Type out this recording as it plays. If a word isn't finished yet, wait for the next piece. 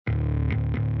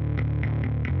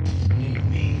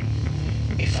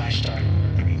started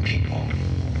murdering people.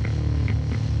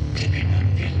 Tipping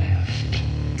on your left.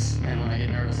 And when I get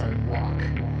nervous, I walk.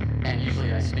 And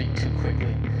usually I speak too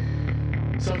quickly.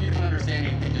 So if you don't understand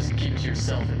anything, just keep it to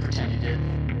yourself and pretend you did.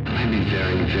 I'd be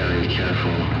very, very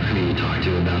careful who you talk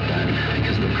to about that,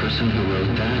 because the person who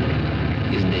wrote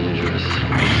that is dangerous.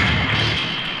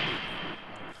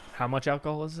 How much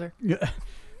alcohol is there? Yeah.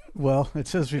 Well, it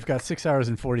says we've got 6 hours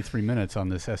and 43 minutes on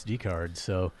this SD card,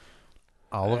 so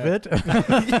all of it,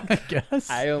 I guess.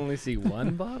 I only see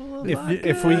one bottle of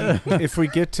If we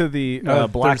get to the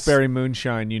blackberry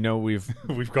moonshine,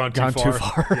 we've gone too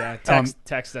far. Yeah,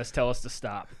 text us, tell us to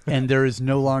stop. And there is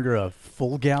no longer a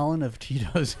full gallon of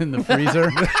Tito's in the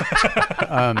freezer.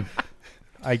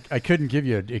 I couldn't give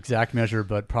you an exact measure,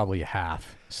 but probably a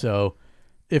half. So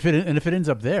if it ends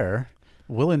up there,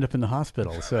 we'll end up in the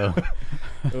hospital. So,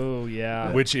 oh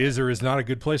yeah, which is or is not a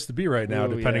good place to be right now,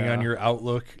 depending on your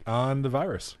outlook on the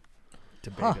virus.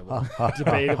 Debatable.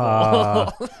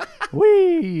 Debatable.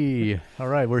 Wee. All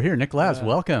right, we're here. Nic Lazz,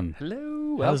 welcome.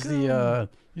 Hello. How's Welcome.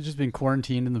 You've just been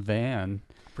quarantined in the van.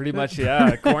 Pretty much,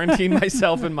 yeah. Quarantine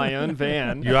myself in my own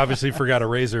van. You obviously forgot a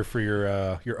razor for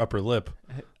your upper lip.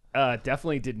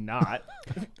 Definitely did not.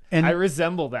 And I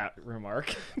resemble that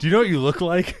remark. Do you know what you look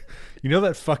like? You know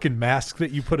that fucking mask that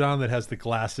you put on that has the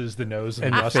glasses, the nose,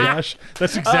 and the mustache?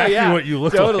 That's exactly what you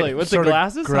look like. Totally. With sort the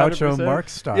glasses? of Groucho 100%?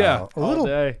 Marx style. Yeah. A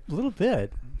little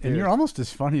bit. And you're almost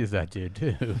as funny as that dude,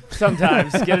 too.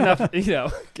 Sometimes. Get enough, get So,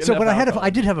 enough but alcohol.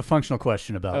 I did have a functional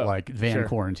question about van sure.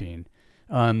 quarantine.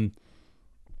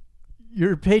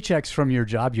 Your paychecks from your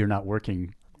job you're not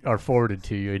working are forwarded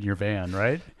to you in your van,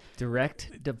 right?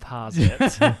 Direct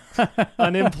deposit.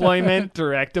 Unemployment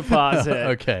direct deposit.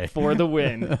 Okay. For the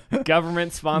win.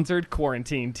 Government-sponsored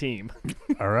quarantine team.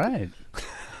 All right.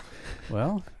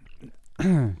 Well,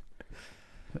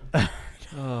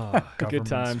 Good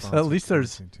times. at least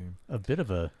there's a bit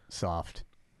of a soft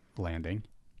landing.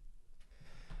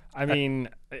 I mean,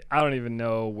 I don't even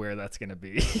know where that's going to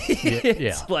be.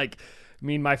 Yeah. Like,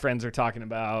 me and my friends are talking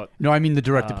about. No, I mean the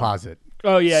direct deposit.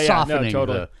 Oh, yeah, Softening no,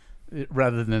 totally.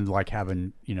 rather than like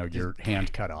having, your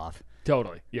hand cut off.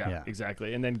 Totally. Yeah, Yeah.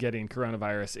 exactly. And then getting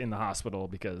coronavirus in the hospital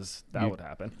because that would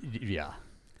happen. Yeah.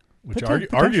 Which Potentially.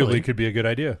 arguably could be a good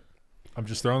idea. I'm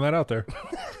just throwing that out there.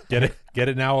 Get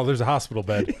it now while there's a hospital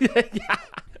bed.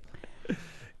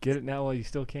 Get it now while you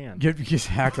still can.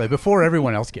 Exactly. Before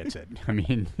everyone else gets it. I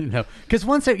mean,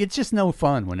 because it's just no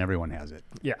fun when everyone has it.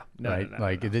 Yeah. No, right? no, no,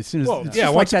 like, no. as soon as, it's yeah,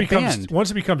 just once like it that becomes band. once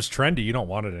it becomes trendy, you don't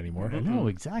want it anymore. No,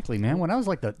 exactly, man. When I was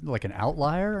like an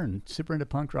outlier and super into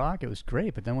punk rock, it was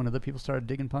great. But then when other people started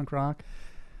digging punk rock,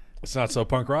 It's not so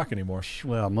punk rock anymore.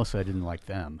 well, mostly I didn't like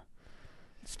them.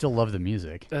 Still love the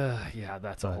music. Yeah,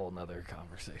 that's a whole nother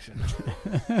conversation.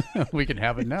 We can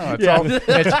have it now. Yeah.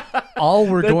 It's all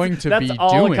we're going to be That's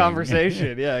all doing a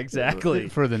conversation. Yeah, exactly.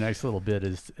 for the next little bit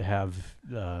is to have,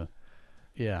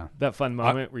 yeah. That fun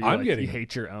moment where you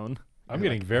hate your own. I'm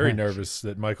getting very nervous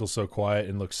that Michael's so quiet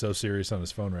and looks so serious on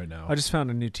his phone right now. I just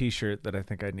found a new T-shirt that I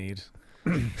think I need.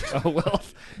 Oh well,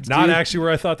 Not actually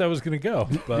where I thought that was going to go,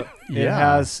 but It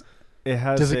has.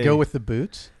 Does it go with the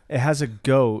boots? It has a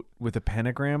goat with a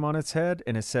pentagram on its head,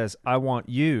 and it says, "I want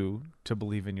you to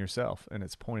believe in yourself," and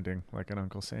it's pointing like an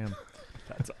Uncle Sam.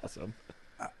 that's awesome.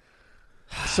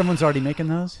 Someone's already making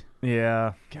those?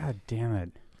 Yeah. God damn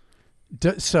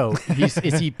it. So is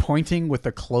he pointing with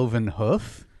a cloven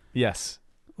hoof? Yes.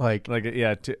 Like Like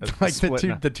yeah. like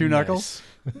the two knuckles?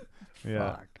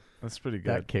 Yeah. Fuck. That's pretty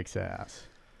good. That kicks ass.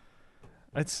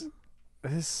 It's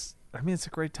a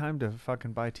great time to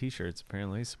fucking buy T-shirts.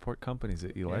 Apparently, support companies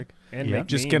that you like. And Yeah. make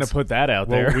Just memes. gonna put that out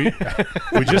well, there.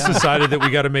 we just decided that we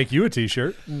got to make you a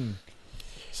T-shirt.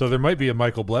 So there might be a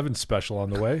Michael Blevins special on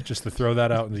the way, just to throw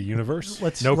that out in the universe.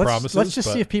 No promises. Let's just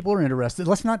but- see if people are interested.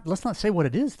 Let's not say what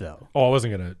it is though. Oh, I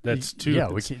wasn't gonna. That's too. Yeah,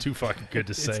 we it's can- too fucking good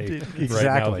to say. exactly.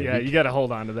 Right now. Yeah, you got to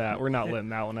hold on to that. We're not letting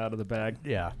that one out of the bag.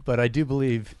 Yeah, but I do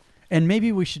believe, and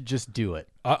maybe we should just do it.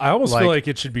 I almost feel like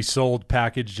it should be sold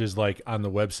packaged as like on the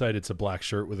website. It's a black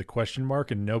shirt with a question mark,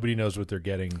 and nobody knows what they're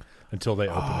getting until they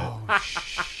open it.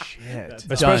 Shit.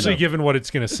 Especially done. given what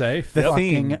it's gonna say. The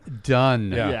Fucking theme.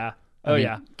 done. Yeah. Oh I mean,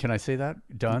 yeah. Can I say that?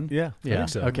 Done? Yeah. Yeah. think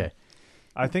so. Okay.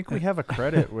 I think we have a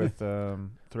credit with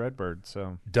Threadbird.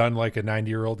 So Done like a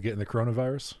 90-year-old getting the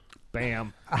coronavirus.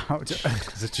 Bam. Ouch.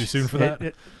 Is it too soon for that?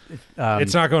 Um,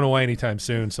 It's not going away anytime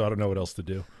soon, so I don't know what else to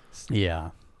do. Yeah.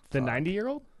 The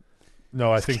 90-year-old?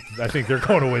 No, I think they're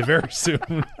going away very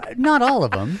soon. not all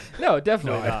of them. No,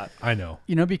 definitely not. I know.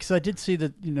 Because I did see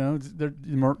that, they're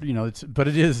more, but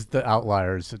it is the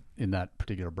outliers in that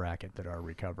particular bracket that are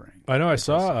recovering. I know. I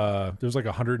saw there's like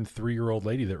a 103-year-old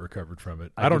lady that recovered from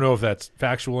it. I don't know if that's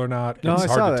factual or not. No, it's I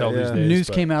hard saw to that, tell yeah. these The days. news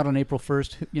but- came out on April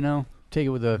 1st. Take it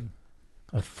with a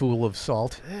fool of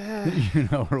salt,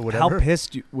 or whatever. How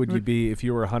pissed would you be if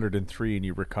you were 103 and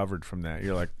you recovered from that?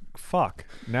 You're like, fuck.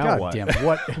 Now God what? damn it!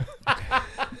 What?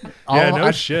 Yeah,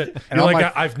 no shit. and You're all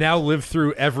like, my- I've now lived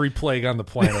through every plague on the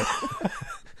planet.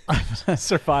 I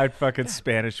survived fucking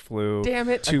Spanish flu. Damn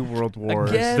it. 2 world wars.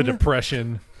 Again? The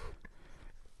depression.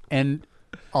 And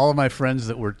all of my friends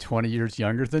that were 20 years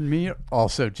younger than me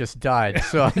also just died.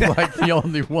 So I'm like the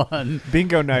only one.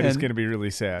 Bingo night is And- going to be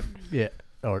really sad. Yeah.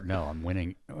 Or no, I'm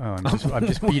winning. Oh, I'm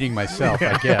just beating myself,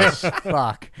 I guess.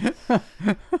 Fuck.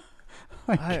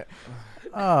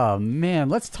 Oh man,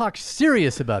 let's talk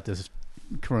serious about this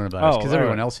coronavirus because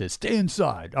everyone else is. Stay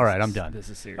inside. All right, I'm done. This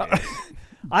is serious.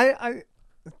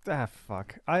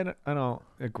 Fuck. I don't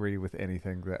agree with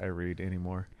anything that I read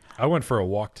anymore. I went for a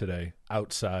walk today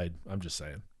outside. I'm just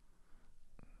saying.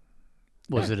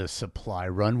 Was it a supply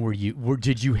run?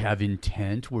 Did you have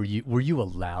intent? Were you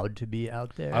allowed to be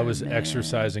out there? I was man?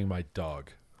 exercising my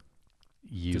dog.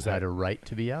 You Does had that- a right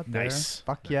to be out there. Nice.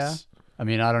 Fuck Nice. yeah. I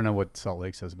mean, I don't know what Salt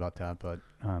Lake says about that, but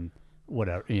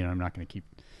whatever. I'm not going to keep.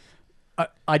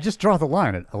 I just draw the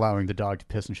line at allowing the dog to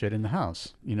piss and shit in the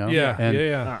house. Yeah, And,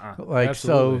 yeah. Like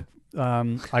Absolutely.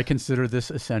 so, I consider this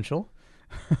essential,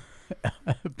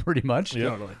 pretty much,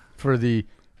 Totally. for the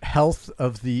health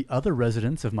of the other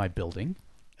residents of my building,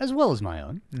 as well as my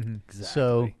own. Exactly.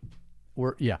 So,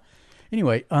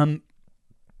 Anyway,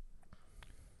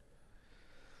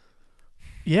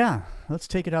 yeah, let's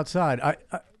take it outside.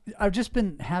 I've just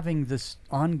been having this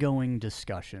ongoing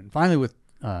discussion. Finally, with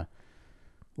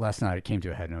last night, it came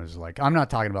to a head, and I was like, "I'm not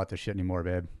talking about this shit anymore,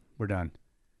 babe. We're done.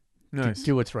 Nice.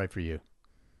 Do what's right for you,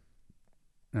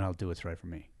 and I'll do what's right for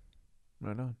me."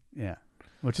 Right on. Yeah,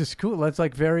 which is cool. That's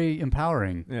like very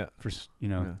empowering. Yeah. For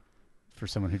Yeah. for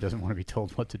someone who doesn't want to be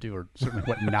told what to do or certainly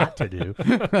what not to do.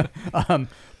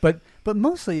 But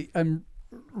mostly I'm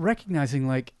recognizing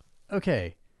like,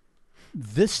 okay,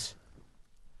 this,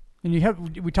 and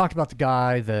we talked about the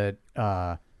guy that,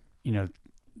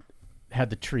 had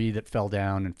the tree that fell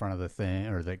down in front of the thing,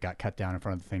 or that got cut down in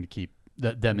front of the thing to keep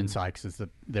them inside because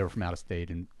they were from out of state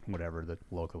and whatever. The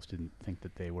locals didn't think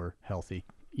that they were healthy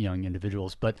young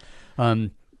individuals. But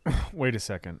Wait a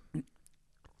second.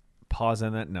 Pause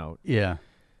on that note. yeah.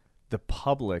 The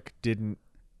public didn't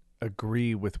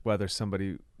agree with whether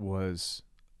somebody was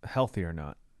healthy or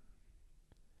not.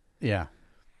 Yeah.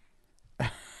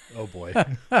 Oh boy.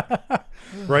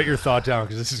 Write your thought down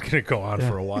because this is going to go on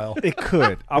for a while. It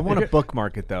could. I want to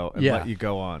bookmark it though and Yeah. let you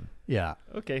go on. Yeah.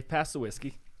 Okay, pass the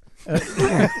whiskey.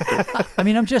 I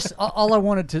mean, I'm just all I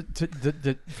wanted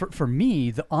to for me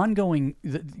the ongoing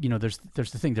there's the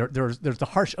thing there's the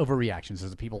harsh overreactions.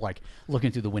 There's the people like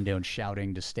looking through the window and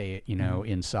shouting to stay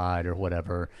inside or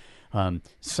whatever.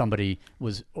 Somebody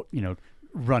was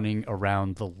running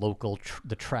around the local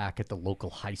the track at the local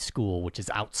high school, which is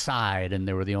outside, and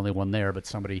they were the only one there. But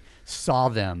somebody saw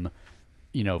them,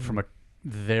 from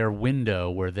their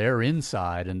window where they're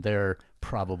inside, and they're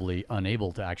probably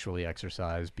unable to actually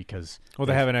exercise because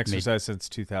They haven't exercised since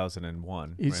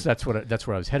 2001. Right? that's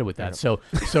where I was headed with that. So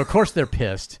of course they're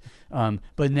pissed,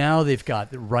 but now they've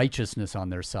got the righteousness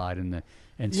on their side,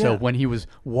 so when he was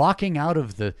walking out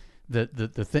of the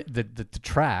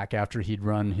track after he'd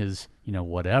run his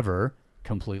whatever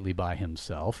completely by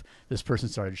himself, this person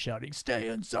started shouting, "Stay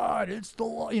inside! It's the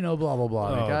law!" Blah blah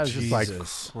blah. And the guy was just like,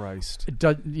 Christ.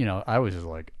 I was just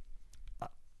like,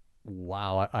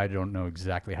 wow, I don't know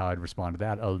exactly how I'd respond to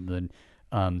that other than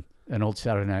an old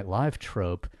Saturday Night Live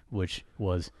trope, which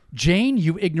was, "Jane,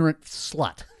 you ignorant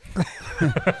slut."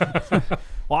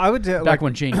 Well, I would Back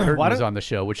when Jane Curtin was on the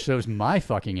show, which shows my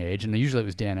fucking age, and usually it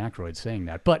was Dan Aykroyd saying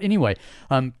that. But anyway,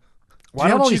 why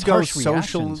have all don't you these go harsh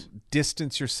social reactions.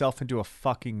 distance yourself into a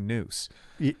fucking noose?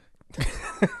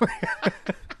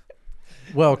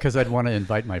 Well, because I'd want to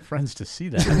invite my friends to see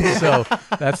that.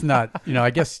 So that's not, I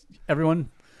guess everyone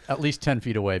at least 10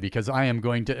 feet away, because I am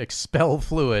going to expel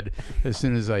fluid as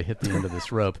soon as I hit the end of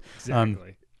this rope.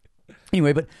 Exactly.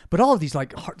 Anyway, but all of these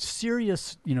like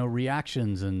serious,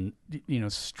 reactions and,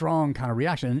 strong kind of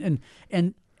reaction.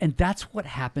 And that's what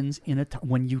happens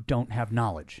when you don't have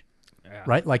knowledge,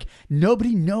 right? Like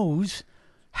nobody knows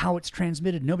how it's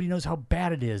transmitted. Nobody knows how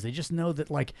bad it is. They just know that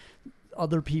like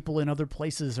other people in other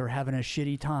places are having a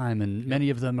shitty time, and many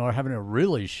of them are having a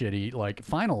really shitty like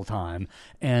final time.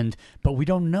 But we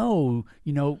don't know,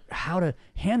 how to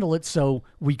handle it. So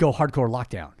we go hardcore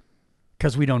lockdown.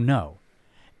 because we don't know.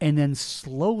 And then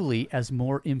slowly, as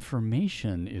more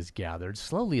information is gathered,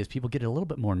 slowly as people get a little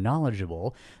bit more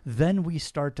knowledgeable, then we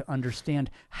start to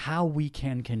understand how we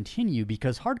can continue,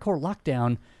 because hardcore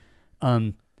lockdown,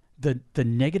 the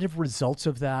negative results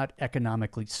of that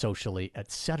economically, socially,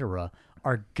 etc.,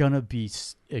 are going to be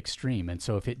extreme. And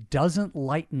so if it doesn't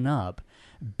lighten up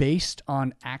based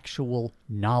on actual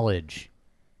knowledge,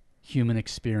 human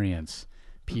experience,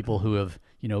 people who have,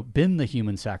 been the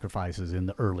human sacrifices in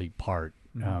the early part,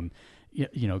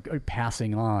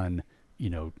 passing on,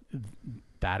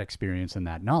 that experience and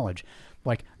that knowledge,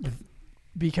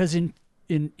 because in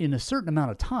a certain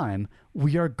amount of time,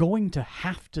 we are going to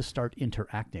have to start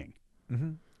interacting.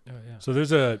 Mm-hmm. Oh, yeah. So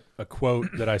there's a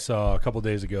quote that I saw a couple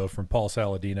days ago from Paul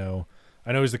Saladino.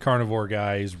 I know he's the carnivore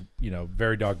guy. He's,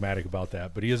 very dogmatic about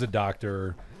that, but he is a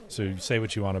doctor. So you say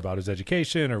what you want about his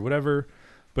education or whatever.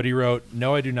 But he wrote,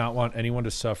 "No, I do not want anyone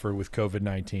to suffer with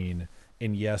COVID-19.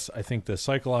 And yes, I think the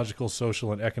psychological,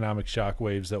 social, and economic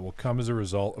shockwaves that will come as a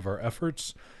result of our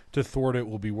efforts to thwart it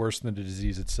will be worse than the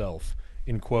disease itself."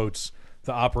 In quotes,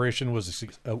 the operation was a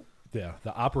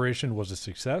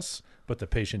success, but the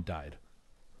patient died.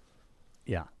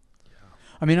 Yeah.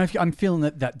 I mean, I'm feeling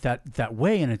that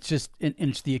way, and it's just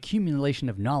it's the accumulation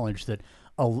of knowledge that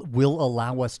will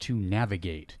allow us to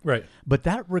navigate. Right. But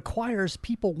that requires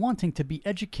people wanting to be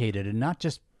educated, and not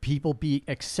just people be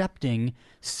accepting,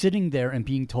 sitting there and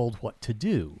being told what to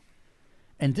do.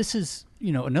 And this is,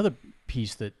 another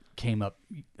piece that came up.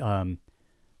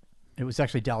 It was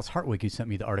actually Dallas Hartwig who sent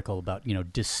me the article about,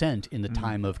 dissent in the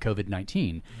time of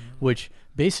COVID-19, which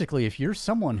basically, if you're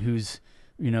someone who's,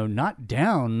 not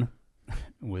down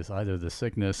with either the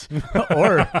sickness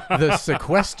or the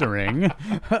sequestering,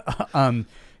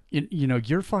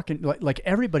 you're fucking like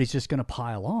everybody's just going to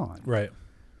pile on. Right.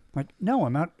 Like, no,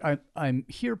 I'm not. I'm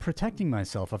here protecting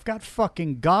myself. I've got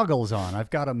fucking goggles on.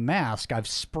 I've got a mask. I've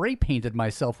spray painted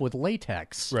myself with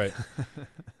latex. Right.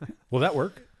 Will that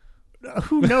work?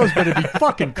 Who knows, but it'd be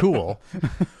fucking cool.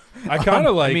 I kind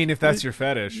of like. I mean, if that's your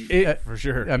fetish, for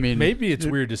sure. I mean, maybe it's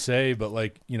weird to say, but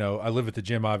I live at the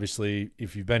gym. Obviously,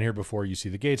 if you've been here before, you see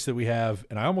the gates that we have,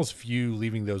 and I almost view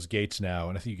leaving those gates now,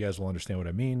 and I think you guys will understand what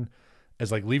I mean,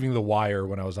 as like leaving the wire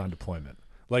when I was on deployment.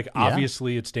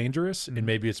 Obviously, it's dangerous, and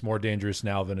maybe it's more dangerous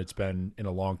now than it's been in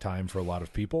a long time for a lot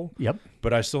of people. Yep.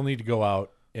 But I still need to go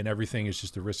out, and everything is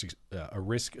just a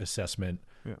risk assessment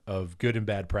of good and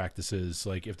bad practices.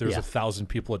 Like, if there's 1,000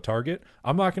 people at Target,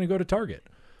 I'm not going to go to Target.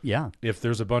 Yeah. If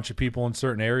there's a bunch of people in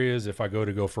certain areas, if I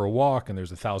go for a walk and there's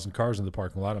 1,000 cars in the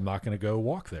parking lot, I'm not going to go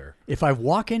walk there. If I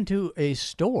walk into a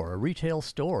retail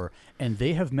store, and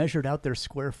they have measured out their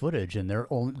square footage, and they're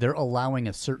allowing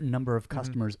a certain number of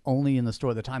customers only in the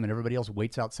store at the time, and everybody else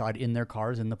waits outside in their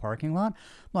cars in the parking lot,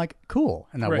 I'm like, cool.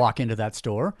 And I walk into that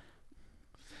store.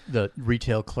 The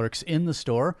retail clerks in the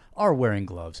store are wearing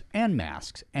gloves and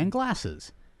masks and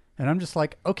glasses. And I'm just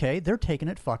like, okay, they're taking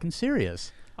it fucking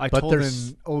serious. I told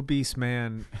an obese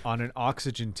man on an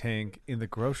oxygen tank in the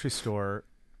grocery store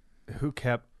who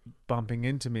kept bumping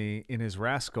into me in his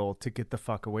rascal to get the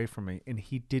fuck away from me, and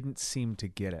he didn't seem to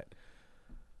get it.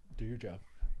 Do your job.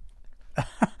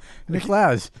 Nic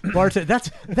Lazz, bartender.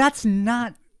 That's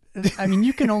not. I mean,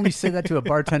 you can only say that to a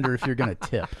bartender if you're going to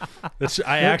tip.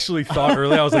 I actually thought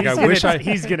earlier, I was like,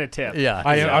 he's going to tip. Yeah.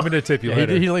 I'm going to tip you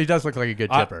later. He does look like a good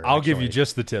tipper. I'll give you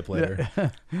just the tip later.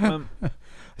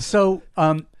 So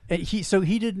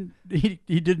he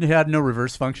didn't have no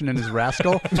reverse function in his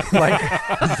rascal.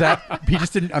 He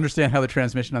just didn't understand how the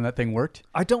transmission on that thing worked.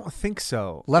 I don't think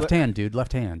so. Left hand, dude.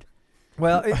 Left hand.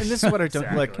 Well, and this is what I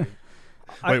don't like.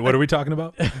 Wait, what are we talking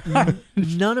about?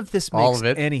 None of this All makes of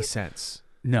it. any sense.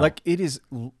 No. Like, it is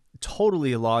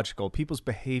totally illogical. People's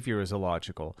behavior is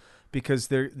illogical because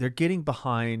they're getting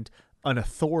behind an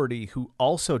authority who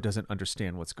also doesn't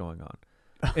understand what's going on.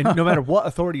 And no matter what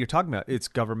authority you're talking about, it's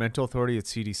governmental authority,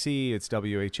 it's CDC, it's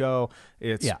WHO,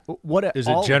 it's what is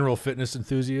it general fitness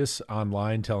enthusiasts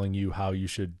online telling you how you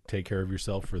should take care of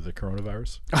yourself for the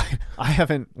coronavirus? I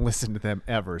haven't listened to them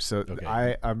ever, so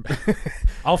okay. I'm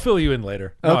I'll fill you in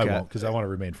later. No, okay. I won't, because I want to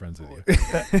remain friends with you.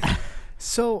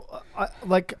 So,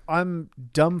 I'm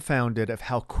dumbfounded of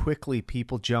how quickly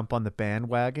people jump on the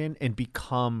bandwagon and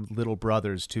become little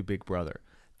brothers to Big Brother.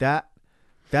 That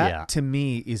to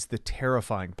me is the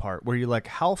terrifying part, where you're like,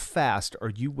 how fast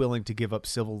are you willing to give up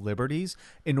civil liberties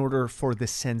in order for the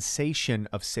sensation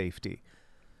of safety?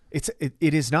 It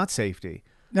is not safety.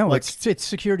 No, it's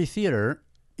security theater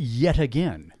yet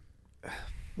again.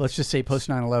 Let's just say post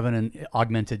 9/11 and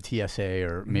augmented TSA,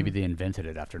 or maybe they invented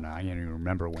it after 9. I can't even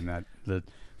remember when the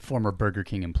former Burger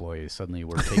King employees suddenly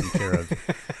were taken care of.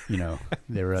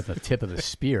 They were at the tip of the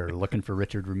spear looking for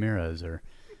Richard Ramirez or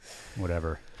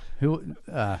whatever.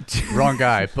 Wrong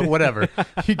guy, but whatever.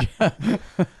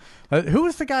 Who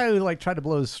was the guy who tried to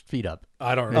blow his feet up?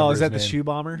 I don't remember. Oh, is that the his name. shoe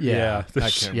bomber? Yeah.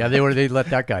 They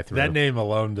let that guy through. That name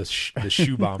alone, the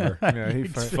shoe bomber. Yeah,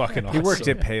 It's fucking awesome. he worked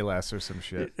at Payless or some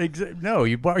shit. No,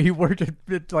 he worked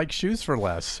at shoes for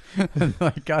less. And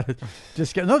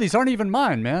no, these aren't even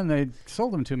mine, man. They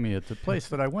sold them to me at the place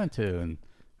that I went to, and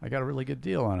I got a really good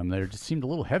deal on them. They just seemed a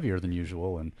little heavier than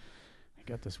usual, and I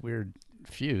got this weird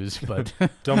fuse. But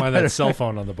Don't mind that cell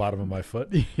phone on the bottom of my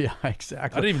foot. yeah,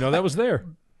 exactly. I didn't even know that was there.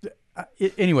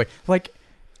 Anyway,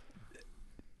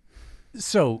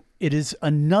 so it is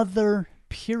another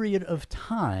period of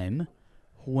time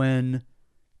when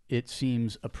it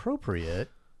seems appropriate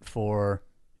for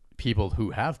people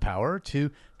who have power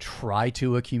to try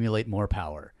to accumulate more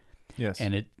power. Yes.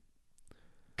 And it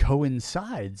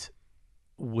coincides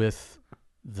with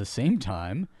the same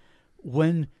time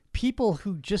when people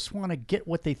who just want to get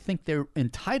what they think they're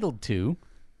entitled to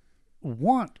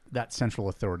want that central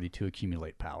authority to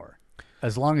accumulate power,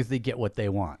 as long as they get what they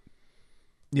want.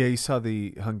 Yeah, you saw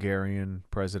the Hungarian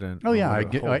president. Oh, yeah, I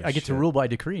Holy get to shit. rule by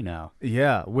decree now.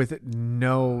 Yeah, with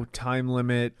no time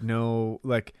limit, no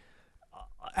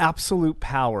absolute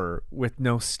power with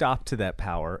no stop to that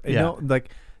power. Yeah.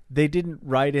 They didn't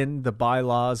write in the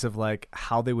bylaws of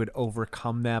how they would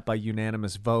overcome that by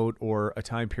unanimous vote or a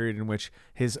time period in which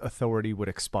his authority would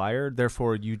expire.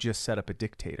 Therefore, you just set up a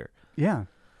dictator. Yeah.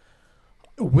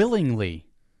 Willingly.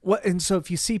 Well, and so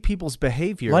if you see people's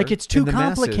behavior, It's too in the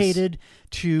masses- complicated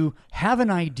to have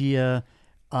an idea,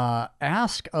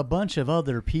 ask a bunch of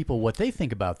other people what they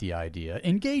think about the idea,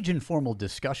 engage in formal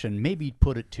discussion, maybe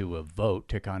put it to a vote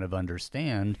to kind of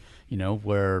understand,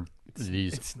 where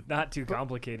these... It's not too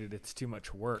complicated. It's too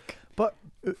much work. But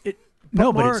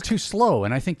but Mark, it's too slow.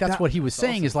 And I think that's what he was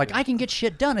saying is I can get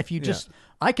shit done if you just...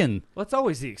 I can... Well, that's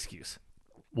always the excuse.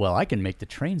 Well, I can make the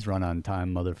trains run on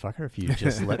time, motherfucker, if you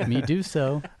just let me do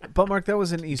so. But Mark, that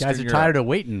was in Eastern Guys are Europe. tired of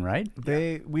waiting, right?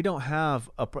 We don't have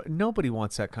nobody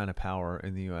wants that kind of power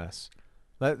in the U.S.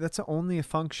 That's only a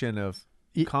function of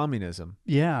communism.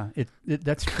 Yeah,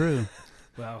 that's true.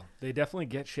 Well, they definitely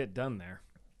get shit done there.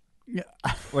 Yeah.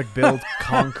 Build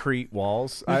concrete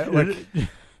walls. I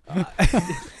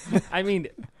mean,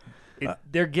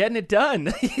 they're getting it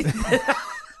done.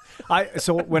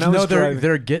 So when I was driving,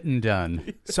 they're getting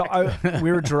done. So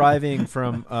we were driving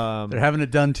from They're having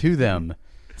it done to them.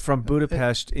 From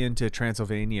Budapest into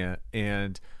Transylvania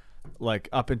and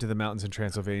up into the mountains in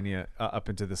Transylvania, up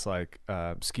into this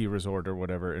ski resort or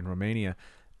whatever in Romania.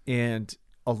 And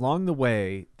along the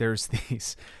way, there's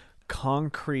these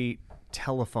concrete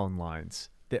telephone lines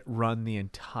that run the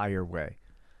entire way.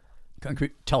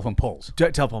 Concrete telephone poles.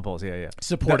 Telephone poles, yeah.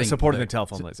 Supporting the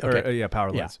telephone lines. Okay. Or, power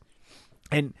Yeah. lines.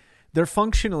 And they're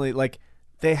functionally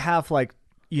they have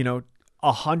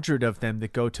 100 of them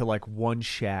that go to one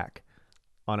shack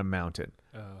on a mountain.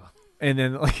 And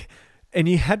then and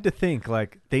you had to think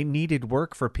they needed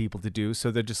work for people to do,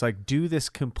 so they're just do this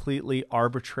completely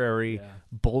arbitrary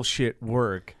bullshit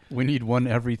work. We need one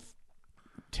every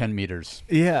 10 meters.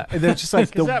 Yeah, and they're just Does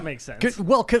that make sense?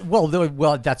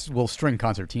 We'll string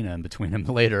concertina in between them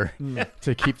later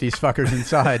to keep these fuckers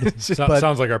inside. But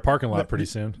Sounds like our parking lot pretty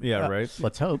soon. Yeah, right.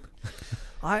 let's hope.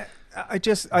 I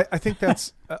think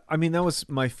that's that was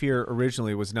my fear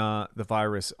originally, was not the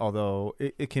virus, although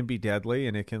it can be deadly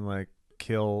and it can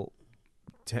kill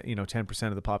 10%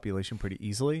 of the population pretty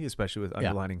easily, especially with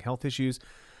underlying health issues.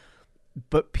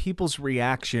 But people's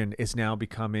reaction is now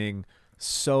becoming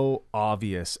so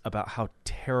obvious about how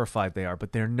terrified they are,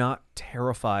 but they're not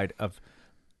terrified of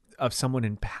someone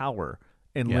in power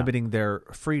and limiting their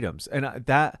freedoms. And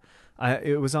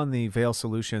it was on the Veil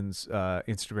Solutions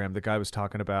Instagram. The guy was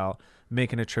talking about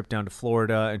making a trip down to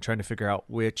Florida and trying to figure out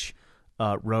which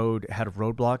road had a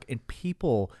roadblock. And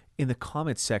people in the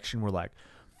comments section were like,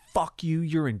 "Fuck you,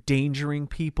 you're endangering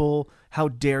people. How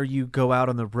dare you go out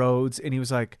on the roads?" And he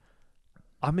was like,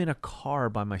 "I'm in a car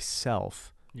by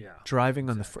myself." Yeah. Driving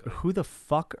on who the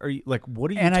fuck are you?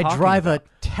 What are you And talking I drive about? a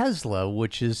Tesla,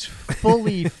 which is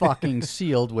fully fucking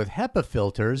sealed with HEPA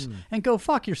filters, and go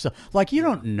fuck yourself. You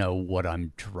don't know what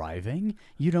I'm driving.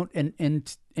 You don't,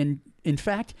 and in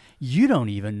fact, you don't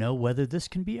even know whether this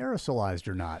can be aerosolized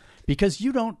or not, because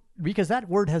that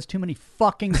word has too many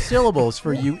fucking syllables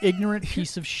for you ignorant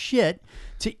piece of shit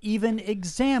to even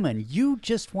examine. You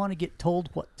just want to get told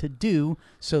what to do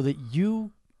so that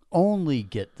you only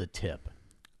get the tip.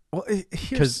 Well,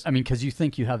 because you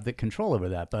think you have the control over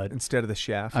that, but instead of the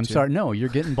shaft. I'm sorry, no, you're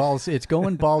getting balls. It's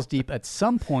going balls deep at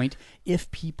some point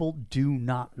if people do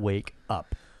not wake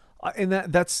up. And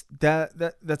that's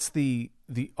the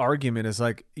argument is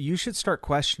like you should start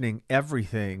questioning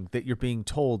everything that you're being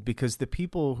told, because the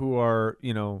people who are,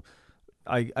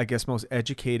 I guess most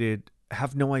educated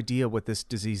have no idea what this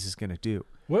disease is going to do.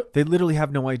 What? They literally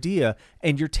have no idea,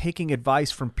 and you're taking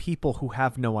advice from people who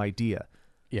have no idea.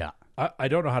 Yeah. I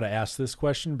don't know how to ask this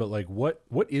question, but like, what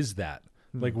is that?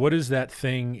 Like, what is that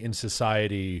thing in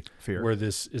society Fear. where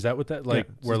this is that what that like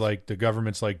where like the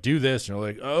government's like do this and you're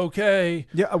like okay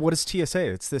Yeah, what is TSA?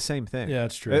 It's the same thing. Yeah,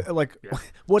 that's true.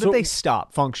 What did they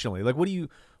stop functionally? Like, what do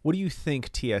you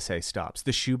think TSA stops?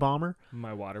 The shoe bomber?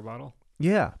 My water bottle.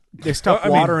 Yeah, they stop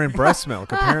water and breast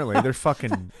milk. Apparently, they're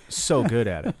fucking so good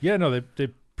at it. Yeah, no, they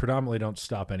predominantly don't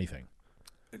stop anything.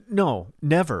 No,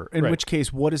 never. In Right. which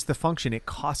case, what is the function? It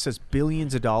costs us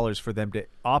billions of dollars for them to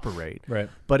operate. Right.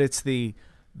 But it's the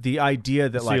idea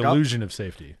that It's like the illusion of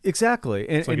safety. exactly.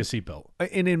 And, It's like a and, seatbelt.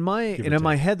 and in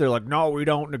my head, they're like, no, we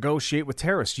don't negotiate with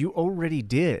terrorists. You already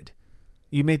did.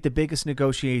 You made the biggest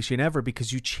negotiation ever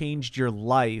because you changed your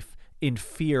life in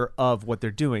fear of what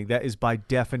they're doing. That is by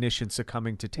definition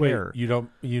succumbing to terror.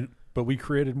 But we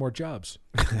created more jobs.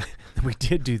 We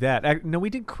did do that. No, we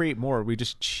didn't create more. We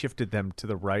just shifted them to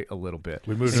the right a little bit.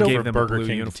 We moved And them gave from them a Burger blue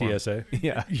King uniform. to TSA.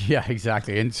 Yeah. Yeah,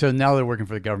 exactly. And so now they're working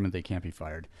for the government. They can't be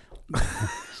fired.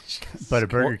 But at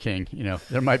Burger King,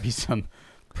 there might be some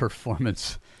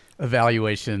performance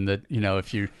evaluation that,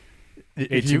 if you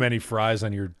Ate too many fries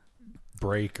on your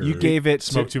break, or You gave it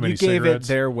smoked too many You gave cigarettes. it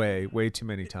their way too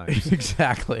many times.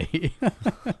 Exactly.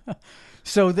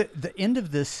 So the end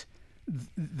of this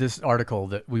article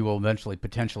that we will eventually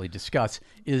potentially discuss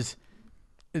is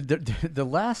the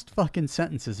last fucking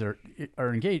sentences are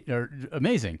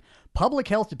amazing. Public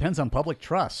health depends on public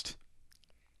trust.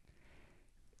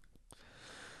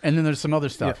 And then there's some other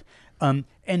stuff. Yeah.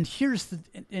 And here's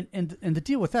the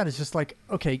deal with that is just like,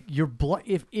 okay,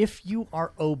 if you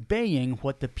are obeying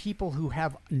what the people who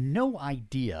have no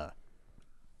idea,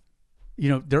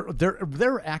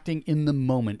 they're acting in the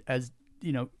moment as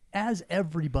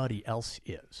everybody else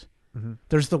is. Mm-hmm.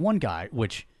 There's the one guy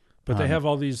but they have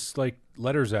all these like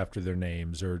letters after their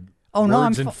names or Oh,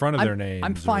 words no, in front of their names.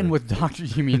 I'm fine with Doctor.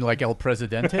 You mean like El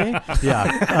Presidente?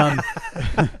 Yeah.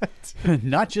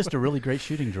 Not just a really great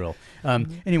shooting drill.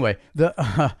 Anyway,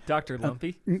 the Dr.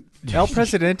 Lumpy. El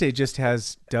Presidente just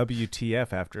has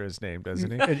WTF after his name,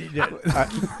 doesn't he?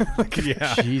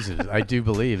 yeah. Jesus, I do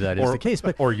believe that is the case.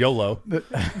 But or YOLO.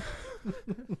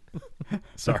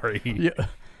 Sorry. Yeah.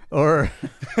 Or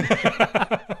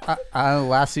I'll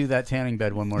lasso that tanning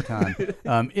bed one more time.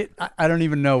 I don't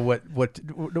even know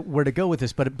where to go with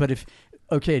this, but if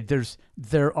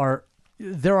there are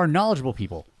knowledgeable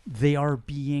people. They are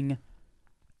being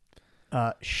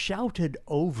shouted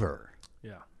over.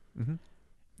 Yeah. Mm-hmm.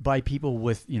 By people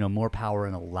with more power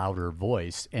and a louder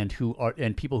voice, and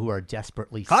people who are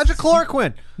desperately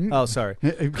hydrochloroquine. Oh, sorry.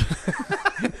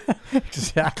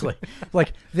 Exactly.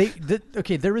 Like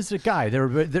there is a guy there,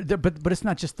 but it's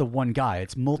not just the one guy.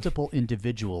 It's multiple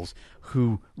individuals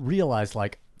who realize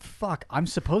like, fuck, I'm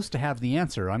supposed to have the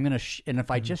answer. I'm gonna, and if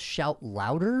I just shout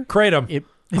louder, Kratom.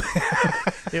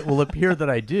 It will appear that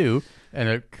I do,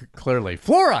 and clearly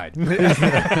fluoride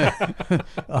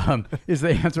is the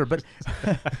answer. But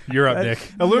you're up, Nick.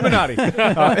 Illuminati.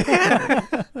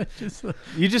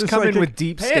 You just come in with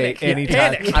deep panic, state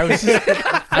anytime. panic. I was just,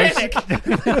 Panic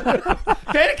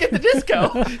at the disco.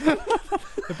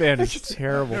 The band is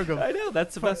terrible. I know,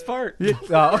 that's the best part.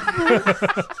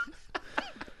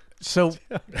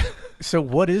 So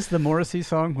what is the Morrissey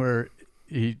song where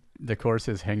the chorus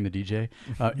is "Hang the DJ"?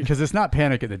 Because it's not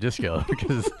 "Panic at the Disco,"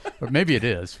 or maybe it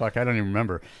is. Fuck, I don't even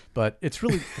remember. But it's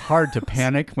really hard to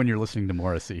panic when you're listening to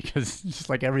Morrissey because just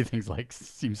like everything's like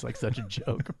seems like such a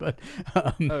joke. But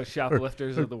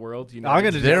shoplifters of the world, I'm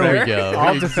gonna there we go.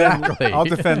 I'll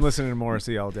defend listening to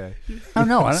Morrissey all day. Oh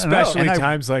no, Especially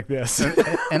times like this.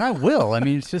 And I will. I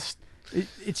mean, it's just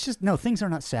no. Things are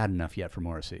not sad enough yet for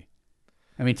Morrissey.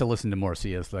 I mean, to listen to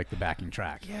Morrissey as like the backing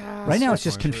track. Yeah, right now it's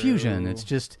just confusion.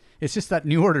 True. It's just that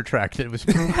New Order track that was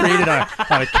created on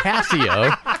a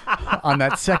Casio on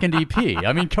that second EP.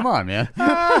 I mean, come on, man.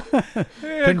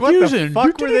 Confusion.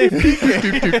 What the fuck were they thinking?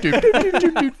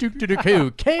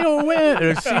 K-O-N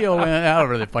or C-O-N,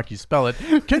 however the fuck you spell it.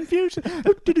 Confusion.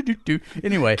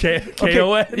 Anyway.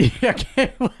 K-O-N? Yeah,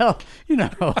 well, you know.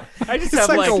 I just It's have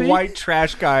like a like white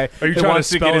trash guy. Are you that trying to wants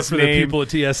to spell get it his for the name? people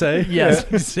at TSA? Yes,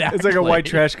 exactly. It's like a white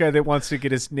trash guy that wants to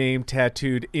get his name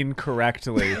tattooed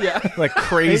incorrectly, like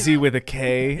crazy with a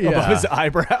K above his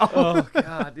eyebrow. Oh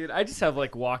god, dude! I just have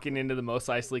like walking into the Mos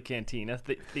Eisley Cantina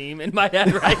theme in my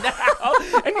head right now,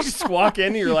 and you just walk in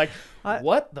and you're like,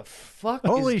 "What the fuck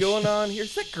Holy is going on here?"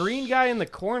 It's that green guy in the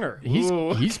corner.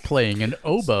 Ooh. He's playing an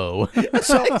oboe.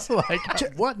 So,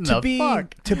 like, what in the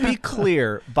fuck? To be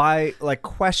clear, by like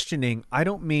questioning, I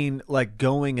don't mean like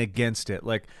going against it.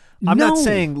 Like, I'm not No.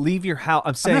 saying leave your house.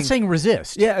 I'm I'm not saying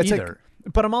resist. yeah, it's either.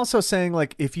 like, but I'm also saying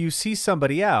like if you see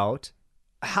somebody out,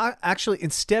 how actually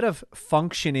instead of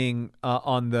functioning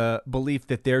on the belief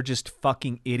that they're just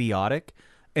fucking idiotic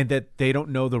and that they don't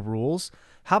know the rules,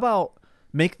 how about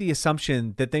make the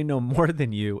assumption that they know more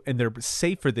than you and they're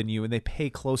safer than you and they pay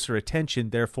closer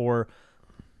attention, therefore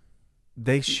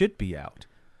they should be out.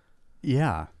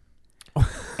 Yeah.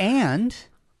 And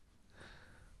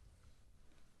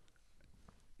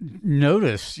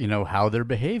notice, how they're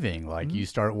behaving. Like you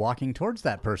start walking towards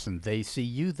that person, they see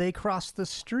you, they cross the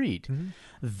street.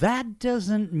 That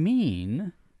doesn't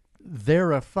mean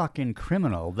they're a fucking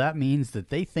criminal. That means that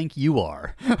they think you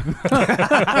are.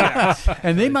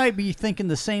 And they might be thinking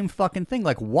the same fucking thing.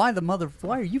 Like, why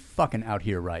are you fucking out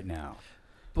here right now?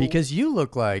 Because you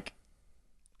look like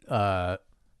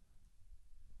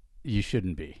you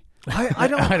shouldn't be. I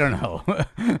don't know.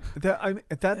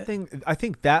 That thing, I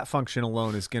think that function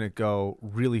alone is going to go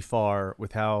really far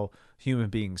with how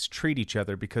human beings treat each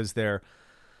other, because their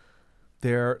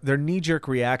knee-jerk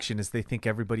reaction is they think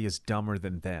everybody is dumber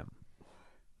than them.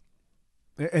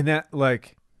 And that,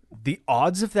 like, the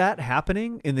odds of that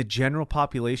happening in the general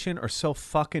population are so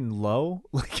fucking low.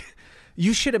 Like,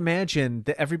 you should imagine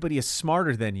that everybody is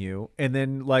smarter than you, and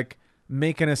then, like,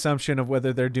 make an assumption of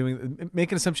whether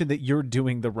make an assumption that you're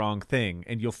doing the wrong thing,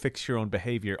 and you'll fix your own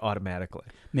behavior automatically.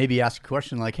 Maybe ask a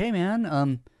question like, "Hey,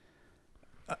 man,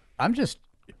 I'm just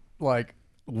like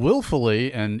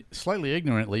willfully and slightly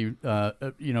ignorantly,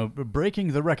 breaking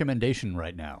the recommendation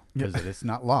right now because it's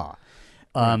not law,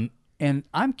 and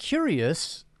I'm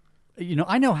curious.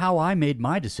 I know how I made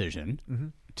my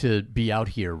decision to be out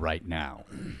here right now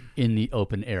in the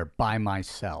open air by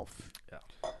myself,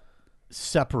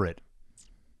 separate."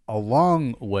 A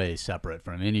long way separate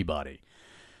from anybody.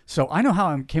 So I know how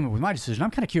I came up with my decision.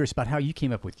 I'm kind of curious about how you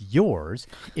came up with yours.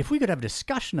 If we could have a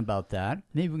discussion about that,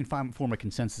 maybe we can form a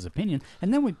consensus opinion,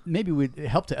 and then maybe we'd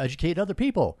help to educate other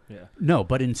people. Yeah. No,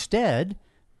 but instead,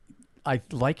 I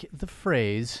like the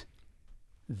phrase,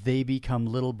 they become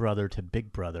little brother to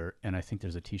big brother, and I think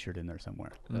there's a T-shirt in there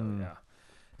somewhere. Oh, yeah.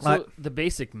 So the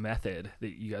basic method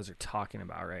that you guys are talking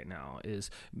about right now is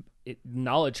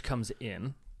knowledge comes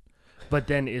in, but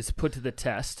then is put to the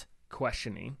test,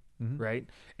 questioning, right?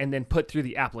 And then put through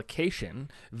the application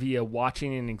via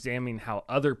watching and examining how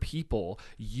other people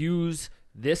use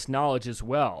this knowledge as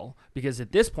well. Because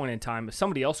at this point in time, if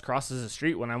somebody else crosses the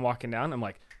street when I'm walking down, I'm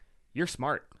like, you're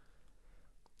smart.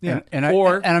 Yeah. And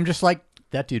I'm just like,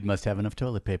 that dude must have enough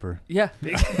toilet paper. Yeah,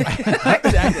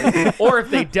 exactly. Or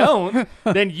if they don't,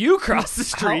 then you cross the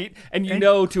street and you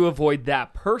know to avoid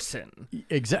that person.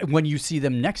 Exactly. When you see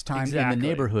them next time in the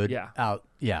neighborhood out.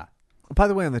 Yeah. By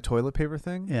the way, on the toilet paper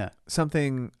thing,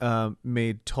 something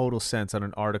made total sense on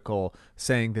an article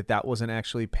saying that wasn't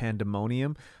actually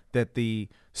pandemonium, that the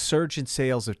surge in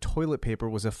sales of toilet paper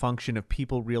was a function of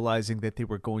people realizing that they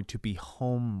were going to be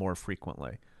home more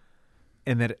frequently.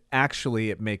 And that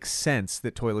actually it makes sense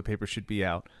that toilet paper should be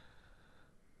out.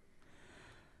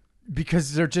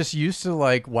 Because they're just used to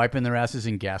like wiping their asses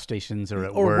in gas stations or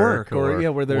at work or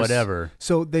where there's whatever.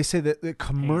 So they say that the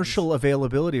commercial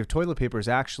availability of toilet paper is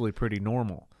actually pretty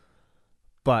normal,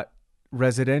 but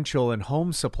residential and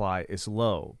home supply is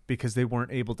low because they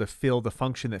weren't able to fill the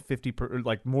function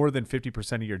that more than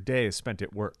 50% of your day is spent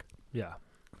at work. Yeah.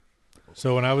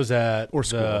 So when I was at Or the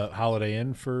school. Holiday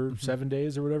Inn for 7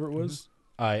 days or whatever it was,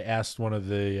 I asked one of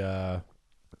the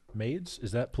maids.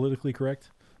 Is that politically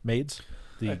correct? Maids,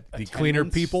 the cleaner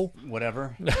people,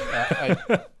 whatever.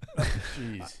 Jeez.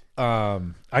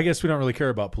 I guess we don't really care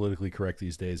about politically correct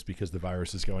these days because the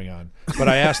virus is going on. But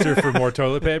I asked her for more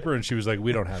toilet paper, and she was like,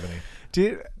 "We don't have any."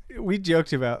 We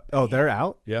joked about, they're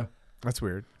out? Yeah, That's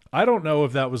weird. I don't know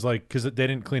if that was like because they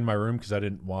didn't clean my room because I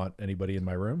didn't want anybody in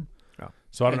my room.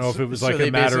 So I don't know if it was like they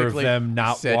a matter of basically them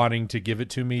not said- wanting to give it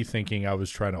to me, thinking I was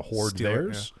trying to hoard Steal it,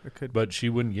 theirs. yeah. It could- But she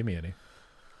wouldn't give me any.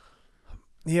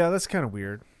 Yeah, that's kind of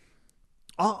weird.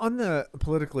 On the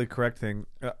politically correct thing,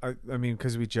 I mean,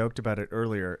 because we joked about it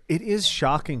earlier, it is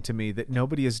shocking to me that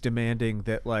nobody is demanding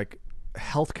that like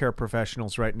healthcare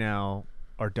professionals right now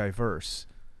are diverse.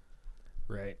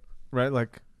 Right. Right.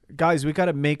 Like, guys, we got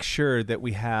to make sure that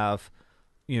we have,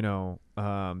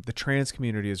 the trans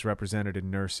community is represented in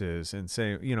nurses and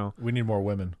say, we need more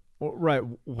women. Well, right.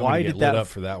 Why did that lit up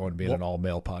for that one being an all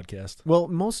male podcast? Well,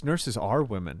 most nurses are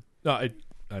women. No,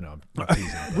 I know. I'm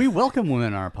teasing. We welcome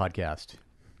women on our podcast.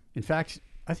 In fact,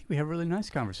 I think we have really nice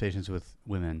conversations with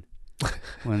women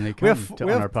when they come on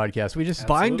our podcast. We just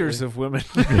binders of women.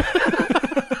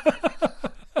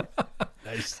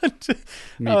 Nice.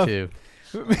 Me too.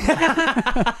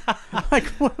 Like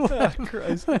what?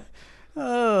 Christ.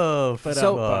 Oh,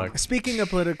 so speaking of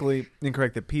politically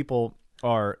incorrect that people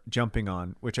are jumping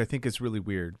on, which I think is really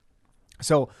weird.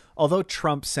 So although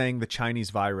Trump saying the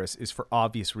Chinese virus is for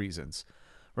obvious reasons,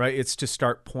 right? It's to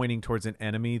start pointing towards an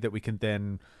enemy that we can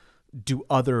then do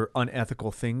other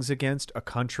unethical things against, a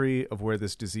country of where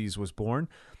this disease was born.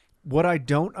 What I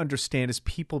don't understand is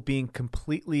people being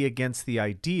completely against the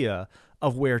idea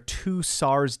of where 2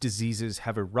 SARS diseases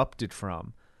have erupted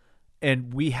from,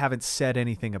 and we haven't said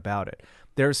anything about it.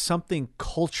 There's something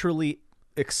culturally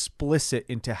explicit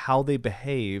into how they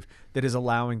behave that is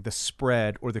allowing the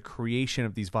spread or the creation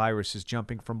of these viruses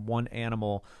jumping from one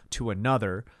animal to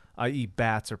another, i.e.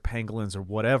 bats or pangolins or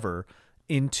whatever,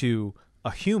 into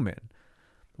a human.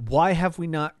 Why have we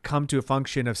not come to a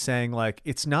function of saying, like,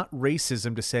 it's not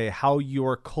racism to say how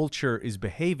your culture is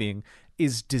behaving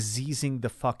is diseasing the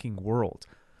fucking world?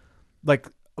 Like,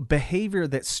 a behavior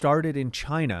that started in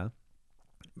China,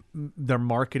 their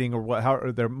marketing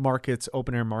or their markets,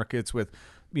 open air markets with,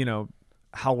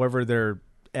 however their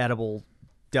edible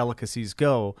delicacies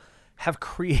go, have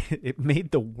it made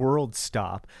the world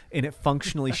stop, and it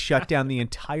functionally shut down the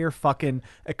entire fucking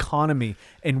economy,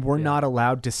 and we're not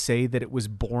allowed to say that it was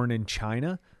born in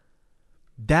China.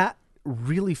 That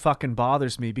really fucking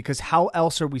bothers me, because how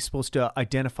else are we supposed to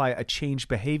identify a changed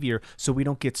behavior so we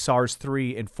don't get SARS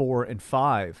 3 and 4 and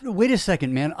 5? Wait a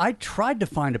second, man. I tried to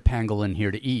find a pangolin here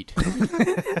to eat.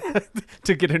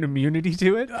 To get an immunity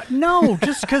to it? No,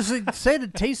 just because it said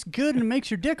it tastes good and it makes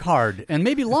your dick hard and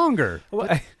maybe longer.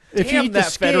 If you eat the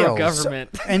federal scales, government.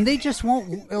 And they just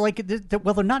won't, like,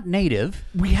 well, they're not native.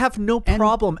 We have no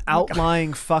problem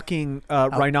outlying fucking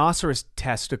rhinoceros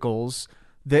testicles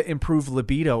that improve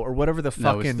libido or whatever the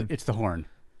fucking... No, it's the horn.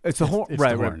 It's the horn. It's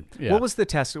right, the horn. Right. Yeah. What was the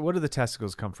What do the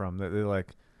testicles come from?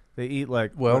 They eat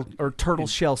like, or turtle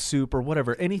shell soup or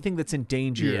whatever. Anything that's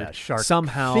endangered. Yeah, shark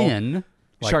somehow. fin.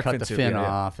 Like shark cut fin the soup, fin yeah.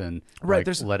 off and Right,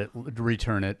 let it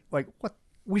return it. Like, what?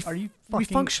 We fucking...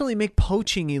 functionally make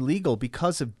poaching illegal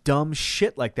because of dumb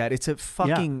shit like that. It's a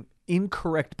fucking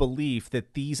incorrect belief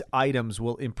that these items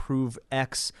will improve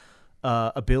X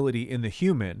ability in the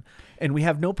human, and we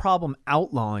have no problem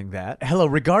outlawing that. Hello,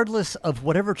 regardless of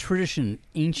whatever tradition,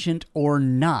 ancient or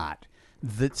not,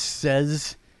 that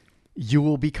says you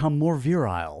will become more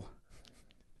virile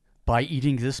by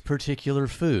eating this particular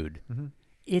food. Mm-hmm.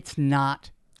 It's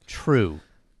not true.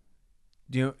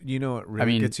 Do you know what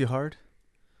really gets you hard?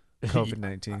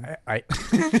 COVID-19.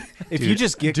 If you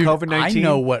just get COVID-19, I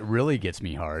know what really gets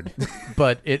me hard,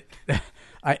 but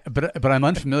I'm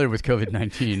unfamiliar with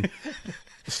COVID-19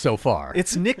 so far.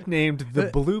 It's nicknamed the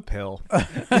blue pill,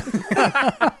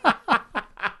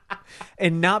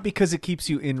 and not because it keeps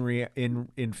you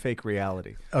in fake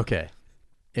reality. Okay,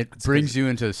 it brings you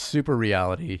into super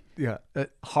reality. Yeah,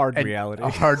 hard reality. A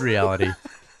hard reality,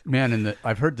 man. And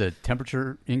I've heard the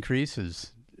temperature increase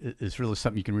is really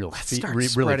something you can really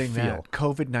spreading feel. That.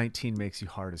 COVID-19 makes you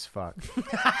hard as fuck.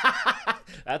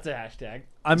 That's a hashtag.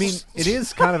 I mean, it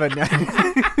is kind of a...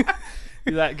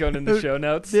 that going in the show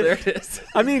notes? There it is.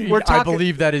 I mean, I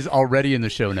believe that is already in the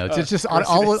show notes. It's just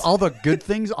all the good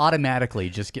things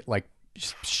automatically just get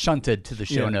shunted to the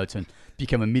show notes and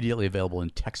become immediately available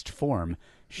in text form.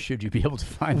 Should you be able to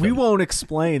find them. We won't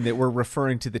explain that we're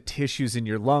referring to the tissues in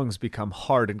your lungs become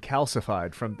hard and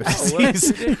calcified from the disease.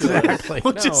 Exactly.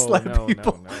 We'll just let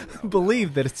people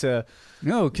believe that it's a...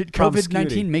 No,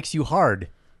 COVID-19 makes you hard.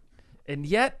 And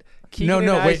yet... Wait.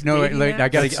 I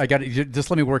got to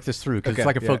just let me work this through, because it's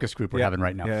like a focus group we're having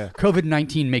right now. Yeah.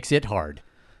 COVID-19 makes it hard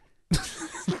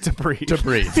to breathe.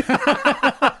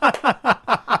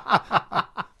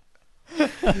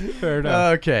 Fair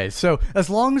enough. Okay, so as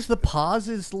long as the pause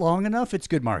is long enough, it's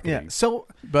good marketing. Yeah. So,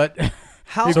 but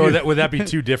how? So would that be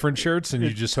 2 different shirts, and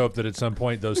you just hope that at some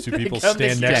point those 2 people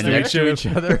stand next to each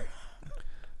other?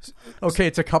 Okay,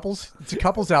 it's a couple's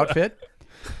outfit.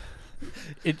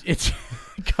 It's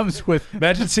comes with.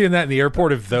 Imagine seeing that in the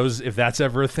airport if that's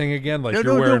ever a thing again. Like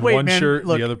you're wearing one shirt,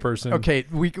 Look, the other person. Okay,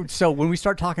 so when we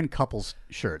start talking couples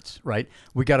shirts, right?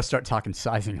 We got to start talking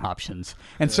sizing options.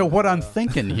 And so what I'm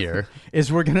thinking here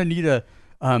is we're gonna need a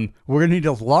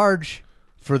large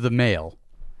for the male,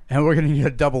 and we're gonna need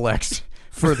a double X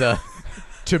for the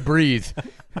to breathe.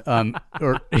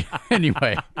 Or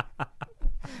anyway,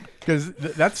 because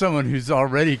that's someone who's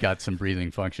already got some breathing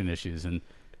function issues, and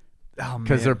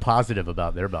because they're positive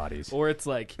about their bodies. Or it's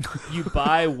like you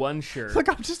buy one shirt. Look,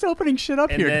 I'm just opening shit up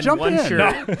and here. then Jump one in.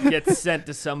 shirt gets sent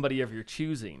to somebody of your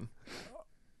choosing.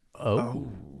 Oh.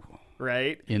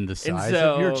 Right? In the size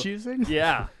of your choosing?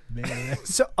 Yeah. Man.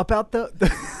 So about the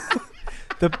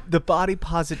body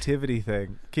positivity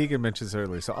thing, Kegan mentions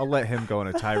earlier, so I'll let him go on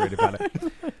a tirade about it.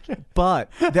 But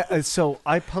so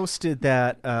I posted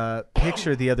that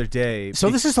picture the other day. So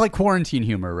this is like quarantine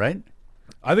humor, right?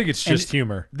 I think it's just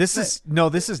humor. This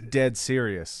is dead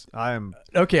serious.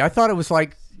 Okay. I thought it was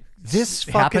like this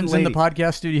happens lady, in the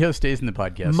podcast studio, stays in the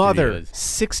podcast mother, studio.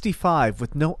 65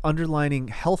 with no underlying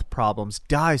health problems,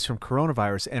 dies from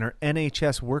coronavirus, and her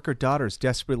NHS worker daughter is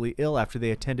desperately ill after they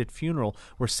attended funeral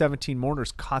where 17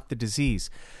 mourners caught the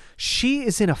disease. She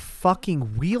is in a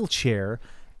fucking wheelchair,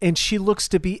 and she looks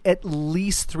to be at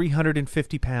least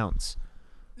 350 pounds.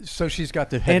 So she's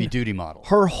got the heavy-duty model.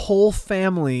 Her whole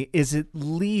family is at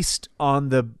least on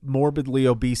the morbidly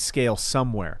obese scale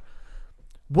somewhere.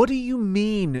 What do you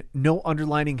mean no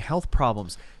underlying health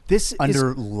problems? This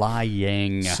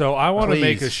underlying. is... So I want to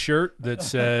make a shirt that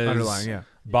says underlying, yeah.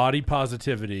 Body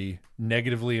positivity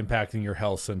negatively impacting your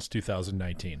health since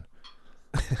 2019.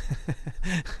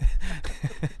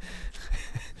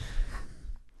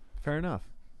 Fair enough.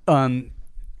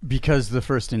 Because the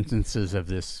first instances of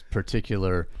this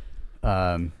particular...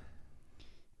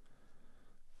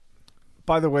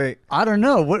 By the way, I don't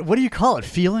know. What do you call it?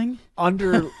 Feeling?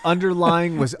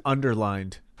 Underlying was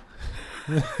underlined.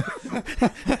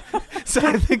 So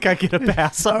I think I get a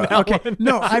pass on that one.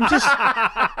 No, I'm just...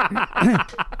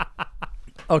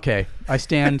 Okay, I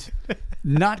stand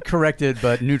not corrected,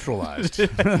 but neutralized.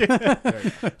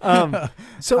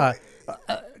 So...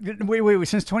 Wait.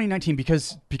 Since 2019,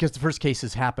 because the first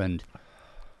cases happened.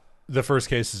 The first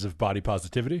cases of body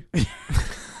positivity?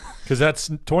 Because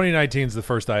 2019 is the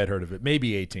first I had heard of it.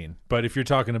 Maybe 18. But if you're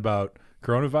talking about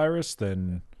coronavirus,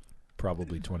 then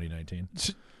probably 2019.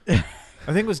 I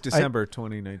think it was December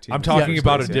 2019. I'm talking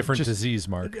about a different disease,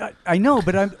 Mark. I know,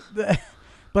 but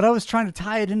I was trying to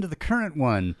tie it into the current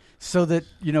one so that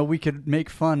we could make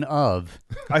fun of.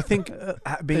 I think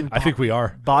I think we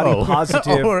are body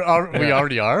positive. We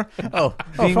already are.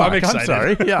 I'm excited. I'm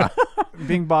sorry. Yeah,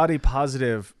 being body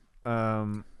positive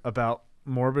about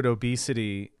morbid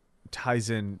obesity ties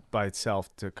in by itself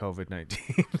to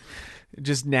COVID-19. It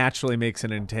just naturally makes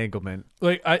an entanglement.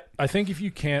 Like I think if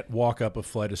you can't walk up a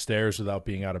flight of stairs without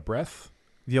being out of breath,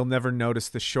 you'll never notice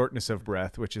the shortness of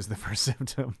breath, which is the first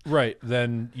symptom. Right.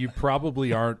 Then you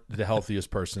probably aren't the healthiest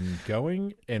person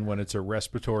going. And when it's a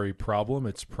respiratory problem,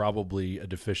 it's probably a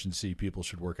deficiency people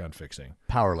should work on fixing.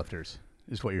 Powerlifters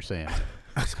is what you're saying.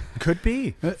 Could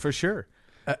be, for sure.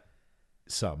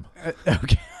 Some.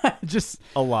 Okay. Just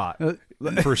a lot.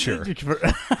 For sure.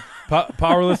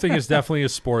 Powerlifting is definitely a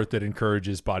sport that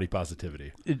encourages body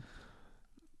positivity.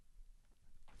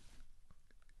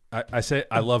 I say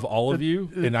I love all of you,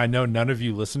 and I know none of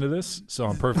you listen to this, so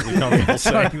I'm perfectly comfortable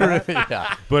saying that.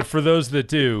 Yeah. But for those that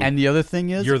do, and the other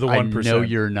thing is, you're the 1%. I know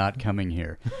you're not coming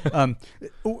here,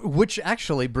 which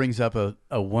actually brings up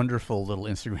a wonderful little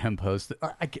Instagram post.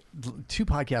 That I get 2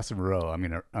 podcasts in a row. I'm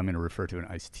gonna refer to an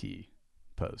Ice-T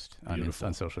post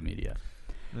on social media.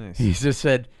 Nice. He just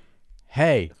said,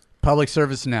 "Hey, public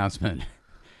service announcement: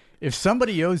 if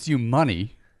somebody owes you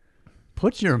money,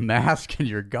 put your mask and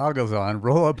your goggles on,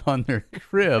 roll up on their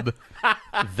crib,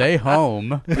 they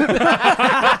home."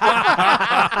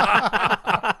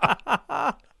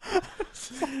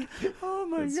 Oh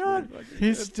my God.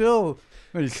 He's still,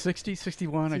 he's 60,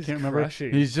 61, I can't remember.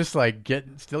 He's just like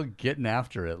still getting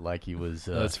after it like he was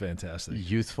that's fantastic.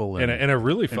 Youthful. And a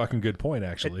really fucking good point,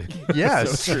 actually.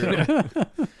 Yes. So true.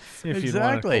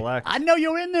 Exactly. I know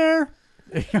you're in there.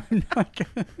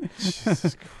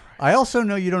 I also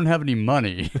know you don't have any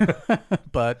money,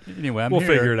 but anyway, we'll here.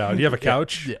 figure it out. You have a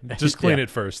couch? Just clean it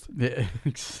first.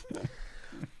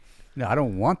 No, I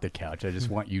don't want the couch. I just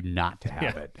want you not to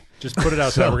have it. Just put it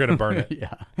outside. We're going to burn it.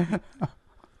 Yeah.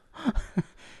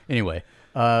 Anyway,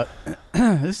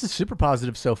 this is super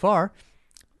positive so far.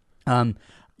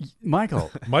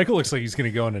 Michael looks like he's going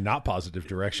to go in a not positive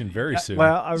direction very soon.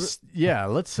 Well,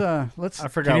 let's. I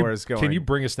forgot where it's going. Can you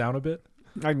bring us down a bit?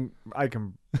 I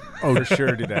can for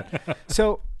sure do that.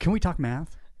 So Can we talk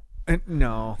math?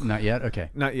 no, Not yet. Okay.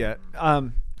 not yet.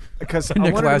 Because I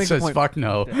Nic wanted to Lazz make a says, point. "Fuck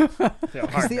no."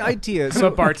 Because the idea. I'm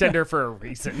a bartender for a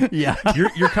reason. Yeah.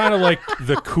 You're kind of like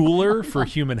the cooler for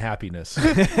human happiness.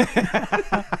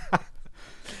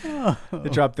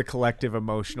 It dropped the collective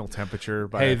emotional temperature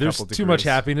by Hey, a there's couple too much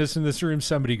degrees. happiness in this room.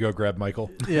 Somebody go grab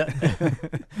Michael. Yeah.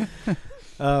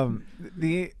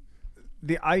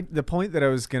 The point that I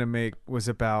was going to make was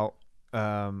about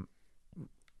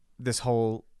this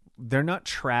whole. They're not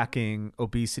tracking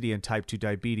obesity and type 2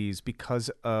 diabetes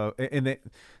because They're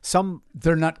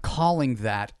not calling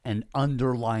that an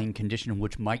underlying condition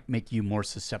which might make you more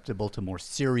susceptible to more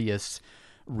serious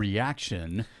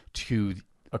reaction to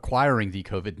acquiring the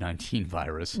COVID-19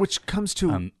 virus. which comes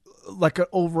to like an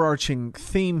overarching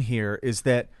theme here is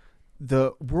that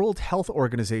the World Health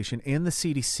Organization and the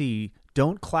CDC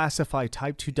don't classify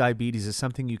type 2 diabetes as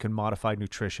something you can modify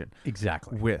nutrition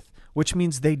Exactly. with, which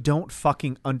means they don't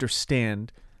fucking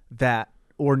understand that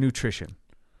or nutrition.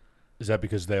 Is that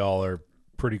because they all are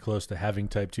pretty close to having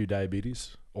type 2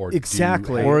 diabetes? Or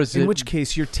Exactly. Or is in it- which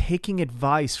case you're taking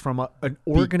advice from an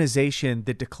organization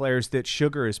that declares that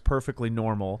sugar is perfectly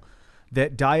normal,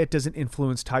 that diet doesn't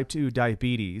influence type 2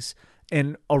 diabetes,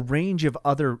 and a range of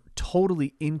other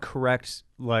totally incorrect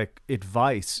like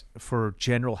advice for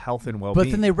general health and well-being.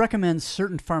 But then they recommend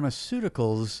certain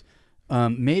pharmaceuticals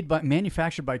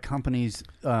manufactured by companies,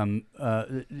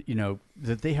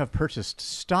 that they have purchased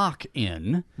stock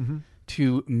in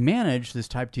to manage this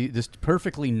type 2, this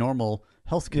perfectly normal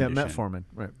health condition. metformin,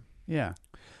 right? Yeah.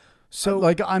 So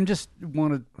Like, I'm just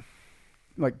want to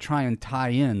like try and tie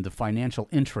in the financial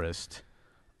interest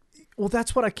well,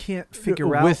 that's what I can't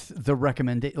figure out with the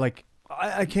recommendation. Like,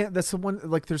 I can't. That's the one.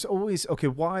 Like, there's always okay.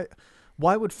 Why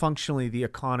would functionally the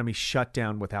economy shut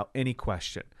down without any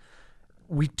question?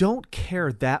 We don't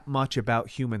care that much about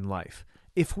human life.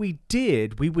 If we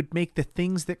did, we would make the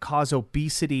things that cause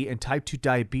obesity and type 2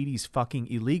 diabetes fucking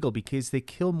illegal because they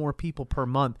kill more people per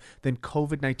month than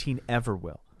COVID-19 ever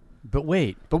will. but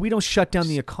wait, But we don't shut down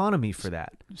the economy for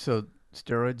that. so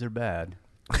steroids are bad,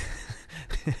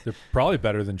 They're probably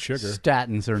better than sugar.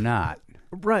 statins are not.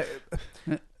 Right.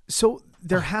 So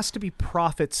there has to be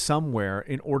profit somewhere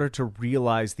in order to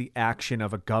realize the action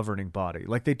of a governing body.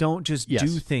 Like they don't just Yes.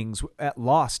 do things at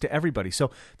loss to everybody. So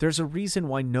there's a reason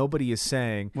why nobody is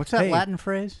saying, What's that hey, Latin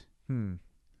phrase?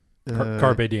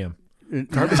 Carpe diem.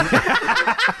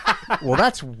 Well,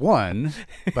 that's one,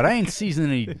 but I ain't seasoned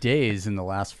any days in the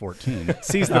last 14.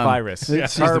 Seize the virus.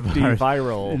 seize the Carp virus.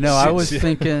 viral. No, I was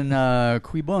thinking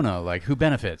cui bono, like who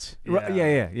benefits.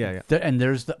 Yeah. And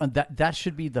there's that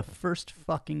should be the first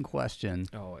fucking question.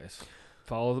 Always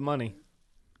follow the money.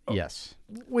 Yes.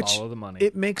 Which Follow the money.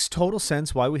 it makes total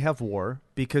sense why we have war,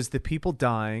 because the people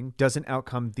dying doesn't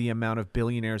outcome the amount of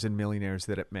billionaires and millionaires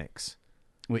that it makes.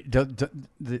 Wait,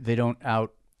 they don't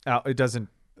out. It doesn't.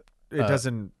 It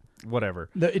doesn't. Whatever.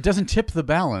 It doesn't tip the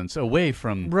balance away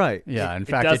from. Right. Yeah. In It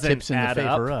fact, it doesn't tips in the add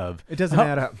favor up. of. It doesn't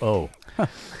add up. Oh.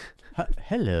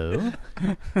 Hello.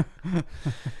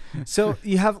 So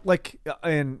you have like,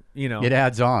 and you know, It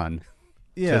adds on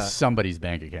yeah. to somebody's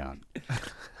bank account.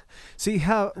 See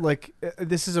how like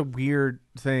this is a weird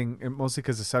thing, and mostly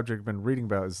because the subject I've been reading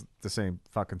about is the same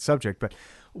fucking subject. But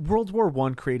World War I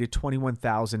created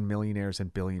 21,000 millionaires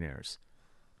and billionaires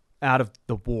out of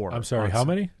the war. I'm sorry, On- how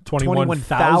many? 21,000?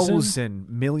 21,000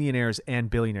 millionaires and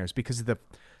billionaires because of the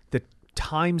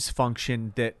times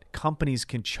function that companies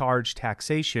can charge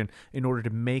taxation in order to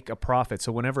make a profit.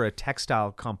 So whenever a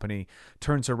textile company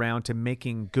turns around to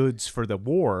making goods for the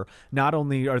war, not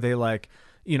only are they like,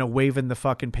 you know, waving the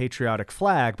fucking patriotic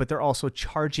flag, but they're also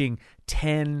charging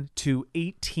 10 to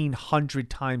 1,800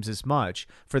 times as much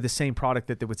for the same product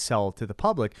that they would sell to the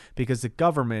public, because the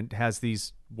government has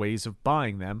these ways of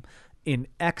buying them in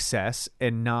excess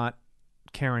and not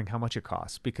caring how much it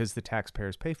costs because the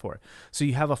taxpayers pay for it. So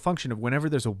you have a function of whenever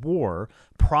there's a war,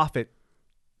 profit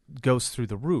goes through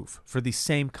the roof. For these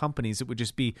same companies, it would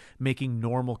just be making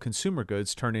normal consumer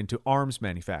goods turn into arms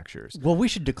manufacturers. Well, we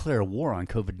should declare a war on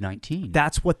COVID-19.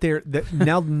 That's what they're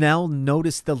now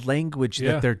notice the language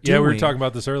that they're doing. Yeah, we were talking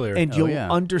about this earlier. And Oh, you'll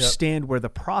yeah. understand where the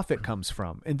profit comes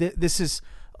from. And this is,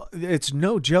 it's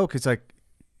no joke. It's like,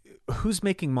 who's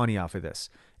making money off of this?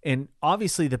 And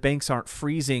obviously the banks aren't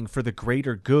freezing for the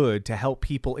greater good to help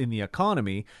people in the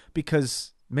economy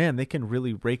because, man, they can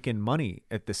really rake in money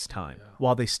at this time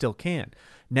while they still can.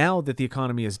 Now that the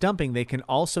economy is dumping, they can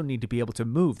also need to be able to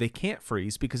move. They can't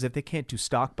freeze because if they can't do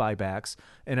stock buybacks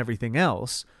and everything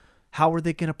else, how are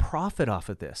they going to profit off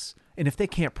of this? And if they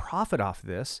can't profit off of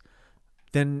this,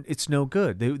 then it's no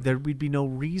good. There would be no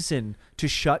reason to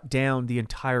shut down the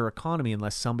entire economy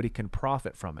unless somebody can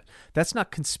profit from it. That's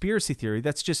not conspiracy theory.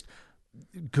 That's just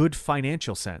good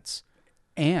financial sense.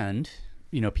 And,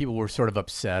 people were sort of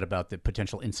upset about the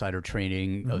potential insider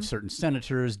trading of certain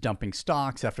senators dumping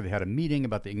stocks after they had a meeting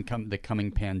about the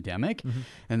coming pandemic.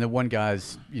 And the one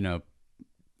guy's, Burr,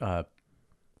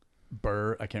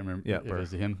 I can't remember. Yeah, if it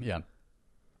was him. Yeah.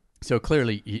 So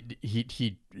clearly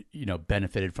he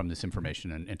benefited from this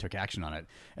information and took action on it.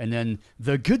 And then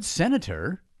the good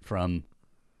senator from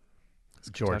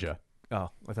Georgia. Oh,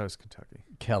 I thought it was Kentucky.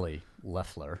 Kelly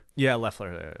Loeffler. Yeah,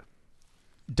 Loeffler. Yeah.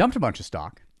 Dumped a bunch of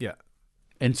stock. Yeah.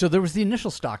 And so there was the initial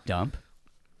stock dump.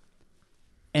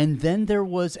 And then there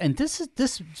was, and this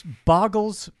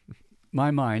boggles my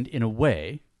mind in a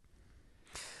way,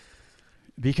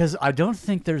 because I don't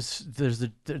think there's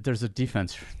a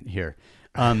defense here.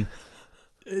 Then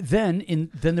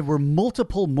there were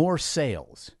multiple more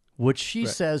sales, which she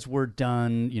says were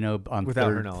done, on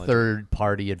without her knowledge. Third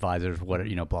party advisors,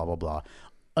 blah blah blah,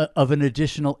 of an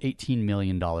additional $18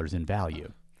 million in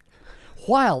value,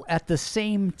 while at the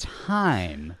same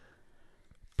time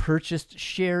purchased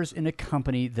shares in a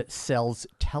company that sells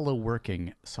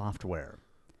teleworking software.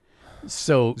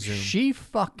 So Zoom. She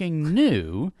fucking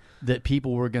knew that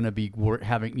people were going to be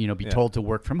told to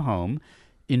work from home,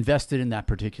 invested in that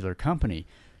particular company.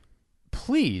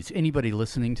 Please, anybody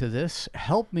listening to this,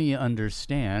 help me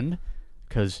understand,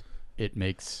 because it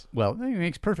makes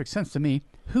perfect sense to me,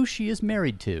 who she is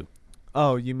married to.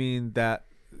 Oh, you mean that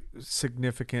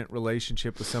significant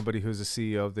relationship with somebody who's a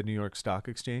CEO of the New York Stock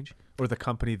Exchange or the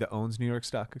company that owns New York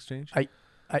Stock Exchange? I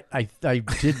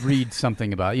did read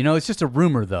something about it. It's just a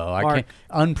rumor, though. I can't,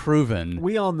 unproven.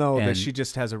 We all know that she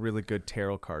just has a really good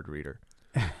tarot card reader.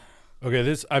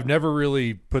 Okay, I've never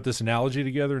really put this analogy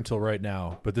together until right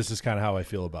now, but this is kind of how I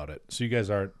feel about it. So you guys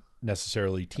aren't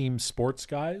necessarily team sports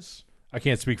guys. I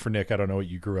can't speak for Nick. I don't know what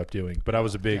you grew up doing, but I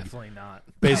was a big Definitely not.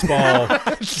 baseball,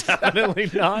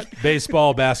 Definitely not.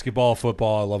 baseball, basketball,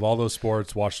 football. I love all those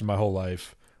sports. Watched them my whole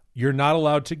life. You're not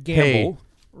allowed to gamble. Hey,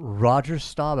 Roger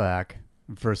Staubach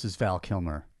versus Val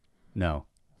Kilmer. No.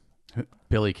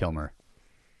 Billy Kilmer.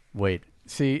 Wait.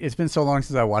 See, it's been so long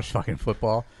since I watched fucking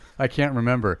football. I can't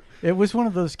remember. It was one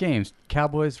of those games.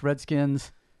 Cowboys,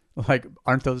 Redskins.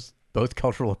 Aren't those both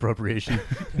cultural appropriation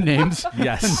names?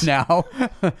 Yes. Now.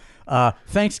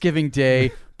 Thanksgiving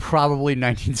Day, probably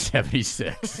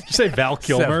 1976. Did you say Val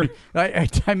Kilmer?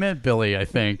 I meant Billy, I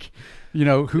think. Who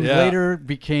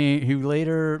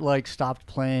later stopped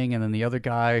playing, and then the other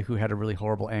guy who had a really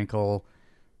horrible ankle,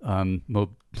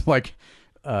 let's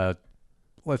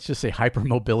just say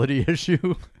hypermobility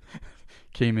issue,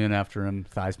 came in after him.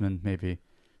 Theismann, maybe.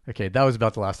 Okay, that was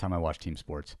about the last time I watched team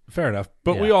sports. Fair enough.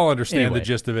 But we all understand the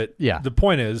gist of it. Yeah. The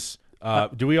point is,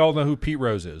 do we all know who Pete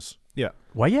Rose is? Yeah.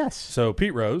 Why, yes. So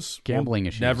Pete Rose Gambling will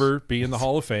issues. never be in the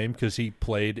Hall of Fame because he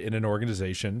played in an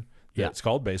organization that's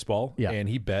called baseball, and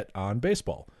he bet on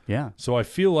baseball. Yeah. So I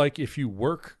feel like if you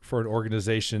work for an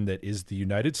organization that is the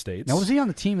United States. Now, was he on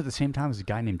the team at the same time as a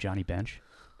guy named Johnny Bench?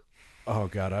 Oh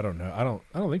God, I don't know. I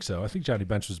don't think so. I think Johnny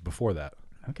Bench was before that.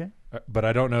 Okay. But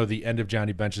I don't know the end of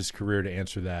Johnny Bench's career to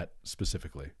answer that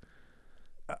specifically.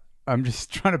 I'm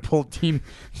just trying to pull team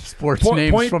sports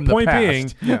names from the point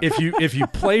past. Being, if you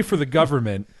play for the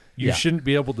government, you shouldn't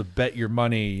be able to bet your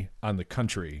money on the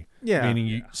country. Yeah. Meaning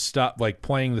you stop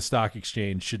playing the stock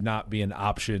exchange should not be an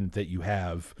option that you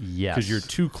have. Yes. Because you're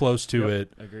too close to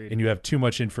it agreed. and you have too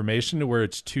much information to where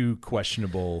it's too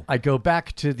questionable. I go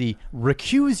back to the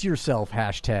recuse yourself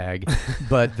hashtag,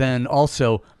 but then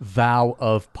also vow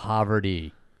of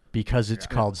poverty because it's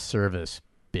called service,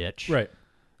 bitch. Right.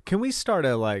 Can we start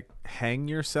a hang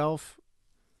yourself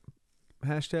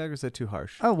hashtag, or is that too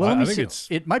harsh? Oh, well, I let me think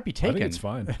see. It might be taken. I think it's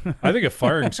fine. I think a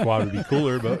firing squad would be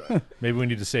cooler, but maybe we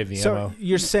need to save the So ammo.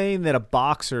 you're saying that a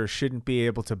boxer shouldn't be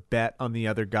able to bet on the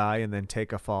other guy and then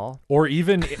take a fall? Or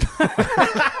even...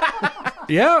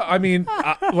 Yeah, I mean,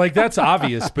 that's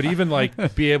obvious, but even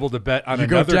be able to bet on You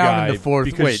go another down guy in the fourth.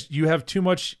 because Wait. you have too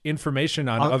much information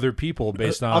on other people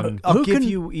based on... I'll Who give can-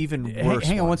 you even worse.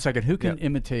 Hang on one. one second. Who can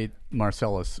imitate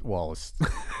Marcellus Wallace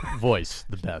voice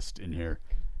the best in here?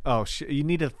 Oh, you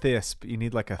need a thisp. You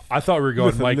need a... I thought we were going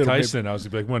With a Mike little bit- Tyson. I was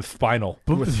going to be spinal.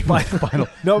 Final.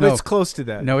 No, but it's close to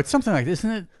that. No, it's something like this,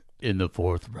 isn't it? In the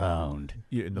fourth round,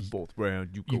 Yeah, in the fourth round,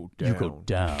 you go down. you go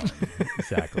down.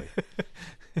 Exactly.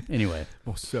 Anyway,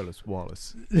 Marcellus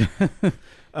Wallace. You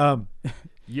okay?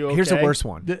 Here's a worse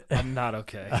one. I'm not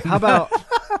okay. How about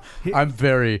I'm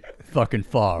very fucking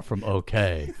far from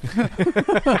okay.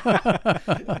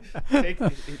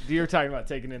 You're talking about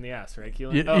taking in the ass, right,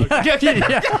 Keelan?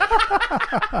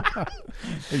 Yeah.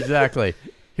 Exactly.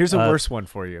 Here's a worse one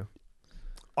for you.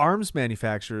 Arms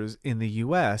manufacturers in the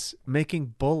U.S.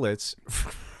 making bullets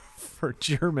for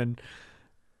German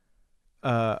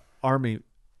army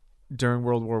during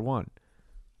World War I.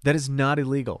 That is not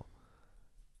illegal.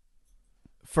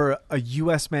 For a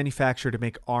U.S. manufacturer to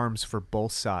make arms for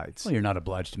both sides. Well, you're not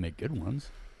obliged to make good ones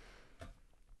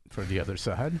for the other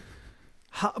side.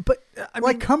 But I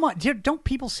mean, come on, don't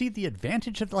people see the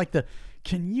advantage of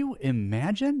can you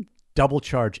imagine? Double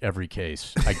charge every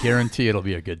case. I guarantee it'll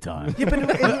be a good time. Yeah,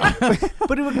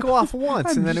 but it would go off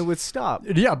once and then it would stop.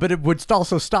 Yeah, but it would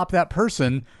also stop that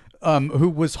person who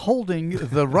was holding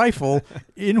the rifle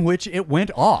in which it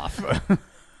went off.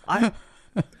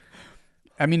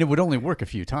 I mean, it would only work a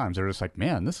few times. They're just like,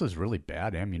 man, this is really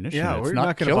bad ammunition. Yeah, it's we're not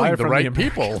not going to buy killing it the from right the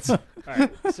people. All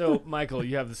right. So, Michael,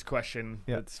 you have this question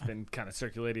that's been kind of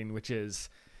circulating, which is,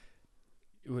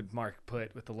 would Mark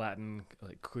put with the Latin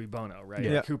cui bono, right?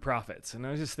 Yeah. Who profits? And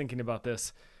I was just thinking about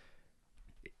this.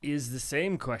 Is the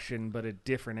same question, but a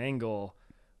different angle.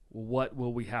 What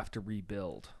will we have to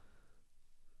rebuild?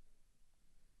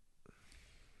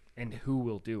 And who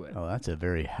will do it? Oh, that's a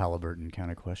very Halliburton kind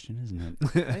of question, isn't it?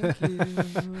 Thank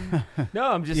you.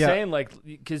 No, I'm just saying,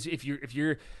 because if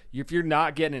you're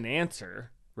not getting an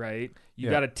answer, right, you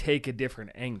got to take a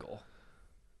different angle.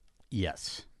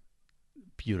 Yes.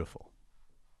 Beautiful.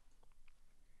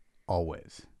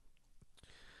 Always.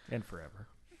 And forever.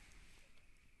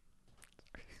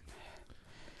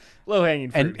 Low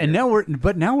hanging fruit. And now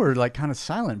we're like kind of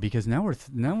silent because now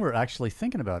we're actually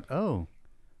thinking about Well,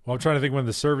 I'm trying to think when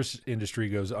the service industry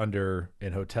goes under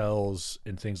and hotels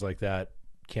and things like that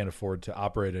can't afford to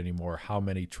operate anymore, how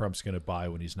many Trump's going to buy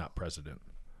when he's not president?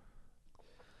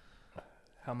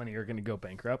 How many are going to go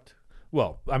bankrupt?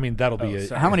 Well, I mean, that'll be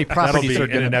how many properties that'll are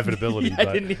be going an to inevitability. I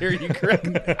but didn't hear you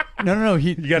correctly. No. gotta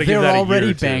give They're that a year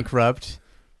already or two. bankrupt,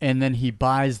 and then he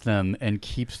buys them and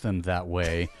keeps them that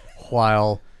way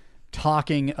while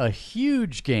talking a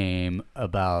huge game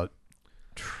about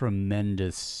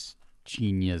tremendous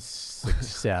genius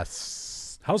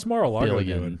success. How's Mar-a-Lago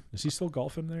Billion. doing? Is he still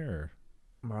golfing there? Or?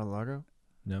 Mar-a-Lago?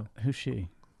 No. Who's she?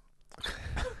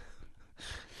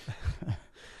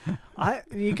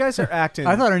 You guys are acting.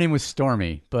 I thought her name was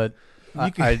Stormy, but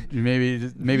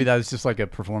maybe that was just like a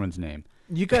performance name.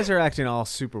 You guys are acting all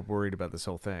super worried about this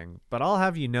whole thing, but I'll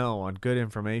have you know on good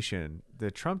information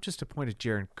that Trump just appointed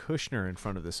Jared Kushner in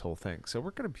front of this whole thing, so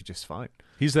we're going to be just fine.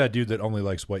 He's that dude that only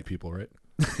likes white people, right?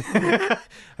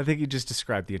 I think you just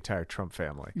described the entire Trump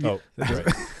family. Oh, that's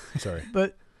right. Sorry.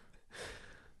 But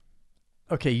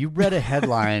okay, you read a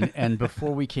headline, and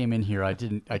before we came in here, I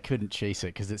couldn't chase it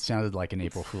because it sounded like an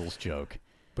April Fool's joke.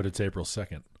 But it's April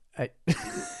 2nd.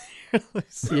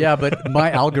 Yeah, but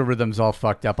my algorithm's all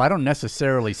fucked up. I don't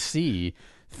necessarily see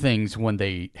things when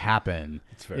they happen.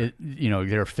 That's fair.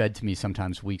 They're fed to me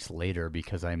sometimes weeks later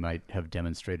because I might have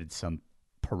demonstrated some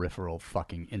peripheral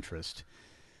fucking interest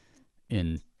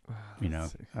in, I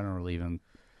don't really even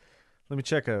Let me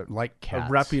check a cats,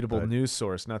 reputable but news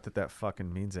source. Not that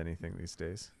fucking means anything these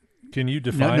days. Can you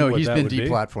define no, what he's that been would be?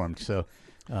 deplatformed. So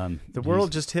The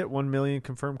world just hit 1 million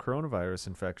confirmed coronavirus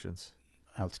infections.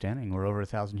 outstanding. We're over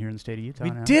 1,000 here in the state of Utah.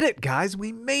 We now. did it, guys.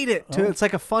 We made it. It's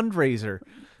like a fundraiser.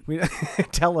 We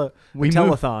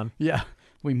telethon. Yeah,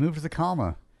 we moved the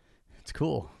comma. It's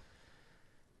cool.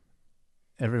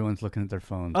 Everyone's looking at their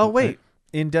phones. Oh, wait.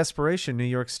 In desperation, New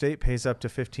York State pays up to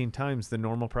 15 times the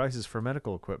normal prices for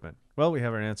medical equipment. Well, we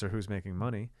have our answer who's making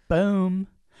money. Boom.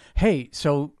 Hey,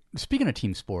 so speaking of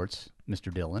team sports,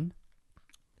 Mr. Dillon,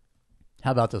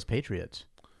 how about those Patriots?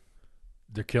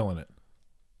 They're killing it.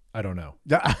 I don't know.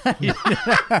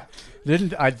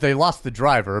 They lost the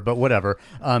driver, but whatever.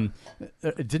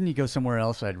 Didn't he go somewhere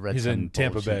else? I'd read He's some in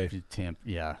Tampa bullshit.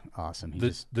 Yeah, awesome.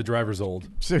 The driver's old.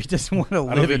 So he doesn't want to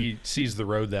I don't live think he sees the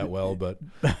road that well, but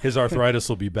his arthritis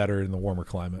will be better in the warmer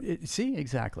climate. See,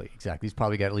 exactly. He's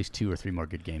probably got at least 2 or 3 more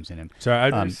good games in him. Sorry, I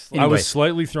Anyway. was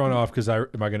slightly thrown off because am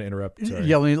I going to interrupt? Sorry.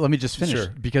 Yeah, let me just finish.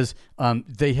 Sure. Because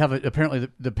they have apparently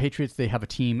the Patriots, they have a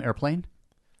team airplane.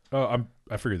 Oh,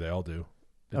 I figured they all do.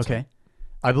 It's Okay.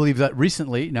 I believe that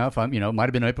recently, now if I'm, it might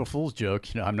have been an April Fool's joke,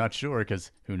 I'm not sure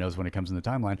because who knows when it comes in the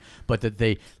timeline, but that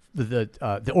the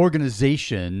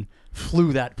organization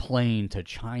flew that plane to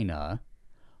China,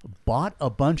 bought a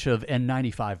bunch of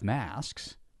N95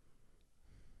 masks,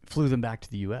 flew them back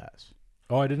to the U.S.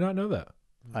 Oh, I did not know that.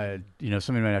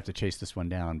 Somebody might have to chase this one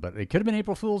down, but it could have been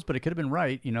April Fool's, but it could have been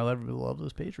right. I love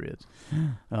those Patriots.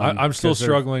 I'm still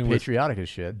struggling with patriotic as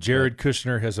shit. Jared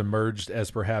Kushner has emerged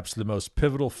as perhaps the most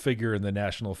pivotal figure in the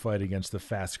national fight against the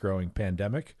fast-growing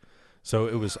pandemic. So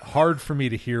it was hard for me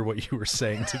to hear what you were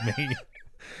saying to me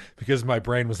because my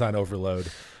brain was on overload.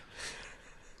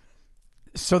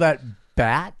 So that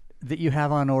bat that you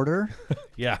have on order,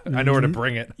 yeah, I know where to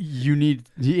bring it.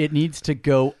 It needs to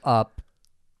go up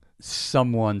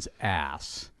someone's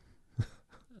ass.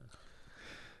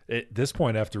 At this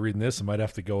point, after reading this, I might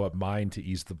have to go up mine to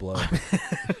ease the blow.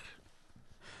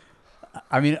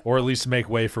 Or at least make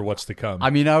way for what's to come.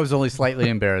 I was only slightly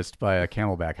embarrassed by a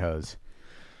Camelback hose.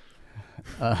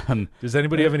 Does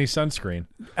anybody have any sunscreen?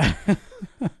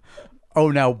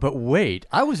 But wait.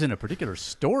 I was in a particular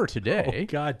store today.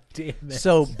 Oh, God damn it.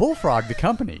 So Bullfrog, the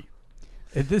company,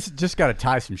 this just got to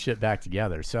tie some shit back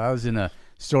together. So I was in a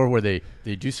store where they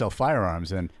do sell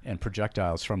firearms and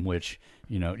projectiles from which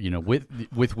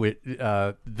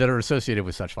that are associated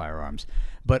with such firearms.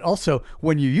 But also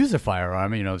when you use a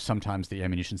firearm, sometimes the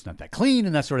ammunition's not that clean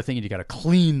and that sort of thing, and you got to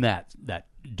clean that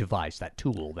device, that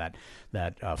tool,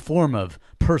 that form of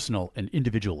personal and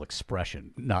individual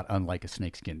expression, not unlike a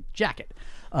snakeskin jacket.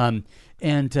 And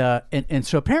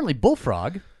so apparently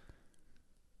Bullfrog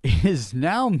is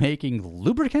now making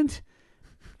lubricant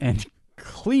and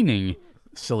cleaning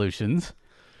solutions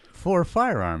for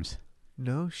firearms.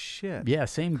 No shit. Yeah,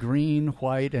 same green,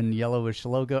 white, and yellowish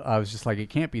logo. I was just like, it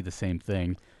can't be the same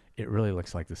thing. It really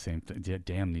looks like the same thing.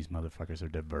 Damn, these motherfuckers are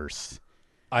diverse.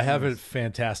 I have a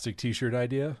fantastic T-shirt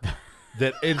idea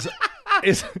that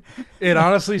it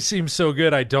honestly seems so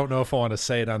good. I don't know if I want to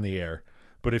say it on the air,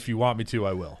 but if you want me to,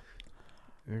 I will.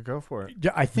 Go for it.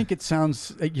 Yeah, I think it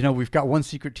sounds. We've got one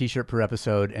secret T-shirt per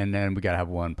episode, and then we got to have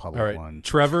one public All right. one.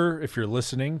 Trevor, if you're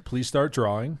listening, please start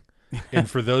drawing. And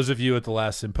for those of you at the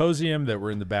last symposium that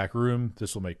were in the back room,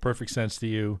 this will make perfect sense to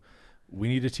you. We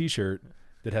need a T-shirt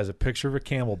that has a picture of a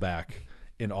camelback,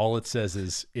 and all it says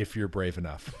is, if you're brave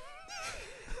enough.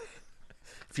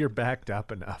 If you're backed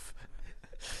up enough.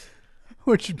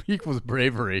 Which equals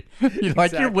bravery.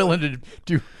 You're willing to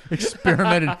do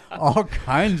experiment in all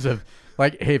kinds of...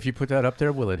 hey, if you put that up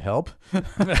there, will it help?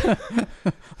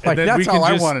 That's all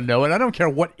I want to know, and I don't care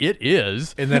what it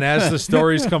is. And then as the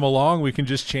stories come along, we can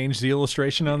just change the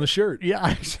illustration on the shirt. Yeah,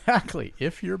 exactly.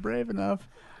 If you're brave enough.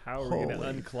 How are we going to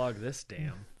unclog this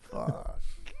dam? Fuck.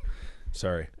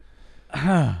 Sorry.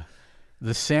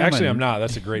 The salmon. Actually, I'm not.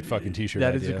 That's a great fucking T-shirt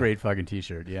That idea. is a great fucking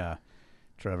T-shirt, yeah.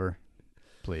 Trevor,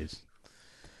 please.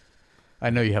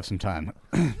 I know you have some time.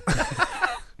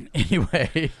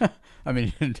 Anyway...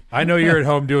 I know you're at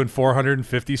home doing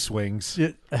 450 swings.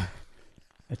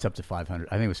 It's up to 500.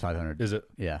 I think it was 500. Is it?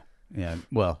 Yeah.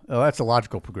 Well, that's a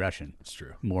logical progression. It's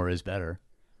true. More is better.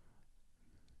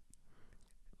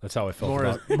 That's how I felt more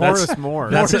about more is more.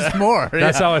 More is more.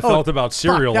 That's how I felt about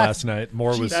cereal last night.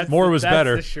 More was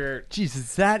better. That's the shirt.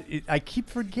 Jesus, I keep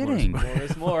forgetting. More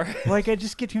is more. I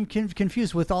just get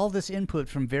confused with all this input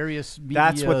from various media.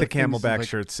 That's what the Camelback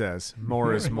shirt says.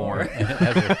 More is more. And it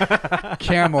has a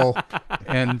camel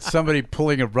and somebody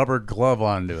pulling a rubber glove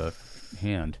onto a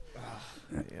hand.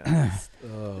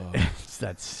 It's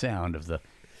that sound of the,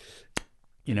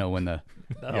 when the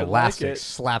elastic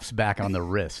slaps back on the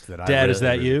wrist. Dad, is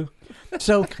that you?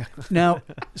 So now,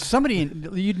 somebody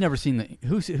you'd never seen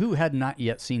who had not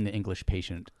yet seen The English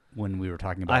Patient when we were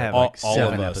talking about I have all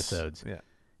 7 episodes. Yeah.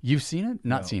 You've seen it?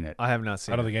 Not seen it. I have not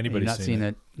seen it. I don't think anybody's You've not seen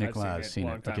it. Nic I've seen Lazz it seen a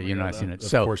it. long time Okay, you've ago, not though. seen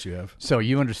it. Of course you have. So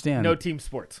you understand. No team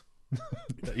sports.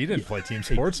 You didn't play team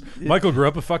sports. Michael grew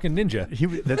up a fucking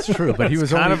ninja. That's true, but he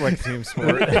was kind only of like team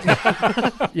sport.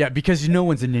 yeah, because no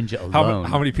one's a ninja alone.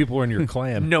 How many people were in your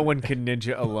clan? No one can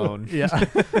ninja alone. Yeah.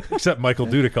 Except Michael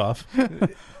Dudikoff.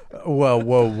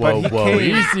 Whoa!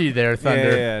 Easy there,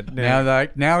 Thunder. Yeah.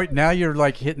 Now you're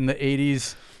like hitting the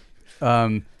 80s.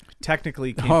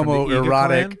 Technically, came from the Ega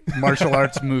homoerotic clan. martial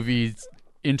arts movies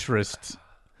interest.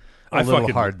 A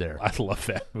little hard there. I love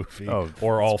that movie. Oh,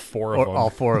 or all 4 of them. All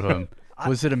 4 of them.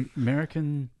 Was it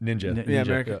American Ninja? Yeah,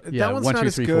 American. Yeah, that one's 1, not 2,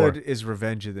 as 3, good 4. as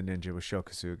Revenge of the Ninja with Sho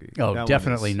Kosugi. Oh, That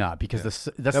definitely one is- not, because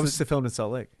that was the film in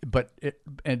Salt Lake.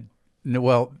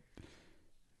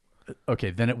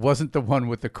 Okay, then it wasn't the one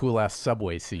with the cool ass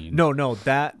subway scene. No,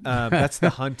 that's The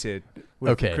Hunted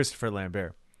with Christopher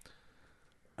Lambert.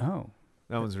 Oh.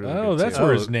 That one's really good. That's too.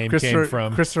 where his name came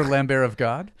from. Christopher Lambert of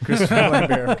God. Christopher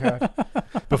Lambert of God.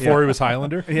 Before he was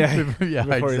Highlander? Yeah, yeah,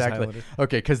 before he was exactly. Highlander.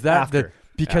 Okay, because After.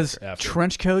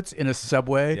 trench coats in a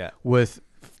subway with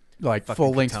like Fucking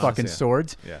full length katanas, fucking yeah.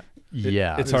 swords. Yeah.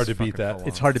 Yeah, It's hard to beat that.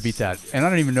 It's hard to beat that, and I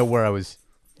don't even know where I was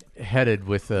headed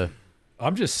with the.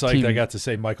 I'm just psyched Team- I got to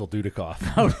say Michael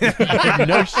Dudikoff.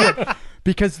 No shit.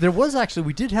 Because there was actually,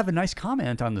 we did have a nice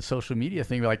comment on the social media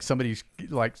thing. Like somebody's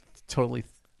like totally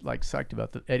like psyched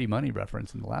about the Eddie Money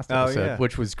reference in the last episode,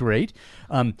 which was great.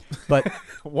 But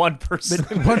one person.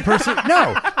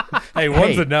 No. Hey,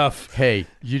 one's enough. Hey,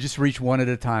 you just reach one at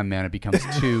a time, man. It becomes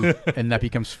 2, and that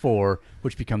becomes 4,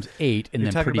 which becomes 8, and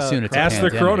then pretty soon it's a Ask the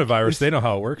pandemic. coronavirus. They know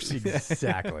how it works.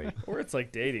 Exactly. Or it's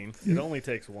like dating. It only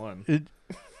takes one.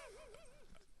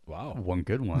 Wow. One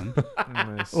good one.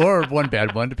 Nice. Or one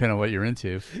bad one, depending on what you're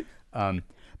into.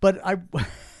 But I...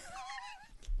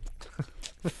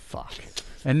 Fuck.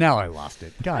 And now I lost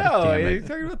it. God damn you're it.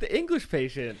 talking about the English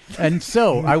patient. And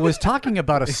so I was talking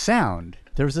about a sound.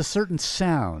 There's a certain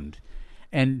sound.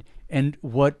 And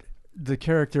what the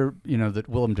character, that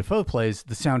Willem Dafoe plays,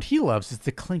 the sound he loves is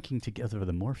the clinking together of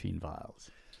the morphine vials.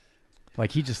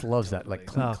 Like he just loves that, like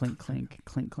clink, clink, clink,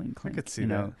 clink, clink, clink. I could see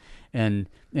that. And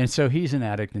so he's an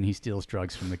addict and he steals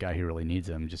drugs from the guy who really needs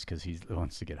them just because he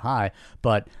wants to get high.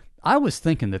 But I was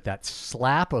thinking that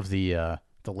slap of the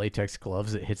latex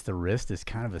gloves that hits the wrist is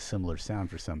kind of a similar sound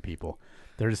for some people.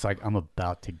 They're just like, I'm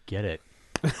about to get it.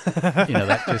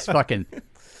 That just fucking. Do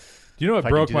you know what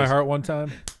broke my heart one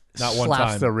time? Not one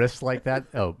slaps time. the wrist like that.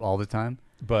 Oh, all the time.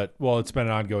 But it's been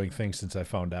an ongoing thing since I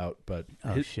found out. But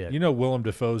shit. You know, Willem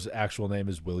Dafoe's actual name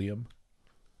is William.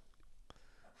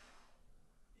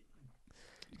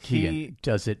 Kegan,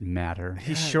 does it matter?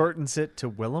 He shortens it to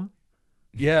Willem.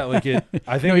 Yeah, like it.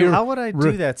 I think How would I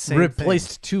do that same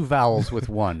replaced 2 vowels with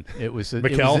 1. It was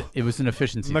Mikkel? It was an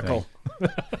efficiency Mickle. thing.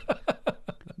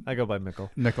 I go by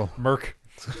Mickle. Nickel. Merc.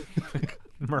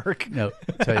 Merc. No,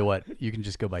 tell you what, you can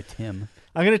just go by Tim.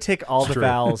 I'm gonna take all the true.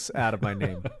 vowels out of my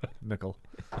name. Mickle.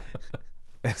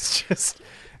 It's just.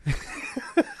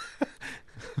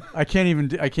 I can't even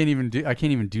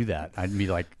do that. I'd be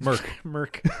like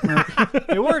Merc.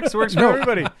 It works. Works for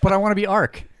everybody. But I want to be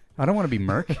Ark. I don't want to be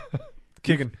Merc.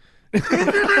 Kegan.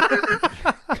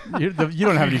 You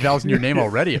don't have any vowels in your name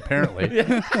already, apparently.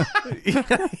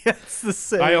 It's the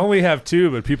same. I only have 2,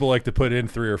 but people like to put in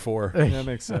 3 or 4. That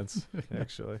makes sense,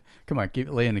 actually. Come on,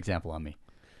 lay an example on me.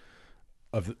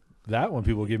 Of that one,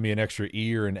 people give me an extra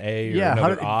E or an A or Yeah,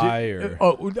 another I or.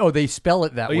 Oh, they spell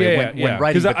it that way when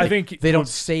writing. 'Cause But I think they don't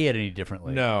say it any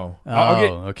differently. No, Oh, I'll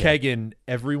get okay. Kegan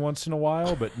every once in a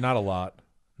while, but not a lot.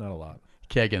 Not a lot.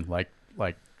 Kegan, like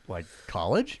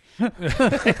college.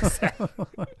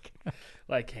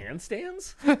 Like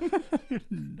handstands?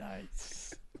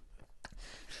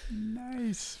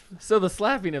 Nice. So the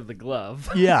slapping of the glove.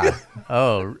 Yeah.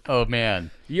 Oh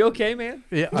man. You okay, man?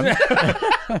 Yeah.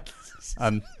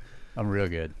 I'm real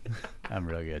good. I'm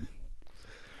real good.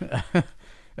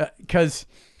 Because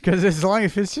as long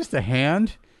as it's just a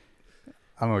hand,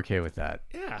 I'm okay with that.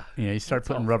 Yeah. You start That's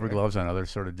putting all rubber fair. gloves on other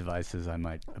sort of devices, I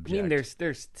might object. I mean,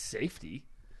 there's safety.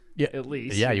 Yeah, at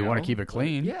least. Yeah, you want to keep it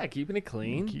clean. Yeah, keeping it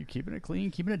clean. Keeping it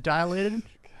clean, keeping it dilated.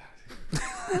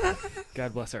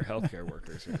 God bless our healthcare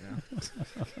workers right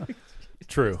now.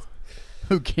 True.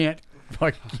 Who can't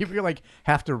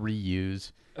have to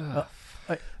reuse.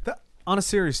 On a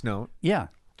serious note, Yeah.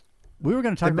 We were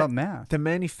going to talk about math. the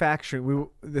manufacturing.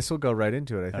 This will go right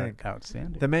into it. I think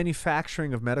Outstanding. the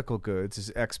manufacturing of medical goods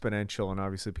is exponential, and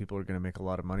obviously people are going to make a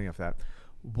lot of money off that.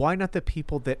 Why not the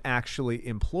people that actually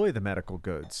employ the medical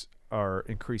goods are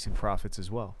increasing profits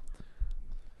as well?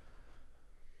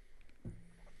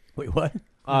 Wait, what?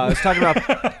 I was talking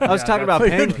about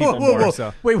paying people more.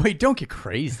 So. Wait, don't get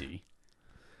crazy.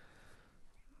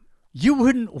 You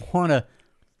wouldn't want to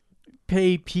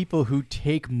pay people who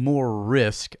take more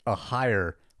risk a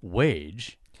higher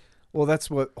wage. Well, that's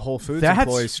what Whole Foods That's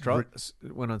employees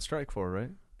went on strike for,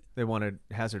 right? They wanted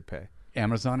hazard pay.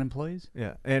 Amazon employees?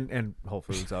 Yeah, and Whole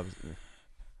Foods, obviously.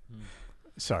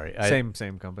 Sorry.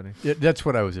 Same company. That's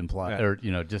what I was implying.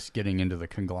 Yeah. Or, just getting into the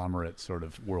conglomerate sort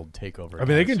of world takeover. I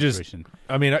mean, they can situation.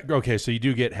 okay, so you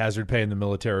do get hazard pay in the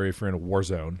military if you're in a war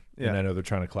zone. Yeah. And I know they're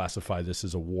trying to classify this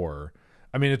as a war.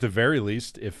 I mean, at the very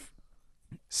least, if.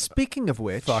 Speaking of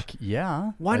which, Fuck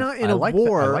yeah. why not in I a like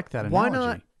war? I like that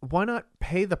analogy. Why not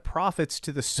pay the profits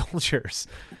to the soldiers?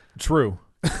 True.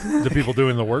 The people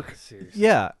doing the work.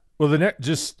 Yeah. Well, we'll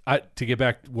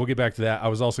get back to that. I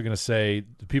was also going to say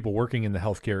the people working in the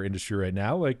healthcare industry right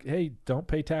now, like, hey, don't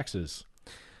pay taxes.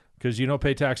 Because you don't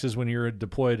pay taxes when you're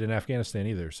deployed in Afghanistan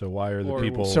either. So why are the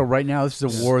people... So right now, this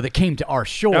is a war that came to our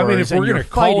shores. I mean, if we're going to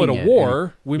call it a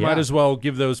war, we might Yeah. as well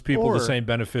give those people Or- the same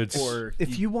benefits. Or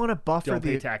If you want to buffer don't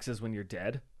pay the taxes when you're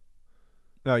dead.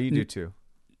 no, you do too.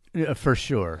 Yeah, for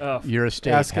sure. Oh. Your estate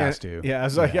has to. Yeah, I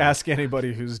was like, ask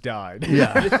anybody who's died.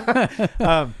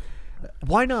 Yeah.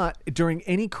 Why not during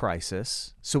any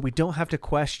crisis, so we don't have to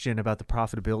question about the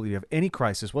profitability of any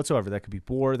crisis whatsoever? That could be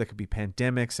war, that could be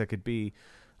pandemics, that could be,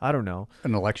 I don't know,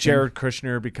 an election. Jared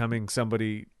Kushner becoming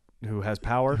somebody who has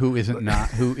power. Who is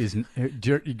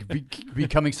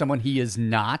becoming someone he is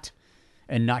not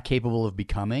and not capable of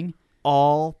becoming.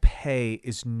 All pay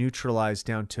is neutralized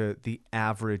down to the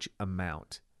average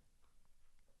amount.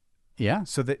 Yeah.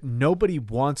 So that nobody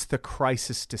wants the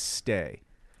crisis to stay.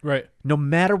 Right. No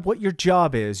matter what your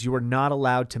job is, you are not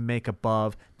allowed to make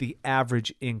above the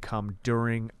average income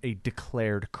during a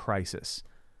declared crisis.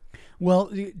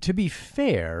 Well, to be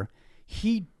fair,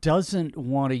 he doesn't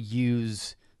want to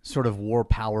use sort of war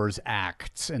powers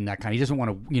acts and that kind. He doesn't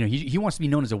want to, he wants to be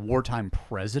known as a wartime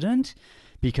president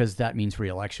because that means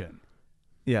re-election.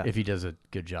 Yeah. If he does a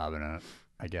good job in it,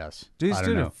 I guess. He's I don't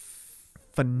doing know. a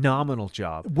phenomenal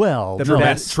job. Well, The no,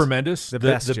 best. Tremendous. The The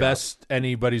best best, job.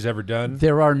 anybody's ever done.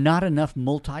 there are not enough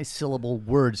multi-syllable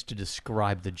words to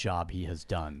describe the job he has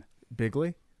done.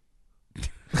 Bigly?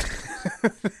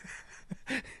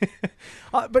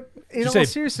 But in Did all you say-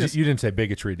 seriousness, you didn't say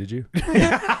bigotry, did you?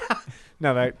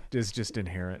 no, that is just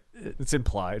inherent. It's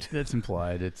implied. That's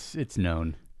implied. It's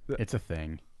known. It's a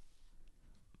thing.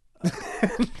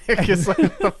 Nick is like,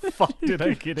 what the fuck did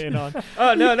I get in on?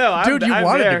 Oh no, Dude, you I'm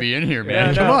wanted there. to be in here,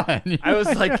 man. Yeah, Come on. I was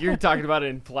like, you're talking about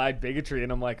implied bigotry,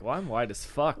 and I'm like, well, I'm white as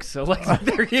fuck, so like,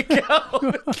 there you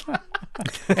go.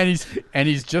 and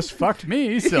he's just fucked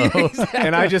me, so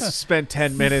And I just spent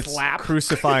 10 minutes Slap.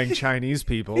 crucifying Chinese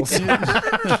people.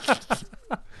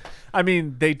 I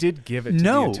mean, they did give it to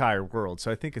No. the entire world,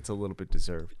 so I think it's a little bit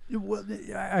deserved. well,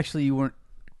 actually you weren't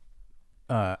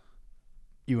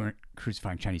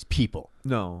crucifying Chinese people.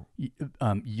 No.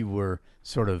 You were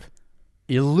sort of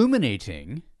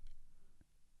illuminating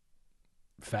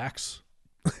Facts.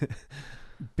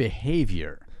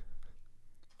 behavior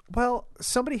Well,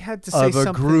 somebody had to say of a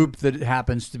something. group that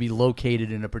happens to be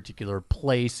located in a particular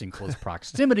place in close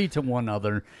proximity to one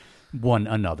another.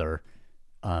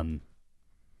 I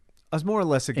was more or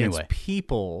less against Anyway.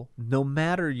 people, no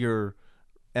matter your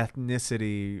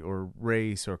ethnicity or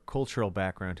race or cultural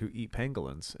background, who eat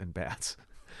pangolins and bats.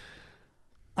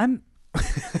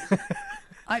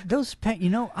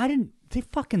 They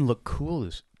fucking look cool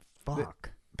as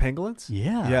fuck. Pangolins?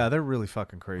 Yeah. Yeah, they're really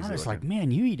fucking crazy. I was like,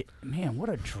 looking. man, what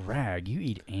a drag. You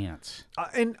eat ants.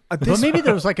 This, But maybe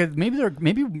there was like maybe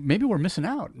we're missing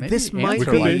out. Maybe this might ants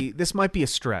are like- be this might be a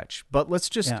stretch, but let's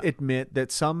just Yeah. admit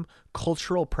that some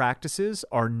cultural practices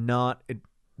are not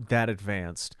that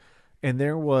advanced, and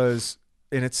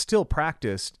it's still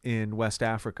practiced in West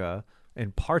Africa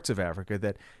and parts of Africa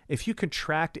that if you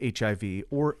contract HIV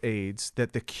or AIDS,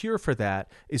 that the cure for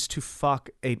that is to fuck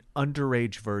an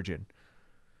underage virgin.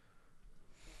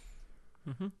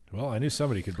 Well, I knew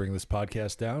somebody could bring this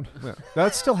podcast down. Yeah,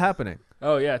 that's still happening.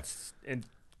 Oh yeah, it's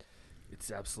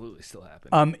absolutely still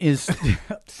happening. Is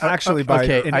Actually, by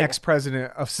okay, an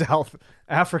ex-president of South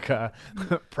Africa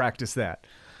practiced that.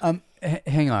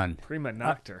 hang on. Prima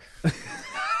noctur.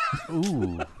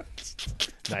 Ooh.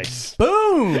 Nice.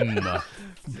 Boom!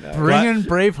 Bringing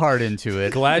Braveheart into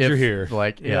it. Glad you're here.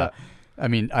 Yeah. I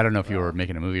mean, I don't know if you were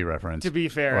making a movie reference. To be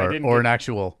fair, I didn't or get- an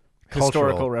actual Historical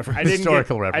cultural reference.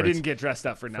 Historical reference. I didn't get dressed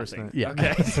up for nothing. Yeah,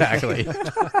 Okay. exactly.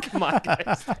 Come on,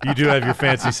 guys. You do have your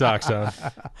fancy socks on.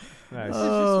 Nice.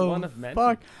 Oh, one of many.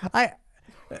 fuck.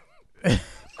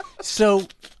 So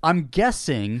I'm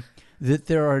guessing that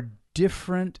there are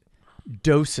different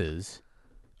doses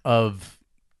of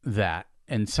that,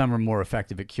 and some are more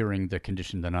effective at curing the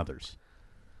condition than others.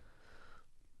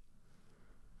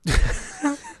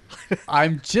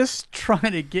 I'm just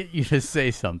trying to get you to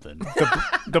say something.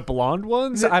 The blonde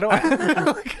ones? I don't.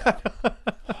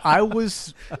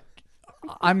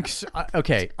 I'm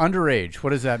okay. Underage. What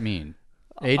does that mean?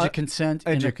 Age of consent.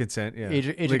 Age of consent. Yeah. Age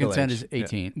of Legal consent age. is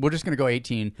 18. We're just going to go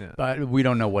 18, Yeah. but we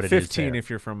don't know what it is. 15 there.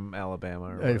 if you're from Alabama.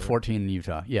 Or whatever. 14 in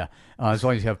Utah. Yeah, as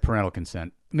long as you have parental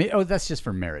consent. That's just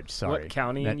for marriage. Sorry. What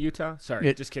county in Utah? Sorry,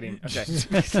 It- just kidding. Okay.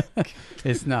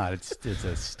 It's not. It's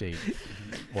a state.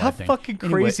 How fucking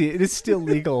crazy! It is still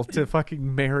legal to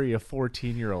fucking marry a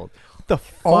 14-year-old. What the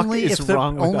fuck Only is if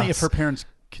wrong with only us? if her parents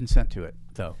consent to it,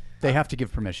 though. They have to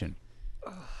give permission.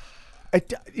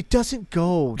 It doesn't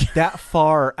go that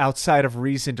far outside of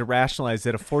reason to rationalize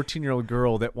that a 14-year-old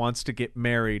girl that wants to get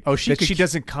married, she could- she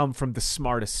doesn't come from the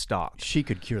smartest stock. She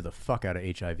could cure the fuck out of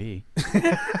HIV.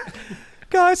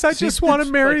 Guys, I just want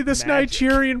to marry like this magic.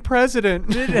 Nigerian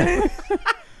president.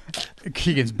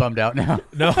 Keegan's bummed out now.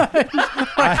 No,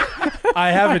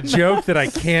 I have a joke that I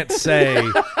can't say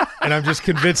and I'm just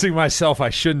convincing myself I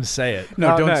shouldn't say it.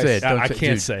 No, don't nice. say it. Don't I say,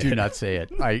 can't dude, say do it. not say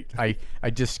it. I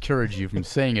discourage you from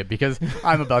saying it because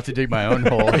I'm about to dig my own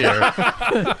hole here.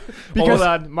 Hold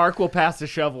on, Mark will pass the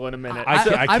shovel in a minute. I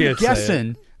can't I'm say it.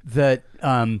 guessing that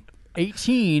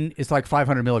 18 is like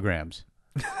 500 milligrams.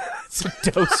 It's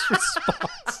a dose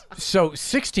response. So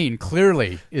 16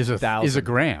 clearly is a 1,000.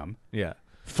 gram. Yeah,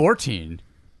 14,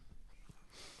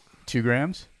 2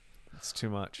 grams. it's too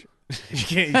much.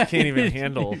 You can't even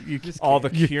handle all the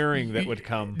curing that would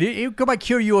come. It might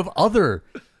cure you of other.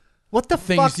 What the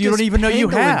Things fuck you don't does even know you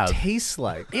pangolin have. taste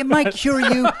like? It might cure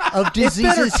you of It better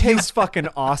diseases. taste fucking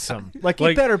awesome. Like,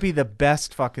 Like- it better be the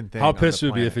best fucking thing. How on the pissed would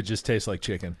be planet. if it just tastes like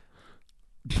chicken?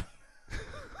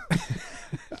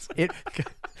 It,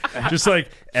 Just like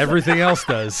everything else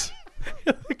does.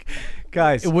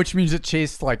 guys? which means it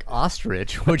tastes like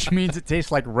ostrich, which means it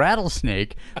tastes like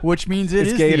rattlesnake, which means it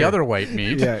It's is gator. the other white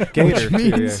meat. Yeah, gator, Which too,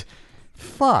 yeah. means,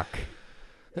 fuck.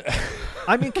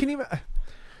 I mean, can you?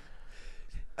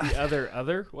 the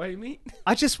other white meat.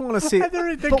 I just want to see.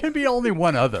 There can be only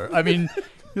one other. I mean,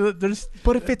 there's.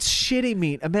 But if it's shitty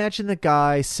meat, imagine the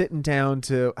guy sitting down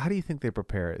to. How do you think they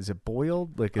prepare it? Is it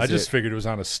boiled? Like, is I just it, figured it was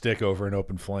on a stick over an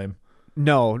open flame.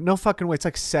 no fucking way. It's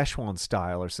like Szechuan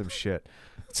style or some shit.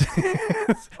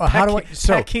 How do I?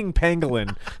 So, Peking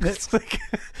pangolin. It's like.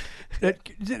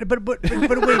 but wait,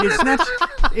 it's not.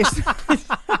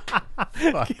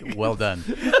 Fuck, well done.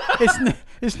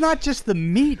 It's not just the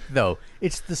meat though.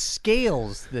 It's the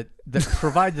scales that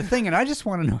provide the thing, and I just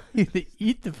want to know if they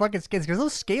eat the fucking scales because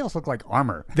those scales look like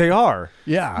armor. They are.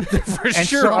 Yeah, for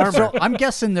sure armor. So I'm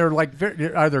guessing they're like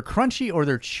they're either crunchy or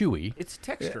they're chewy. It's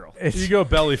textural. You go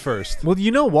belly first. Well,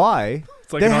 you know why?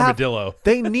 It's like an armadillo.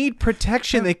 They need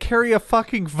protection. They carry a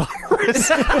fucking virus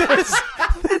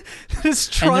that is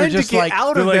trying to just get like-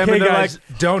 out They're of like, them. hey and they're guys,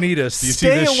 like, don't eat us. Do you see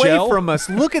stay this away shell? from us.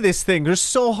 Look at this thing. They're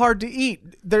so hard to eat.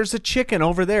 There's a chicken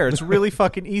over there. It's really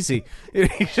fucking easy. You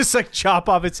just like chop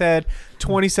off its head.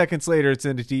 20 seconds later, it's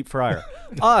in a deep fryer.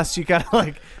 Us, you gotta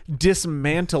like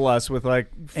dismantle us with like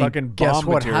fucking And guess bomb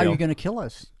what? material. How are you gonna kill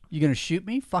us? You gonna shoot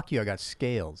me? Fuck you! I got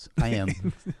scales. I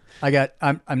am.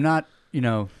 I'm not. You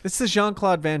know. It's the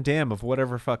Jean-Claude Van Damme of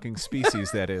whatever fucking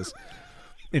species that is.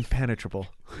 Impenetrable.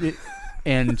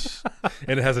 And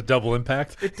And it has a double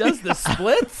impact. It does the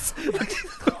splits.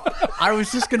 I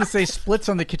was just gonna say splits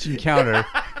on the kitchen counter.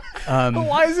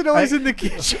 Why is it always in the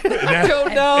kitchen? I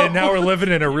don't know. And now we're living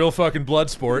in a real fucking blood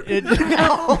sport.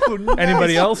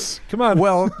 Anybody else? Come on.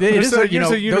 Well, it is a- a, you know, here's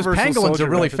a those Universal pangolins Soldier are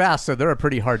really reference. fast, so they're a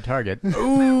pretty hard target.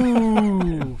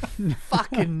 Ooh,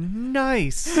 fucking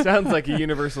nice. Sounds like a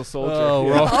universal soldier. Oh,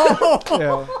 we're all,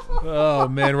 Yeah. oh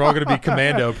man, we're all gonna be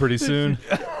commando pretty soon.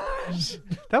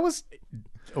 That was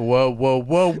Whoa!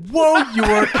 You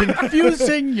are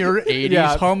confusing your 80s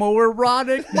Yeah.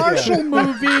 homoerotic martial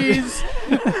movies.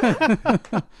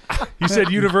 You said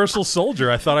Universal Soldier.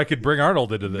 I thought I could bring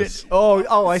Arnold into this.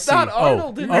 I see. not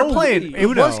Arnold in You're the playing. movie. It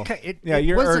Uno. was.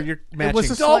 You're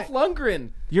matching. Dolph Lundgren.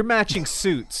 You're matching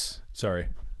suits, Sorry.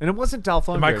 and it wasn't Dolph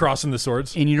Lundgren. Am I crossing the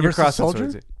swords? In You're Universal crossing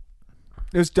Soldier? swords.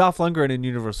 It was Dolph Lundgren in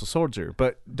Universal Soldier,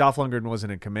 but Dolph Lundgren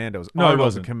wasn't in Commandos. No, he Arnold was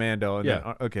wasn't. in Commando. And Yeah.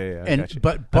 then, okay, yeah. I And got you.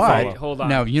 but Wait, hold on.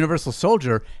 now Universal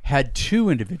Soldier had 2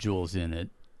 individuals in it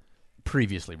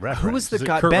previously referenced. Who was the Is it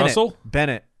guy? Kurt Bennett. Russell?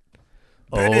 Bennett.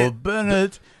 Oh,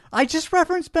 Bennett. I just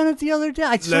referenced Bennett the other day.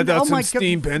 I said, oh my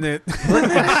God. Bennett.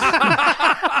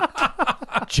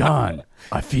 John,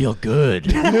 I feel good.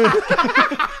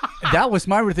 That was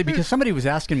my thing because somebody was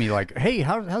asking me like, "Hey,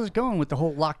 how's it going with the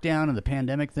whole lockdown and the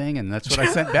pandemic thing?" And that's what I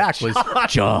sent back was,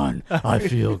 "John, I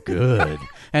feel good,"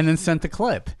 and then sent the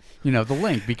clip, the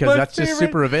link because that's just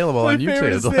super available on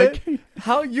YouTube. Like,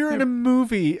 how you're in a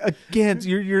movie again?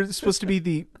 You're supposed to be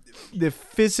the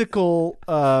physical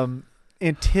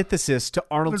antithesis to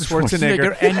Arnold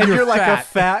Schwarzenegger, and you're like a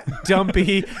fat. fat,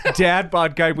 dumpy dad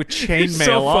bod guy with chainmail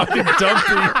So on. fucking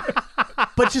dumpy.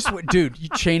 but just dude,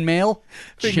 chainmail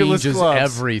Fingerless changes gloves.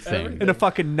 everything. And a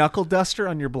fucking knuckle duster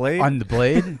on your blade. On the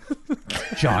blade,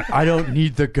 John, I don't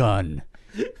need the gun.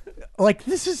 Like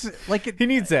this is like He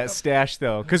needs that stash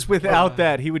though, because without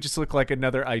that, he would just look like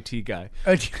another IT guy.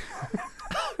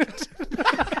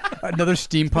 Another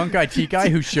steampunk IT guy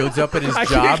who shows up at his I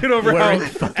job can't get over wearing how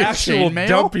fucking actual chainmail.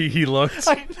 dumpy he looked.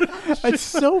 It's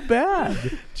so bad.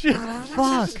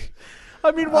 Fuck.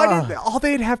 I mean, all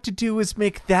they'd have to do is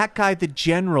make that guy the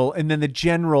general, and then the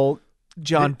general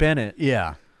John Bennett.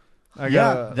 Yeah.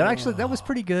 That was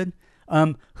pretty good.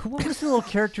 What was the little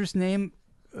character's name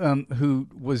who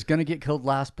was going to get killed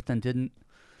last but then didn't?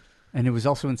 And it was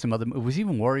also in some other it was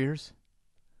even Warriors.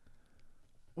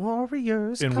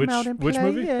 Warriors, In come which- out and which play.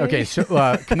 movie? Okay, so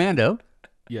Commando.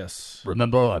 Yes.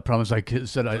 Remember, I promised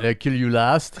said I'd kill you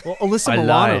last. Well, Alyssa I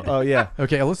Milano. lied. Oh yeah.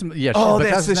 Okay, Alyssa. Yeah. Oh, but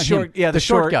that's the not short. him. Yeah, the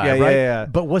short guy, yeah, right? yeah.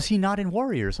 But was he not in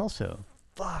Warriors also?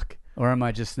 Fuck. Or am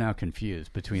I just now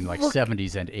confused between like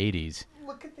 70s and 80s?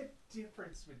 Look at the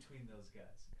difference between those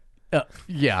guys.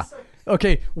 Yeah.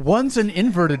 Okay, one's an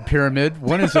inverted pyramid,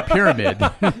 one is a pyramid.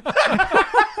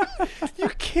 You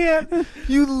can't.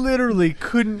 You literally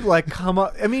couldn't like come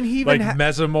up. I mean, he even Like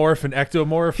mesomorph and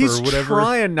ectomorph he's or whatever.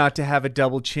 trying not to have a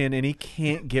double chin, and he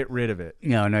can't get rid of it.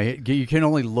 No, you can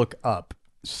only look up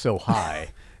so high.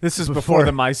 This is before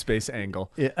the MySpace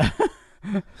angle. Yeah.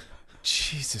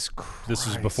 Jesus Christ. This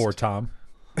is before Tom.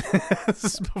 This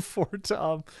is before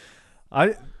Tom.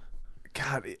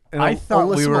 God, I thought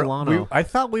we were. Milano. I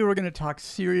thought we were going to talk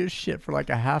serious shit for like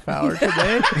a half hour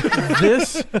today.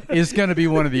 This is going to be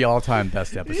one of the all-time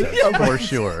best episodes for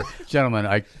sure, gentlemen.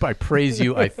 I praise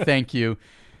you. I thank you.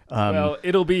 Well,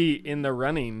 it'll be in the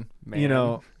running, man. You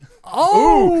know.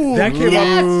 Oh, that came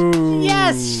up.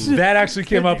 Yes. That actually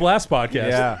came up last podcast.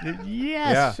 Yeah.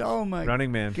 Yes. Yeah. Oh my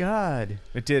Running Man. God.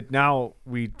 It did. Now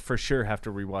we for sure have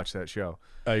to rewatch that show.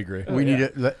 I agree. We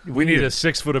need a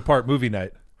 6 foot apart movie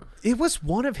night. It was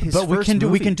one of his. But first we can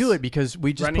movies. do it because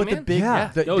we just Running put the Man? big,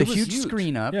 Yeah. the, No, the it was huge huge.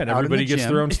 screen up. Yeah, and out in everybody the gets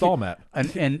gym. their own stall mat.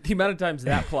 And The amount of times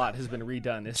that plot has been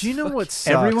redone is. Do you know what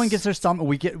sucks? everyone gets their stall.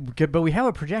 But we have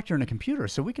a projector and a computer,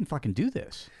 so we can fucking do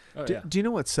this. Oh, Do, yeah. do you know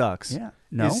what sucks? Yeah.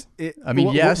 No. I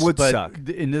mean, yes, what would but suck?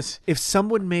 in this. If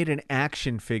someone made an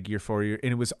action figure for you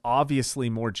and it was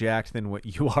obviously more jacked than what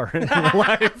you are in real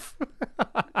life.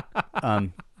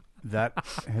 That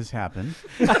has happened.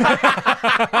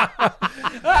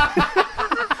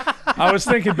 I was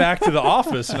thinking back to The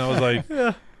Office, and I was like,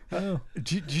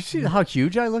 Do you see how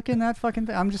huge I look in that fucking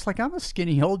thing? I'm just like, I'm a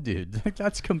skinny old dude. Like,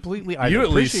 that's completely, I you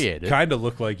at least appreciate it. kind of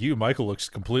look like you. Michael looks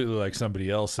completely like somebody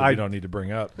else that you don't need to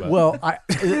bring up. But Well,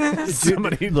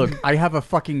 look, I have a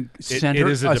fucking it center.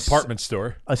 is a department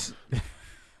store.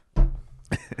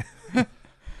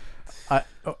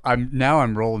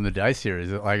 I'm rolling the dice here.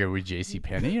 Is it like, are we J.C.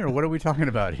 Penney or what are we talking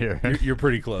about here? You're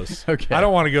pretty close. Okay. I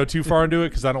don't want to go too far into it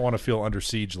because I don't want to feel under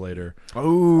siege later.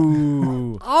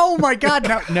 Ooh. Oh my God!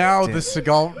 Now the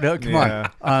Seagal. No, come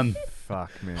on.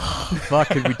 Fuck, man. Fuck.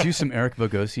 Could we do some Eric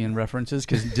Bogosian references?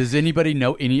 Because does anybody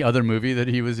know any other movie that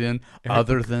he was in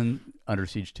other than Under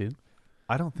Siege 2?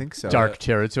 I don't think so. Dark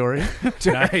Territory.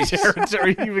 Nice.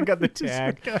 Territory. You even got the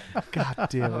tag. God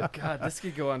damn Oh it. God, this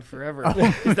could go on forever.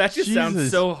 That just sounds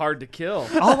Jesus. so hard to kill.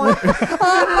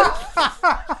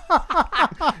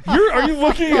 Are you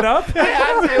looking it up? I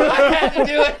had to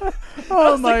do it.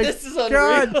 Oh my this is unreal.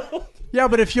 God. Yeah,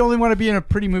 but if you only want to be in a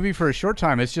pretty movie for a short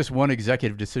time, it's just one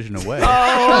executive decision away.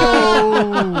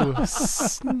 Oh,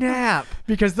 snap.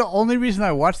 Because the only reason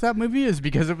I watched that movie is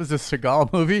because it was a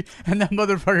Seagal movie, and that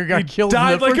motherfucker got killed.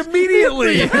 Died in the like first...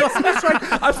 immediately. It's like,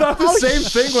 I thought the same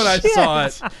thing when I saw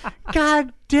it.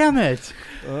 God damn it!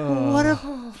 What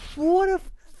a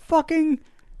fucking.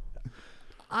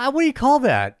 What do you call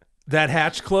that? That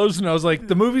hatch closed, and I was like,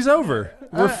 the movie's over.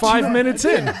 We're 5 minutes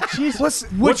in. Jesus,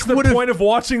 What's the point of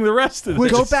watching the rest of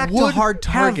this? Go back to Hard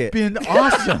Target. Have been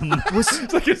awesome.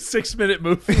 It's like a 6-minute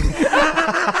movie.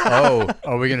 Oh,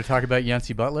 are we going to talk about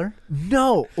Yancey Butler?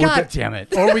 No. God damn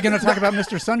it! Or are we going to talk about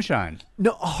Mr. Sunshine?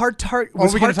 No, Hard Target. Or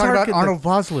are we going to talk about Arnold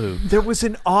Vosloo? There was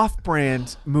an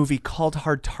off-brand movie called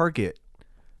Hard Target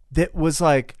that was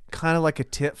like kind of like a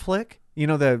tit flick. You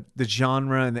know, the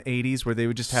genre in the 80s where they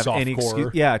would just have any excuse.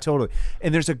 Softcore. Yeah, totally.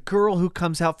 And there's a girl who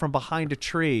comes out from behind a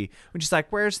tree and she's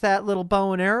like, where's that little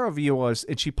bow and arrow of yours?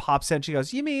 And she pops in. She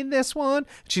goes, you mean this one?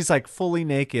 She's like fully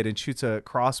naked and shoots a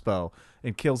crossbow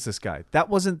and kills this guy. That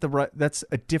wasn't the right. That's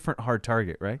a different Hard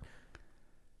Target, right?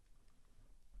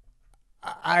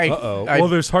 Well,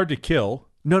 there's Hard to Kill.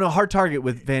 No, Hard Target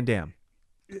with Van Damme.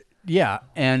 Yeah,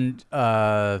 and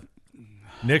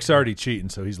Nick's already cheating,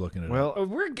 so he's looking at it. Well,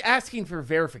 We're asking for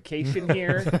verification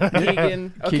here,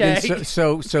 Kegan. Okay. Keegan,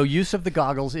 so use of the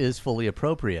goggles is fully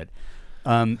appropriate.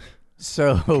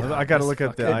 So I got to look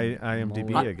up the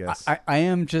IMDb, I guess. I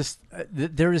am just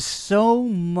there is so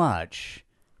much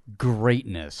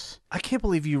greatness. I can't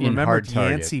believe you in remembered Hard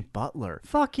Target. Yancey Butler.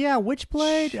 Fuck yeah,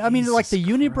 Witchblade. I mean, like the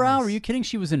Jesus unibrow. Christ. Are you kidding?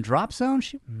 She was in Drop Zone.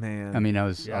 Man. I mean, I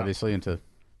was obviously into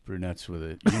brunettes with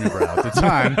a unibrow at the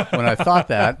time when I thought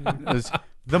that. It was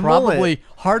probably mullet.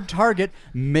 Hard Target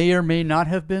may or may not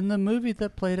have been the movie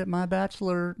that played at my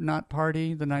bachelor not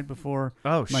party the night before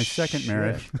my second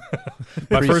marriage,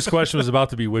 My first question was about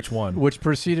to be which one? which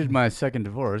preceded my second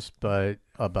divorce by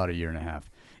about a year and a half.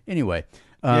 Anyway,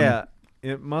 Yeah.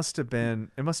 It must have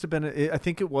been. I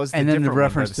think it was. and then the different one by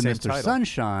reference the to same Mr. title.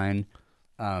 Sunshine.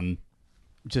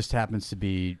 just happens to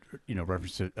be,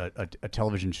 reference to a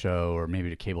television show or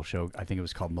maybe a cable show. I think it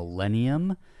was called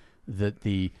Millennium, that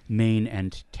the main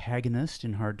antagonist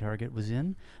in Hard Target was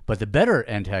in. But the better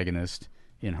antagonist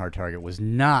in Hard Target was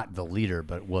not the leader,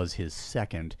 but was his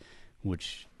second,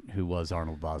 who was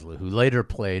Arnold Vosloo, who later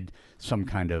played some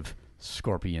kind of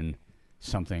scorpion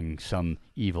some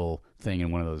evil thing in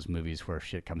one of those movies where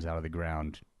shit comes out of the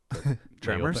ground.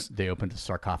 Tremors? They opened a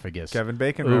sarcophagus. Kevin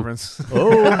Bacon reference.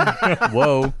 Oh,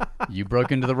 whoa. You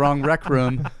broke into the wrong rec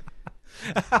room.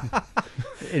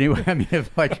 Anyway, I mean,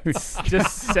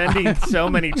 just sending so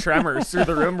many tremors through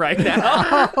the room right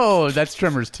now. Oh, that's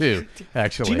Tremors 2,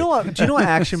 actually. Do you know what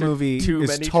action movie Too is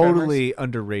many totally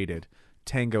underrated?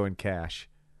 Tango and Cash.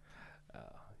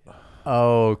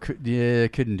 Oh,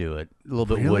 couldn't do it. A little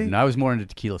bit Really? wooden. I was more into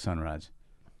Tequila Sunrise.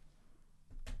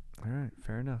 All right,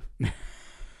 fair enough.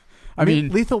 I mean,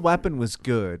 Lethal Weapon was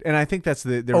good, and I think that's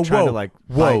they're trying to like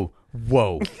whoa,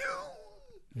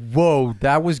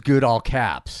 that was good, all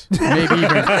caps. Maybe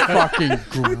even fucking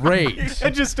great. I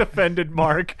just offended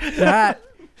Mark. That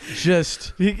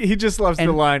just he just loves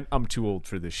the line, "I'm too old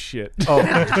for this shit." oh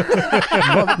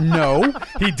well, no,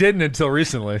 He didn't until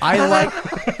recently.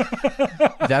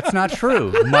 That's not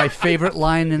true. My favorite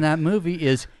line in that movie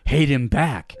is "Hate him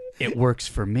back. It works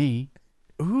for me."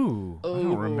 Ooh, I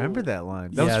don't remember that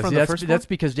line. That was Yeah, from see, the first that's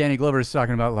because Danny Glover is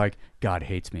talking about like God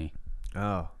hates me, one?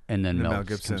 Oh, and then Mel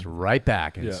Gibson comes right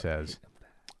back and says,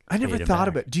 I never "Hate him thought back.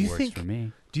 of it. Do you Works think? for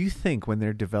me." Do you think when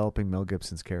they're developing Mel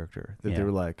Gibson's character that they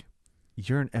were like,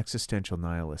 "You're an existential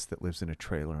nihilist that lives in a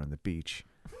trailer on the beach.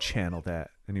 Channel that,"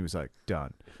 and he was like,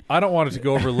 "Done." I don't want it to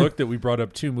go overlooked that we brought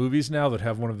up two movies now that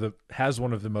have one of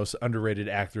the most underrated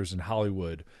actors in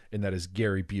Hollywood, and that is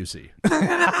Gary Busey.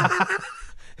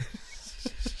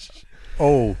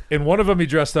 Oh, In one of them, he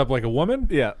dressed up like a woman,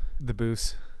 Yeah, the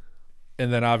booze.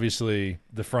 and then obviously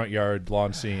the front yard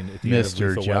lawn scene at the end of Mr.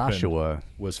 Lethal Joshua. Weapon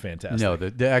was fantastic.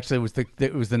 No, actually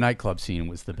it was the nightclub scene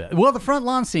was the best. Well, the front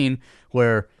lawn scene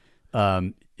where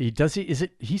he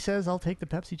says I'll take the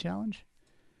Pepsi challenge.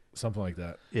 something like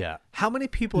that. Yeah. How many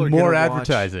people are More gonna watch-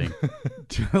 advertising.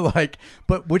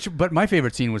 But my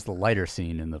favorite scene was the lighter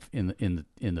scene in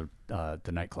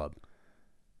the nightclub.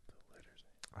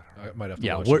 I might have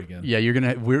to watch it again. Yeah,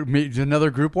 we're another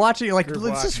group watching. Like, Group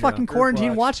let's just watch, fucking group quarantine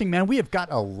watch. watching, man. We have got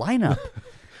a lineup.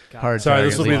 Hard Sorry,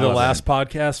 this will be Target, the Lethal last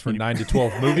podcast for 9 to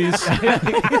 12 movies.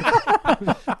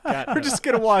 We're just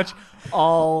gonna watch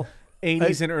all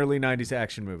 80s and early 90s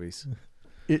action movies.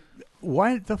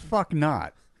 Why the fuck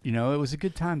not? You know, it was a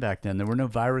good time back then. There were no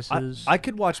viruses. I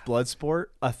could watch Bloodsport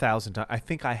 1,000 times. I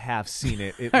think I have seen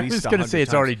it at I least was going to 100 say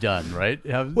it's times. already done, right?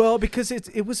 Well, because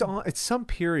it was on at some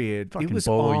period. Fucking It was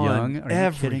Bolo on Young? Are you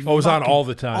every kidding? Oh, it was on fucking- all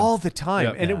the time. all the time.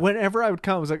 Yep. And Yeah. whenever I would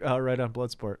come, I was like, "Oh, right on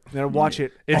Bloodsport." And I'd watch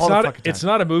it. It's all the not. fucking time. It's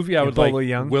not a movie I And would Bolo like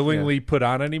Young? willingly put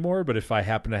on anymore. But if I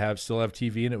happen to still have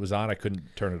TV and it was on, I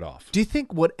couldn't turn it off. Do you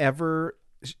think whatever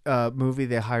movie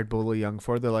they hired Bolo Young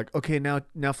for, they're like, "Okay, now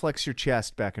flex your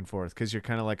chest back and forth because you're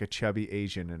kind of like a chubby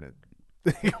Asian in it."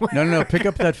 No. Pick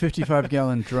up that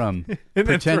 55-gallon drum. then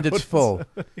Pretend throw it's it full.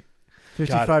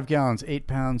 55 gallons, 8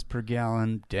 pounds per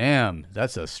gallon. Damn,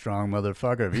 that's a strong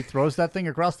motherfucker. If he throws that thing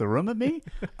across the room at me,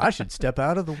 I should step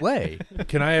out of the way.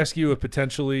 Can I ask you a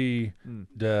potentially?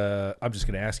 I'm just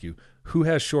going to ask you: who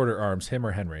has shorter arms, him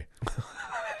or Henry?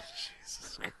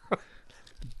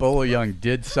 Bolo Young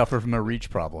did suffer from a reach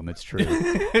problem. It's true.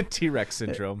 T-Rex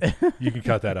syndrome. You can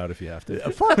cut that out if you have to.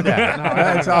 Fuck that.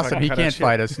 That's awesome. He cut that can't shit.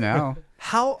 fight us now.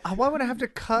 Why would I have to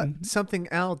cut something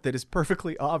out that is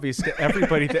perfectly obvious to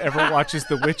everybody that ever watches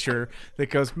The Witcher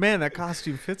that goes, "Man, that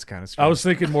costume fits kind of strange." I was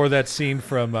thinking more of that scene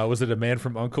from was it A Man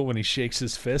from U.N.C.L.E. when he shakes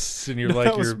his fists and you're like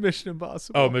that was you're Mission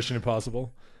Impossible. oh Mission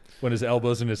Impossible when his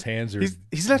elbows and his hands are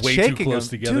He's not way shaking too close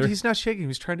them. together. Dude, he's not shaking.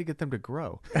 He's trying to get them to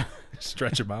grow.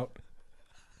 Stretch them out.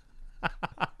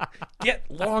 Get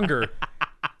longer.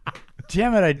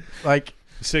 Damn it.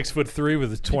 6'3"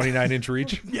 with a 29-inch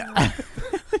reach.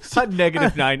 It's a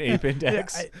 -9 ape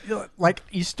index.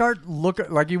 You start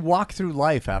you walk through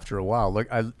life after a while. Look,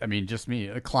 I mean, just me,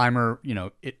 a climber. You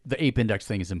know, the ape index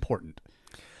thing is important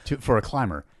for a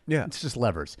climber. Yeah. It's just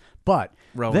levers. But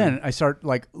Rowing. then I start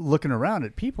looking around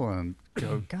at people and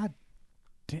go, God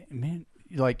damn, man.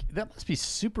 That must be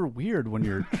super weird when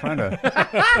you're trying to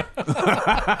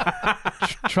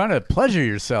trying to pleasure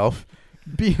yourself,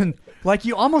 being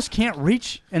you almost can't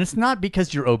reach, and it's not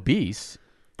because you're obese.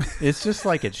 It's just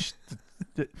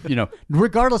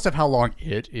regardless of how long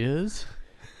it is.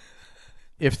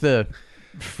 If the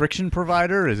friction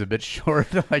provider is a bit short,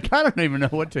 I don't even know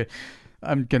what to.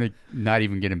 I'm gonna not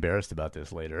even get embarrassed about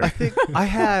this later. I think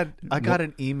I got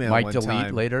an email Might one delete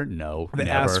time later. No, that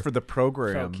never. asked for the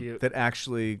program So cute. that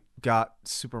actually got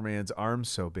Superman's arms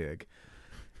so big,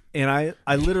 and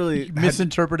I literally You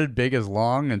misinterpreted big as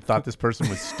long and thought this person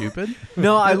was stupid.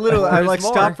 no, I More like is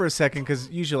more. stopped for a second because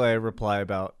usually I reply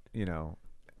about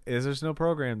there's no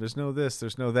program, there's no this,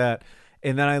 there's no that,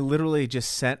 and then I literally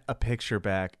just sent a picture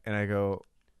back and I go,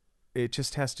 it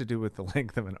just has to do with the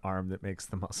length of an arm that makes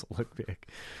the muscle look big.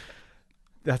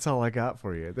 That's all I got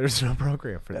for you. There's no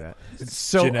program for that.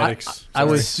 So genetics.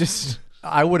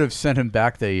 I would have sent him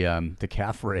back the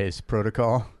calf raise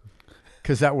protocol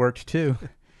because that worked too.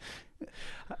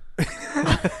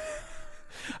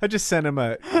 I just sent him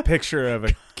a picture of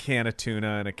a can of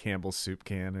tuna and a Campbell's soup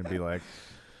can and be like,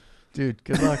 Dude,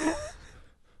 good luck.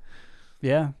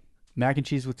 Yeah, mac and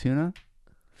cheese with tuna,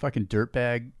 fucking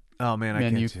dirtbag oh man, I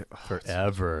menu can't do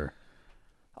forever.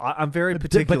 I'm very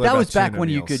particular. But that about was back tuna when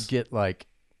you meals. could get like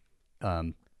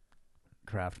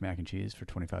Kraft mac and cheese for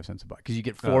 25 cents a box because you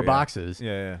get Oh, four yeah. boxes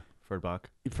Yeah, for a buck.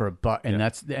 for a buck, and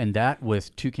Yeah. that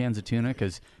with 2 cans of tuna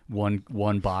because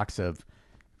one box of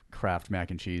Kraft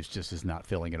mac and cheese just is not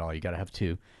filling at all. You got to have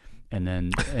 2, and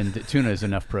the tuna is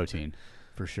enough protein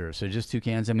for sure. So just 2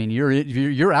 cans. I mean,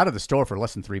 you're out of the store for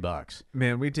less than $3.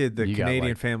 Man, we did the You got,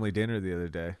 Canadian like- family dinner the other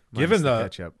day. Given minus the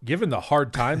ketchup. given the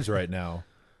hard times right now,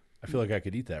 I feel like I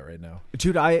could eat that right now.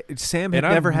 Dude, Sam had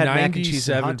And never I'm had mac and cheese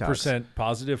and hot dogs. 97%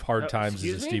 positive hard times is a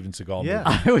excuse me? Steven Seagal Yeah.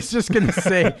 movie. I was just gonna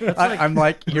say, I'm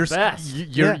like, you're best.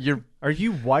 you're Are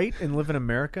you white and live in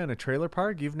America in a trailer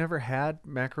park? You've never had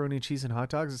macaroni and cheese and hot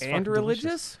dogs? It's And fucking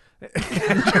delicious.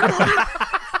 religious?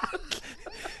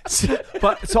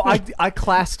 But so I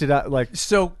classed it up like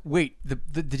So wait, the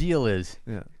deal is,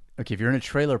 yeah. okay, if you're in a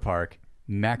trailer park,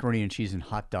 macaroni and cheese and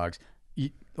hot dogs,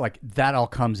 like that all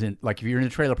comes in. Like if you're in a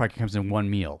trailer park, it comes in one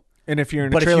meal. And if you're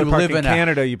in a But if trailer you park live in in a-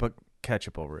 Canada, you put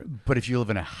ketchup over it. But if you live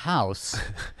in a house,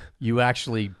 you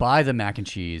actually buy the mac and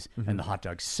cheese and the hot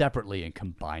dogs separately and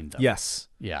combine them. Yes.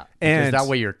 Yeah, because And- that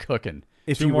way you're cooking.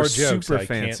 If Two you more were jokes super I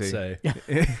can't fancy, say.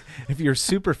 if you're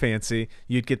super fancy,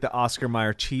 you'd get the Oscar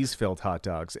Mayer cheese-filled hot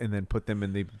dogs and then put them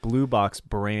in the Blue Box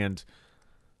brand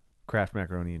Kraft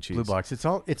macaroni and cheese. Blue Box.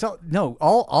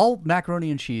 All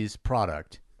macaroni and cheese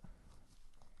product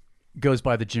goes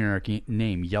by the generic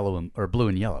name or blue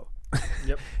and yellow.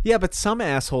 Yeah, but some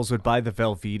assholes would buy the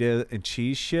Velveeta and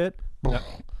cheese shit.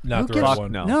 Not the gives- right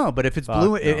one. No. No, but if it's Fuck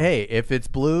blue, no. if it's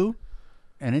blue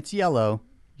and it's yellow,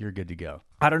 you're good to go.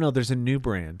 I don't know. There's a new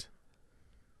brand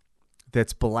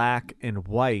that's black and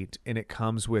white, and it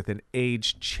comes with an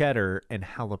aged cheddar and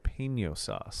jalapeno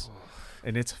sauce,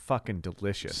 and it's fucking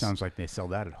delicious. Sounds like they sell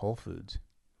that at Whole Foods.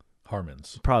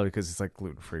 Harmon's. Probably because it's like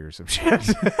gluten free or some shit.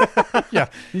 Yeah,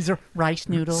 these are rice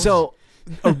noodles. So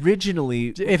originally,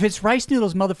 if it's rice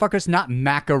noodles, motherfucker, it's not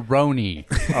macaroni.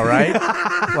 All right,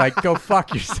 like go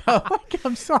fuck yourself. Like,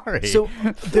 I'm sorry. so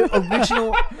the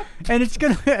original.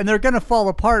 and they're gonna fall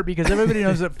apart because everybody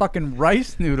knows that fucking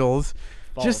rice noodles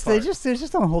they just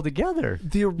don't hold together.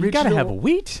 You gotta have original-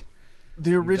 wheat.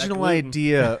 The original gluten.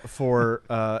 idea for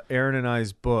Aaron and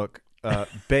I's book,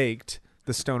 Baked,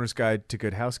 The Stoner's Guide to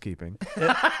Good Housekeeping,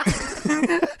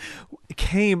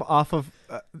 came off of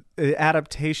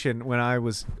adaptation when I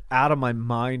was out of my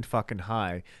mind fucking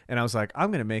high. And I was like, I'm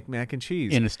going to make mac and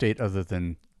cheese. In a state other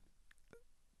than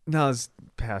No, it's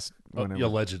past. when I was-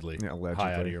 Allegedly. Yeah, allegedly.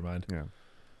 High out of your mind.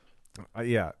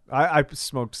 Yeah. I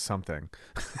smoked something.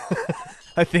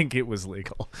 I think it was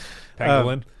legal.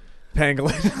 Pangolin.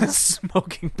 Pangolin.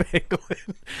 Smoking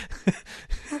pangolin.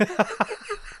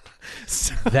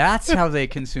 that's how they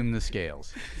consume the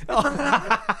scales.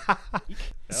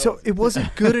 So it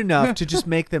wasn't good enough to just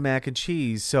make the mac and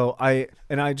cheese. So I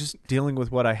just dealing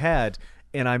with what I had,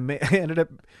 and I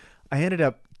ended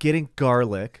up getting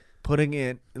garlic, putting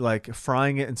it like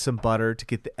frying it in some butter to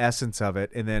get the essence of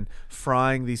it, and then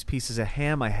frying these pieces of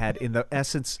ham I had in the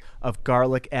essence of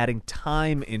garlic, adding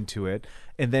thyme into it,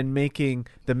 and then making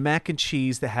the mac and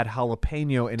cheese that had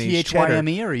jalapeno and aged cheddar.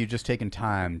 THYME, or are you just taking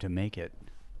time to make it?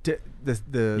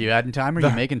 The You adding time or the-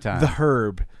 you making time? The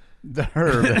herb. The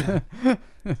herb.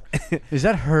 Is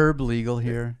that herb legal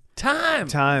here? Time.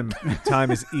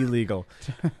 Time is illegal.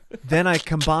 Then I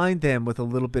combined them with a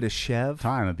little bit of Chev.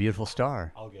 Time, a beautiful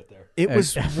star. I'll get there. It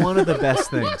was one of the best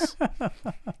things.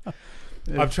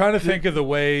 I'm trying to think of the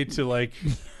way to like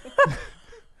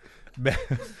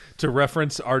to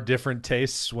reference our different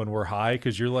tastes when we're high,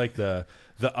 because you're like the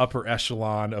upper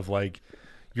echelon of like,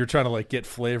 you're trying to like get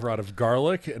flavor out of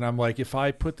garlic, and I'm like, if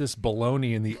I put this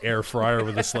bologna in the air fryer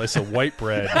with a slice of white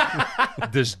bread,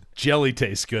 this jelly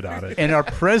tastes good on it. And our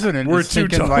president We're is two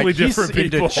thinking totally like different he's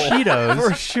into people. Cheetos.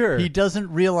 For sure. He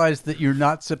doesn't realize that you're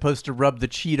not supposed to rub the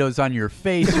Cheetos on your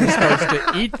face. You're supposed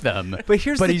to eat them. But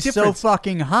here's the he's difference. so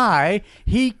fucking high,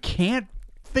 he can't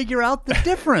figure out the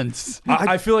difference.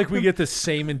 I feel like we get the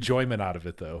same enjoyment out of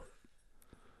it, though.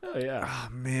 Oh yeah. Oh,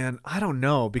 man, I don't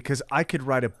know, because I could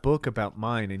write a book about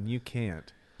mine and you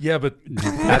can't. Yeah, but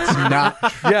That's not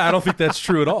true. yeah, I don't think that's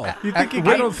true at all. I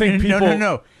don't think people.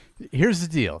 No. Here's the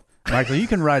deal, Michael. You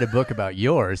can write a book about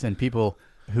yours, and people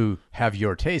who have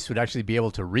your taste would actually be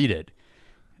able to read it.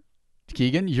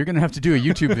 Kegan, you're going to have to do a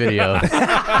YouTube video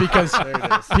because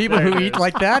people who eat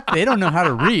like that, they don't know how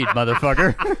to read,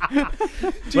 motherfucker.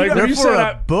 Like, when you Therefore, said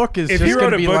a book is if just you going wrote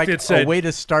to a be book like that said a way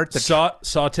to start the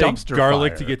saute dumpster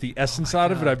garlic fire. to get the essence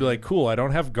out of it, I'd be like, cool, I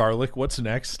don't have garlic. What's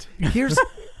next? Here's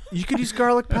you could use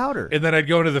garlic powder. And then I'd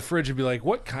go into the fridge and be like,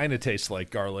 what kind of tastes like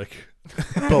garlic?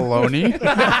 bologna.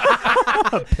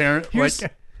 Apparently,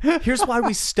 Here's why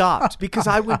we stopped, because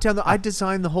I went down I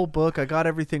designed the whole book. I got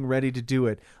everything ready to do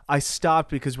it. I stopped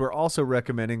because we're also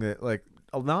recommending that, like,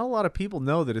 not a lot of people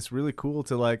know that it's really cool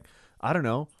to, like, I don't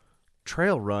know,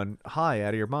 trail run high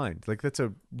out of your mind. Like, that's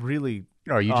a really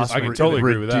you awesome just I can totally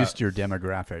agree with that. reduced your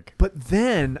demographic. But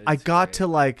then I got to,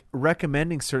 like,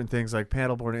 recommending certain things like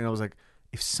paddleboarding, and I was like,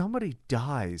 if somebody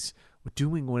dies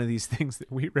doing one of these things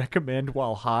that we recommend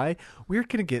while high, we're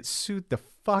going to get sued the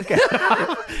fuck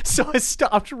out. So I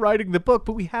stopped writing the book,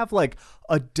 but we have like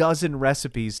a dozen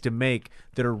recipes to make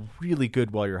that are really good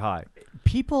while you're high.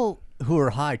 People who are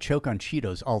high choke on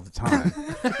Cheetos all the time,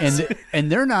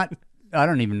 and they're not. I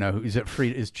don't even know. Is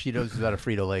Cheetos? Is that a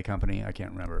Frito-Lay company? I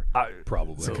can't remember.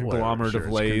 Probably. It's a conglomerate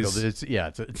of Lays. It's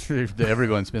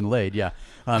everyone's been laid. Yeah,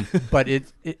 but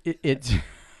it's.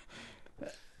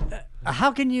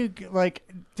 How can you, like,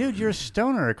 dude, you're a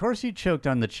stoner. Of course you choked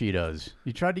on the Cheetos.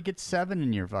 You tried to get 7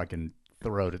 in your fucking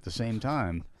throat at the same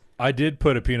time. I did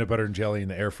put a peanut butter and jelly in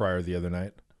the air fryer the other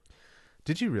night,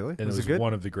 Did you really? and it was good?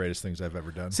 one of the greatest things I've ever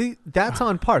done. See, that's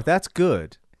on par. That's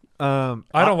good. I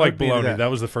don't like I'd be bologna. that. That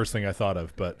was the first thing I thought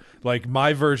of. But like,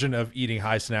 my version of eating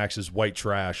high snacks is white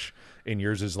trash, and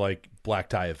yours is like black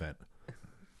tie event.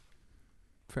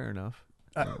 Fair enough.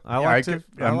 I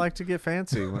like to get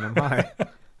fancy when I'm high.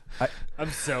 I'm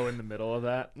so in the middle of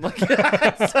that. Like,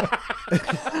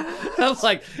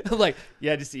 I'm like,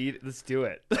 yeah, just eat it. Let's do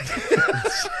it.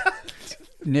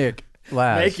 Nic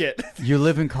Lazz, Make it. You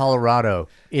live in Colorado.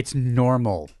 It's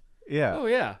normal, Yeah. Oh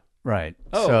yeah. right?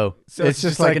 Oh, so it's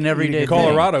just like an everyday eating thing.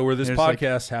 Colorado, where this There's like-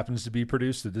 podcast happens to be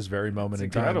produced at this very moment in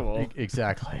Incredible. time.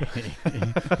 Exactly.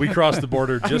 We crossed the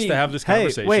border just to have this Hey,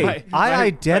 conversation. wait! I Right.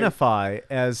 identify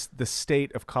as the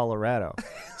state of Colorado.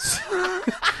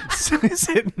 So is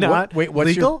it not what's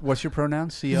legal? what's your pronoun?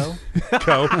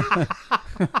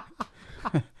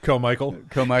 Co. Michael.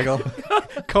 Michael.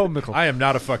 Comical. I am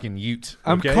not a fucking Ute.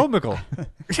 I'm okay? comical.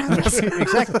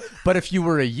 Exactly. But if you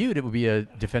were a Ute, it would be a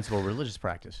defensible religious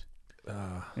practice.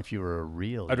 If you were a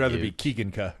real, I'd rather be Ute.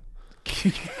 Kegan.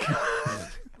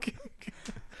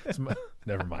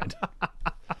 Never mind.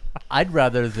 I'd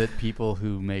rather that people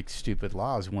who make stupid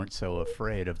laws weren't so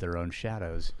afraid of their own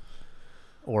shadows,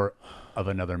 or of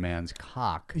another man's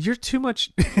cock. You're too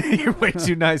much. You're way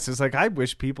too nice. It's like I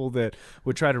wish people that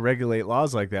would try to regulate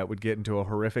laws like that would get into a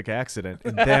horrific accident,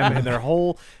 and them and their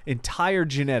whole entire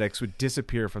genetics would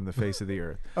disappear from the face of the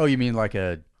earth. Oh, you mean like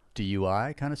a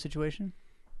DUI kind of situation?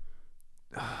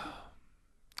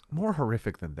 More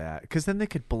horrific than that, because then they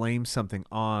could blame something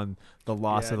on the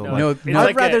loss Yeah, of the no, life. No, it's I'd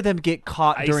like rather a them get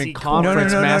caught icy during cold-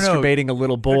 conference No. masturbating a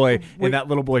little boy, Wait. and that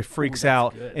little boy freaks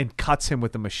out good. and cuts him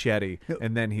with a machete,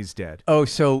 and then he's dead. Oh,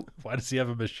 so Why does he have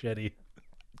a machete?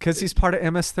 Because he's part of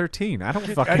MS-13. I don't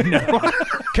fucking know.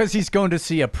 because he's going to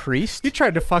see a priest? You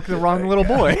tried to fuck the wrong little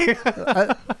boy.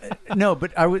 No,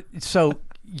 but I would. So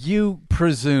you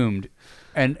presumed,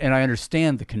 and I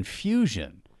understand the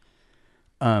confusion.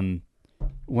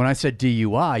 When I said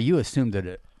DUI, you assumed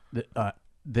that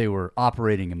they were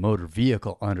operating a motor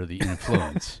vehicle under the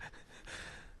influence.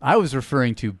 I was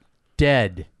referring to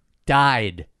died,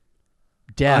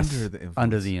 death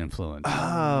Under the influence. influence.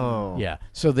 Oh. Yeah.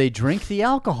 So they drink the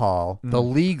alcohol, the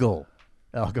legal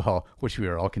alcohol, which we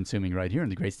are all consuming right here in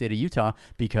the great state of Utah,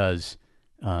 because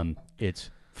it's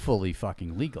fully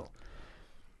fucking legal.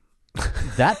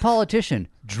 That politician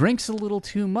drinks a little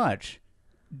too much,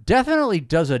 definitely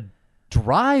does a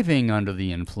driving under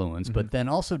the influence, but then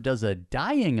also does a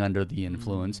dying under the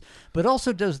influence, but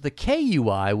also does the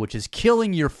KUI, which is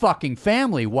killing your fucking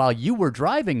family while you were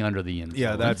driving under the influence.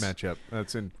 Yeah, that matchup.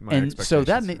 That's in my And expectations. so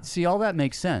that see, all that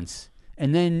makes sense.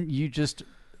 and then you just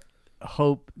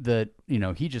hope that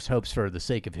he just hopes for the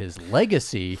sake of his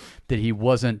legacy that he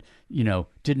wasn't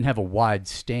didn't have a wide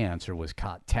stance or was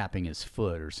caught tapping his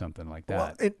foot or something like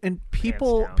that. Well, and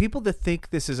people that think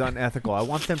this is unethical, I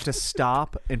want them to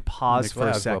stop and pause Nic for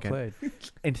a Lazz, well second played.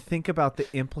 and think about the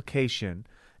implication.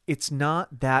 It's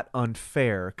not that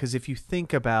unfair, because if you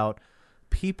think about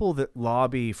people that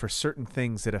lobby for certain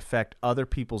things that affect other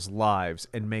people's lives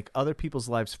and make other people's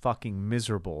lives fucking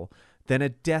miserable, then a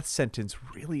death sentence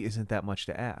really isn't that much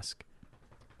to ask.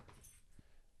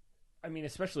 I mean,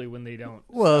 especially when they don't.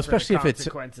 Well, suffer especially the if it's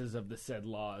consequences of the said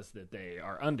laws that they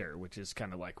are under, which is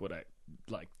kind of like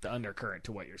the undercurrent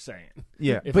to what you're saying.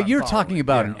 Yeah, but you're talking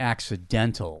about an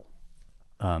accidental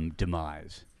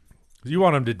demise. You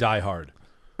want him to die hard.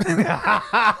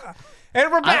 And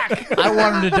we're back. I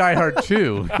want him to die hard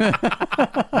too.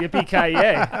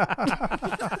 Yippee-ki-yay.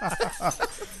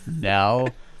 Now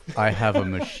I have a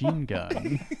machine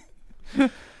gun.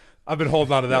 I've been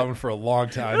holding on to that one for a long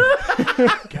time.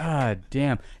 God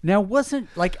damn. Now, wasn't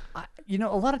a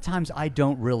lot of times I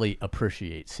don't really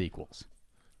appreciate sequels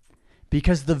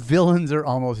because the villains are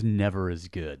almost never as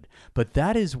good. But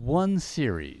that is one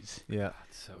series. Yeah,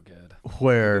 It's so good.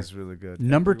 Where it's really good.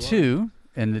 number two,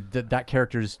 and that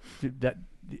character's the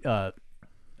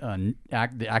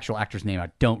actual actor's name I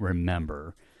don't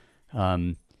remember.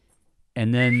 And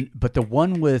then, but the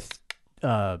one with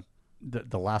the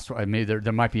last one, maybe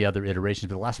there might be other iterations,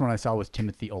 but the last one I saw was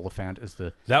Timothy Oliphant as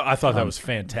the. I thought that was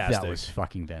fantastic. That was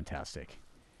fucking fantastic.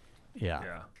 Yeah.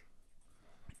 Yeah.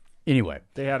 Anyway,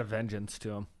 They had a vengeance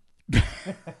to them.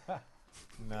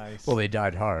 Nice. well, they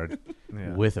died hard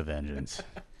Yeah. with a vengeance.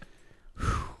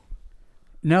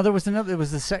 Now there was another. It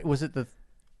was the was it the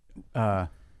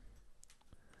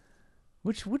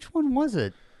which one was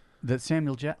it that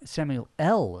Samuel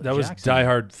L. That was Jackson? Die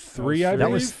Hard 3, I believe.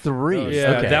 That was 3.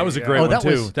 Yeah, Okay. that was a great one,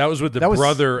 too. That was with the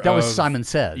brother That was of- Simon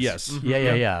Says. Yes.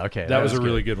 Yeah. Okay. That was a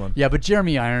really good one. Yeah, but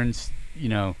Jeremy Irons,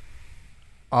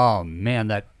 oh man,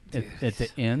 that at the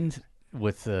end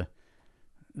with the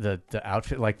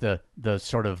outfit, like the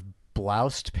sort of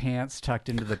bloused pants tucked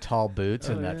into the tall boots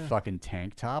and that fucking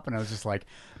tank top, and I was just like,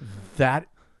 that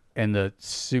and the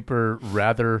super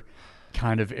rather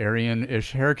kind of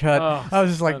Aryan-ish haircut. I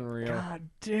was just like, unreal. God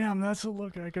damn, that's a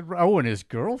look I could. Oh, and his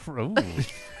girlfriend. Ooh.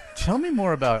 Tell me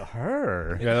more about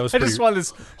her. Yeah, that was I pretty... just want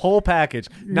this whole package,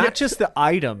 not just the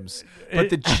items, but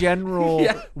the general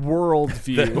world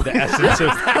view. the essence of...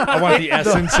 I want the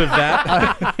essence of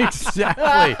that.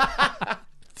 Exactly.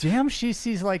 Damn, she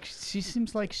seems like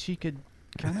she could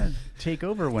kind of take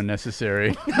over when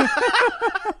necessary.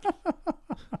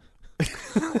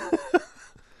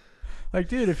 Like,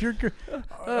 dude, if you're,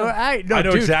 I know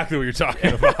dude. exactly what you're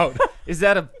talking about. Is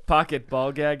that a pocket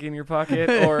ball gag in your pocket,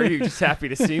 or are you just happy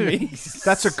to see me?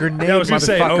 That's a grenade. I was going to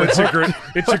say, it's a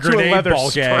Hooked to a grenade leather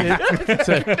ball gag.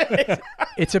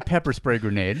 It's a pepper spray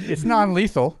grenade. It's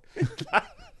non-lethal.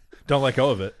 Don't let go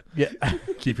of it. Yeah,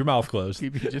 Keep your mouth closed.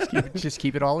 just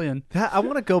keep it all in. I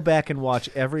want to go back and watch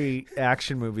every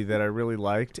action movie that I really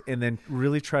liked, and then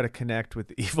really try to connect with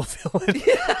the evil villain.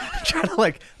 Try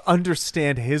to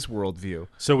understand his worldview.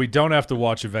 So we don't have to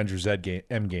watch Avengers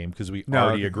Endgame because we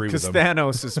already agree with Because them.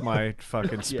 Thanos is my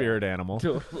fucking spirit animal.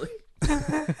 Totally.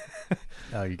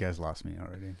 Oh, you guys lost me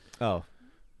already. Oh,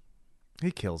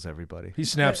 he kills everybody. He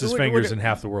snaps his fingers and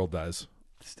half the world dies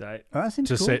It's tight. Oh, that seems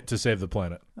to cool. to save the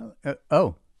planet.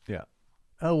 Yeah.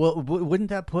 Oh well, wouldn't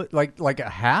that put like a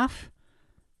half?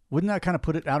 Wouldn't that kind of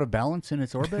put it out of balance in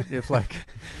its orbit? If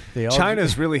they all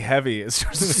China's really heavy. It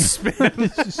starts to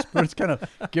spin. it kind of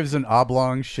gives an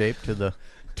oblong shape to the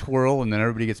twirl, and then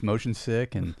everybody gets motion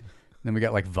sick, and then we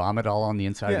got vomit all on the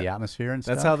inside of the atmosphere and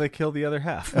stuff. That's how they kill the other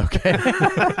half. Okay.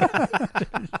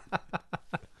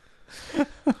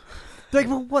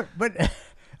 Well, what? But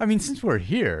I mean, since we're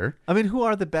here, I mean, who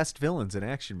are the best villains in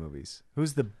action movies?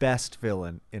 Who's the best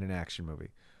villain in an action movie?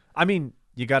 I mean,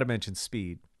 you got to mention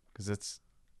Speed because it's.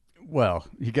 well,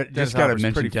 you just got to Hopper's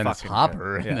mention pretty Dennis fucking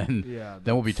Hopper, good. and Yeah.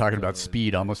 then we'll be talking about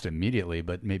Speed almost immediately,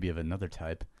 but maybe of another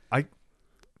type. I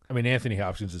mean, Anthony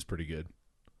Hopkins is pretty good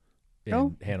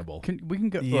in Hannibal. We can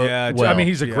go. Yeah, well, I mean,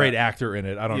 he's a great actor in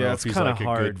it. I don't know if it's he's kinda a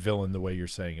hard. good villain the way you're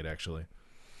saying it, actually.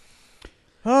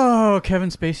 Oh, Kevin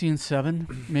Spacey in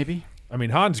Seven, maybe. I mean,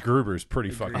 Hans Gruber is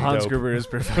pretty fucking Hans dope. Gruber is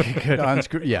pretty fucking good.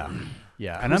 Yeah.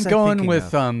 And Who's I'm I going thinking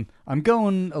with of? I'm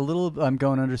going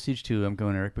Under Siege 2. I'm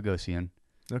going Eric Bogosian.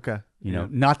 Okay. You know,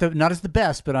 not as the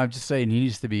best, but I'm just saying he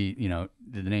needs to be. The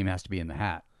name has to be in the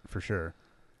hat for sure.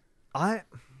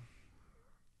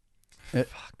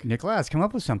 Nic Lazz, come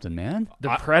up with something, man.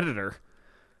 The Predator.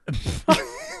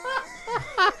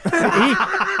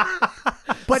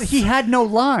 But he had no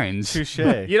lines. Touche.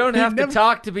 You don't have to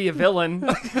talk to be a villain.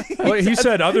 Well, he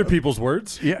said other people's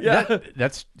words. Yeah,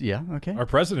 that's okay. Our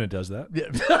president does that.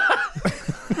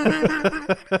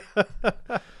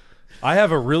 I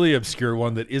have a really obscure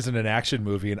one that isn't an action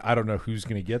movie, and I don't know who's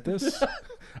going to get this.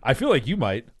 I feel like you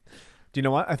might. Do you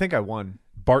know what? I think I won.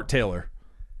 Bart Taylor.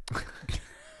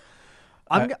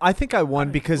 I think I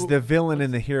won because the villain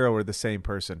and the hero are the same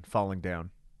person falling down.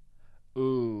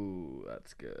 Ooh,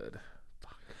 that's good.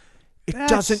 It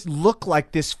doesn't look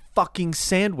like this fucking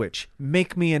sandwich.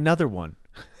 Make me another one.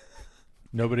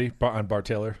 Nobody on Bart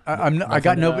Taylor. I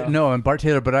got no on Bart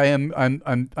Taylor, but I'm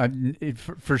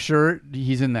for sure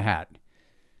he's in the hat.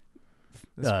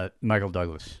 Michael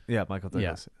Douglas. Yeah, Michael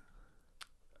Douglas.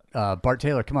 Bart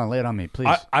Taylor, come on, lay it on me,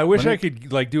 please. I wish I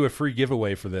could like do a free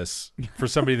giveaway for this for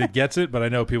somebody that gets it, but I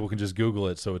know people can just Google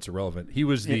it, so it's irrelevant. He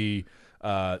was the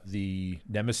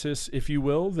nemesis, if you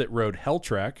will, that rode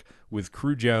Helltrack with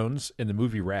Crew Jones in the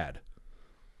movie Rad.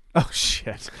 Oh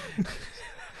shit.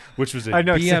 Which was a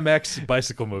BMX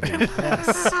bicycle movie.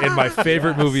 Yes. And my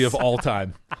favorite movie of all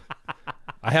time.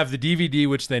 I have the DVD,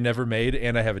 which they never made,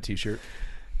 and I have a T-shirt.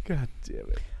 God damn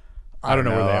it. I don't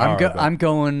know where they are. I'm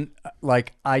going,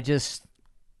 like,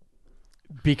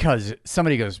 because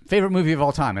somebody goes, favorite movie of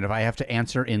all time, and if I have to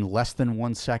answer in less than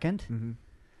 1 second,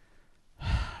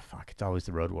 fuck, it's always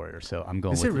the Road Warrior, so I'm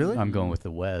going I'm going with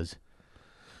the Wez.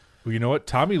 Well, you know what?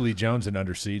 Tommy Lee Jones in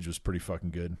Under Siege was pretty fucking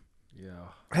good. Yeah.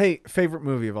 Hey, favorite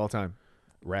movie of all time?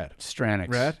 Rad.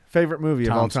 Stranix. Rad? Favorite movie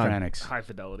of all time? Stranix. High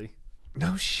Fidelity.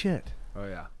 No shit. Oh,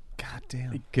 yeah. God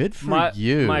damn. Good for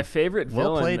you. My favorite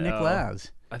villain. Well played, Nic Lazz.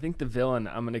 I think the villain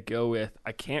I'm going to go with,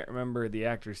 I can't remember the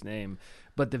actor's name,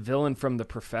 but the villain from The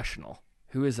Professional.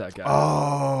 Who is that guy?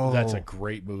 Oh. That's a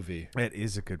great movie. It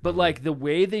is a good movie. But like the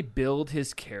way they build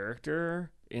his character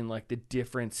in like the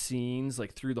different scenes,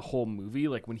 like through the whole movie,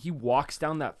 like when he walks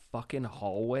down that fucking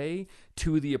hallway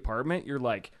to the apartment, you're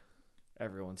like,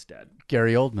 everyone's dead.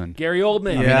 Gary Oldman. Yeah.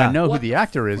 I mean, I know who the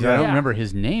actor is. Yeah. I don't remember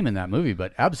his name in that movie,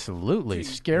 but absolutely.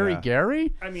 Scary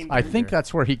Gary? I think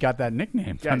that's where he got that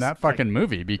nickname from that fucking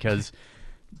movie because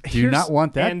do not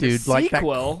want that dude, like that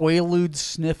Quaalude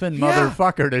sniffing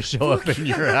motherfucker to show up in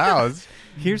your house.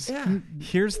 Here's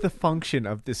the function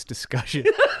of this discussion.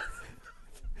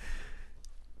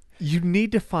 You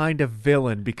need to find a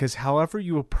villain because however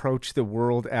you approach the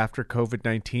world after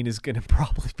COVID-19 is going to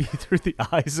probably be through the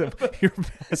eyes of your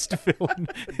best villain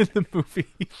in the movie.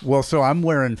 Well, so I'm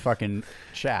wearing fucking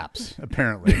chaps,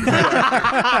 apparently,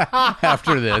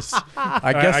 after this.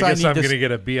 I guess I'm going to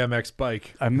get a BMX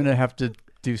bike. I'm going to have to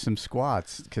do some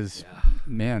squats because,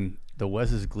 man, the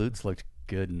Wes's glutes looked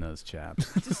good in those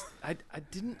chaps. I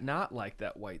didn't not like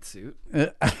that white suit.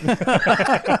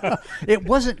 It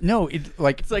wasn't. No,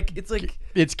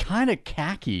 it's kind of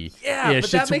khaki. Yeah,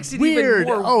 but that makes it weird.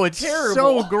 even more Oh, it's terrible.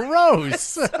 so gross.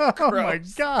 So Oh my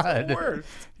gross. god. It's the worst.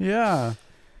 Yeah.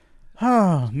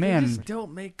 Oh They man. just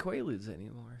don't make Quaaludes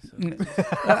anymore. So.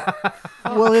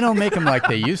 Well, they don't make them like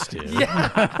they used to.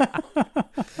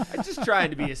 I'm just trying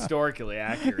to be historically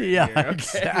accurate. Yeah, here, okay?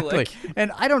 exactly. Like,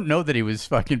 And I don't know that he was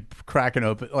fucking cracking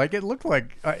open. Like it looked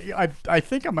like I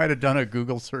think I might have done a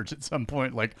Google search at some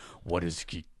point. Like, what is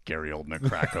Gary Oldman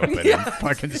crack open and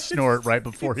fucking snort right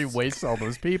before he wastes all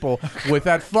those people with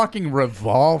that fucking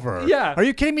revolver? Yeah. Are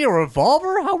you kidding me? A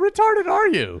revolver? How retarded are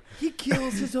you? he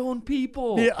kills his own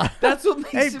people. Yeah. That's what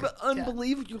makes him Hey,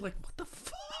 unbelievable. You're like, what the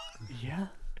fuck? Yeah.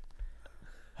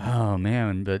 Oh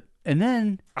man, and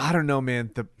then I don't know,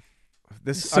 man. We're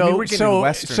getting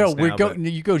westerns we're now, going.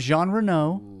 You go Jean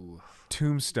Reno.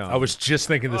 Tombstone. I was just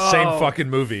thinking the same fucking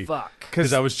movie. Fuck.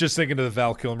 Because I was just thinking of the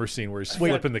Val Kilmer scene where he's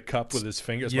flipping the cup with his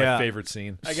finger. It's my favorite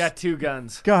scene. I got 2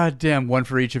 guns. God damn, one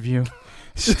for each of you.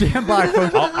 Stand by,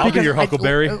 folks. I'll be your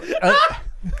Huckleberry.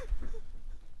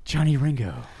 Johnny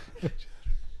Ringo.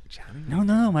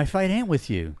 No, my fight ain't with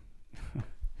you.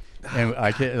 And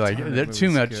I can't there's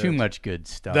too much good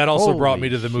stuff. That also brought Holy me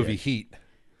to the movie shit. Heat.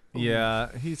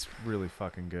 Yeah, he's really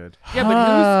fucking good.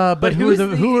 Yeah, but who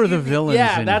are the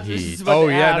villains in this Heat? is what Oh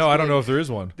they yeah, asked, no, I don't like, know if there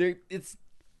is one. It's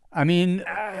I mean,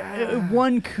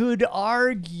 one could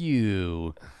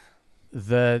argue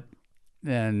that,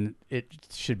 and it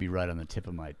should be right on the tip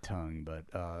of my tongue, but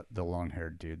the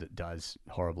long-haired dude that dies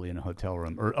horribly in a hotel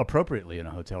room, or appropriately in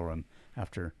a hotel room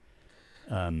after,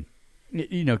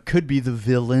 could be the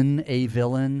villain, a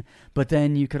villain. But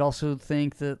then you could also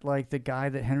think that, like, the guy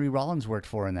that Henry Rollins worked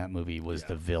for in that movie was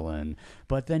the villain.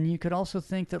 But then you could also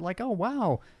think that, like, oh,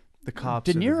 wow, The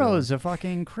cops. De are the Niro's villain. a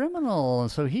fucking criminal,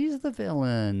 so he's the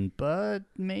villain. But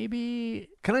maybe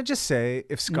Can I just say,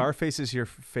 if Scarface is your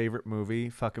favorite movie,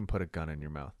 fucking put a gun in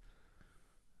your mouth.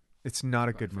 It's not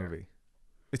a good movie.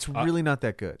 It's really not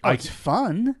that good. It's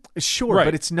fun. Sure, Right.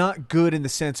 but it's not good in the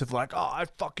sense of like, oh, I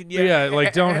fucking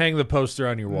like don't hang the poster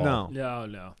on your wall.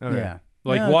 No. Okay. Yeah.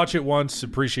 Like No. watch it once,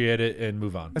 appreciate it, and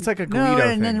move on. It's like a No, Guido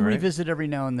and thing, then right? revisit every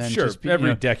now and then. Sure, just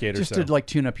every decade or just so. to like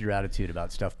tune up your attitude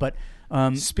about stuff. But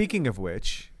Speaking of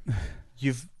which,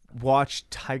 you've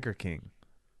watched Tiger King,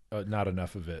 Not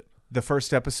enough of it. the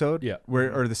first episode, Yeah.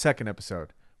 or the second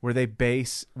episode, where they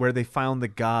found the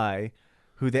guy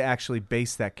who they actually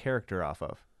based that character off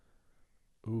of.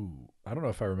 Ooh, I don't know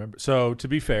if I remember. So to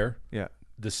be fair, Yeah.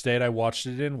 the state I watched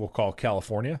it in, we'll call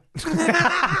California.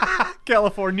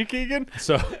 California Kegan?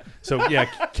 So yeah,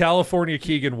 California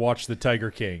Kegan watched the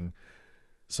Tiger King.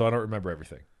 So I don't remember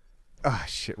everything. Ah,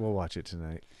 shit, we'll watch it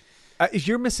tonight.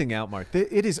 You're missing out, Mark.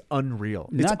 It is unreal.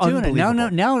 It's not doing it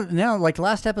unbelievable. now. Like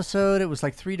last episode, it was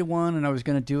like 3-1, and I was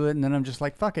going to do it, and then I'm just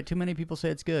like, fuck it. Too many people say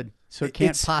it's good, so it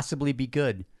can't possibly be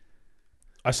good.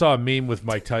 I saw a meme with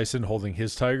Mike Tyson holding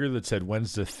his tiger that said,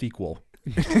 "When's the sequel?"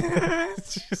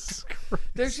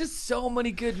 There's just so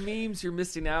many good memes you're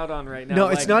missing out on right now. No,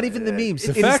 it's not even the memes.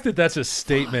 The fact that that's a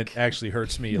statement actually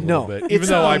hurts me a No, little bit, it's even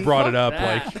though I not- brought it up.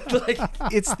 Like,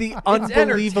 it's the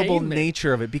unbelievable entertainment.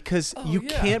 nature of it because you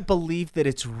yeah. can't believe that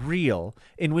it's real,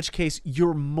 in which case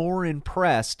you're more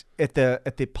impressed at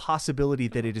the possibility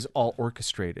that it is all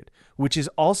orchestrated, which is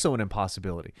also an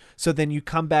impossibility. So then you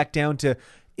come back down to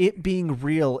it being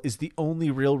real is the only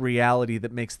real reality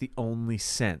that makes the only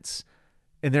sense.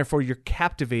 And therefore you're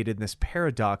captivated in this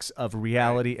paradox of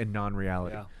reality and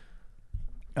non-reality.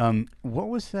 Yeah. What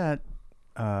was that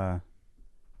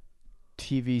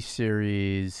TV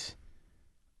series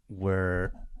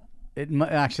where it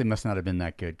actually must not have been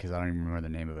that good because I don't even remember the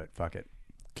name of it. Fuck it.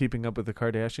 Keeping Up with the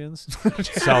Kardashians.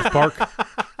 South Park,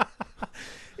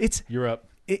 You're up.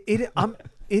 It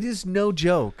is no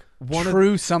joke.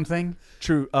 True something?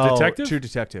 True Detective? True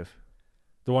Detective.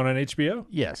 The one on HBO.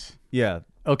 Yes. Yeah.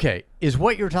 Okay. Is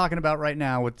what you're talking about right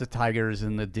now with the tigers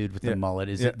and the dude with the mullet,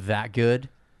 is it that good?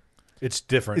 It's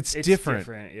different. It's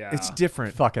different. Yeah. It's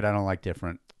different. Fuck it. I don't like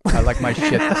different. I like my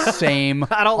shit the same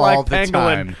I don't all like the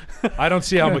Pangolin. time. I don't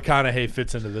see how McConaughey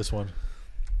fits into this one.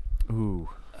 Ooh.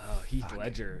 Oh, Heath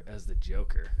Ledger as the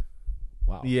Joker.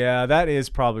 Wow. Yeah, that is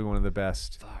probably one of the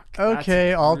best. Fuck.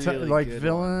 Okay, that's a all really like good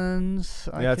villains.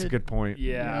 Yeah, that's a good point. one.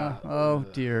 Yeah. Oh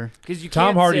dear. Because you Tom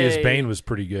can't Hardy say, as Bane was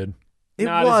pretty good. It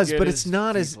Not as was, good but as it's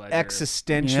not Heath as Ledger.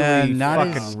 existentially Not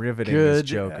fucking as riveting good as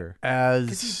Joker.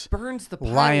 Because as he burns the pile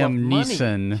of Liam money.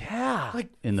 Neeson Yeah. Like,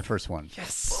 in the first one.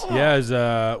 yes. Yeah, as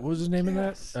what was his name in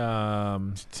that?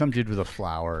 Some dude with a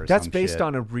flower. Or That's some based shit.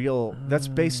 on a real. That's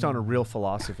based on a real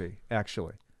philosophy,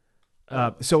 actually.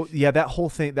 So yeah, that whole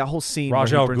thing, that whole scene.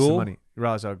 Ra's where he al burns the Ghul? money.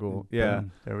 Ra's al Ghul. Yeah.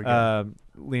 Boom. There we go. Liam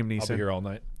I'll be Neeson. here all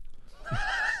night.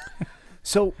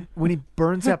 So when he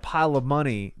burns that pile of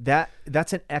money,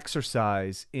 that's an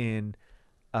exercise in,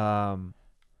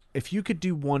 if you could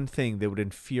do one thing that would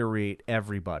infuriate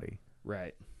everybody,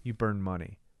 Right. you burn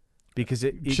money, because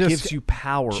it Just- gives you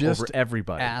power just over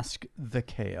everybody. Ask the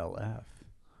KLF.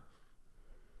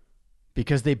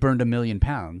 Because they burned £1 million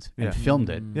and Yeah. filmed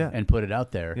it Yeah. and put it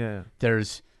out there. Yeah.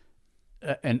 There's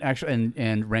and actually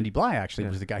and Randy Bly actually Yeah.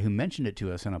 was the guy who mentioned it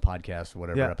to us in a podcast,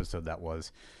 whatever Yeah. episode that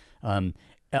was. And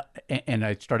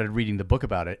I started reading the book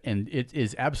about it, and it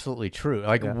is absolutely true.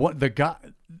 Like Yeah. what the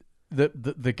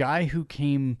guy who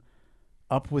came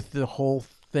up with the whole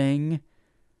thing,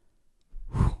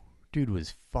 dude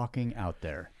was fucking out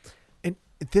there. And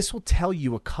this will tell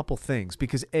you a couple things,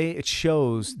 because it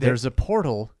shows that There's a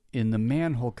portal in the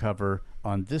manhole cover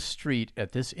on this street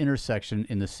at this intersection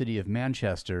in the city of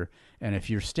Manchester, and if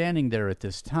you're standing there at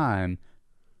this time,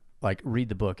 like, read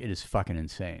the book. It is fucking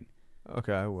insane.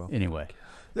 Okay, I will. Anyway,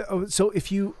 So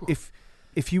if you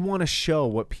want to show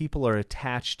what people are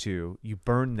attached to, you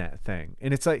burn that thing.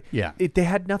 And it's like, Yeah. they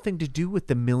had nothing to do with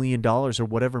the $1 million or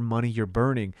whatever money you're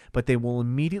burning, but they will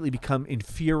immediately become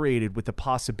infuriated with the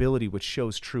possibility, which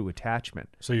shows true attachment.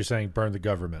 So you're saying burn the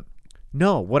government?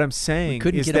 No, what I'm saying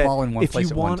couldn't is get that them all in one if place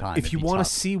you at one want, time, if it'd you be want to tough.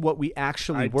 see what we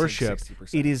actually I'd take worship,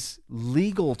 60%. it is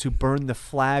legal to burn the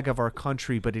flag of our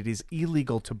country, but it is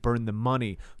illegal to burn the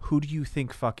money. Who do you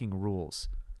think fucking rules?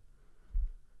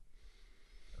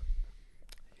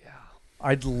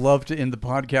 I'd love to end the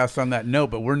podcast on that note,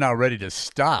 but we're not ready to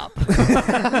stop.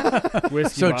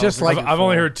 Whiskey So bottles just are like- I've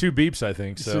only heard 2 beeps, I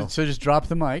think. so, So, so just drop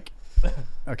the mic.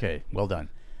 Okay, well done.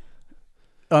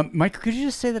 Mike, could you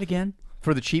just say that again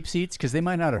for the cheap seats? Because they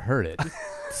might not have heard it.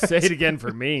 Say it again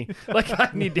for me. Like,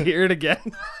 I need to hear it again.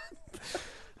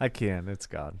 I can. It's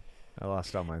gone. I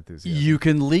lost all my enthusiasm. You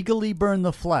can legally burn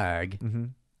the flag, Mm-hmm.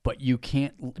 but you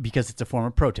can't, because it's a form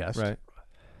of protest, Right.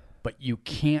 but you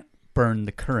can't burn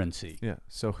the currency. Yeah.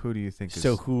 So who do you think is...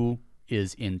 So who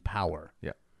is in power.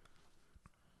 Yeah.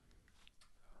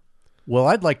 Well,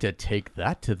 I'd like to take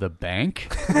that to the bank.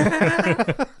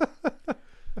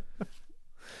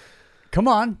 Come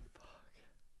on.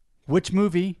 Which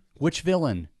movie? Which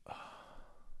villain?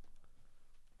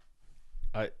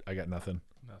 I got nothing.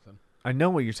 I know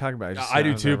what you're talking about. I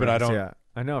do too, but I don't. Yeah,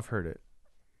 I know I've heard it.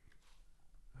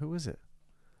 Who is it?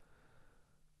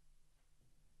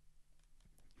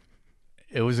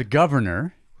 It was a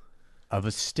governor of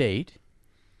a state,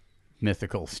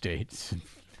 mythical states,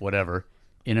 whatever,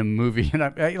 in a movie, and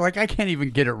I can't even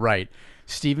get it right.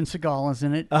 Steven Seagal is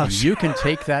in it. Oh, and you can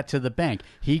take that to the bank.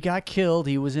 He got killed.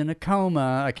 He was in a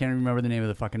coma. I can't remember the name of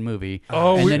the fucking movie.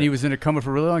 And then he was in a coma for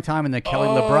a really long time, and then Kelly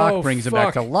LeBrock brings him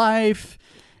back to life.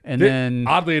 And then,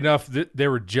 oddly enough, they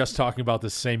were just talking about the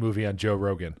same movie on Joe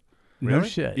Rogan. No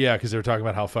shit. Yeah, because they were talking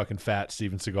about how fucking fat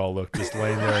Steven Seagal looked just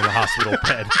laying there in the hospital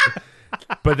bed.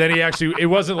 But then it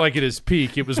wasn't like at his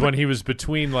peak. It was when he was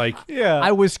between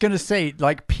I was gonna say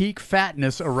peak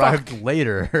fatness arrived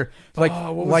later,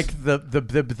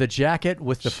 the jacket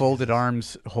with the folded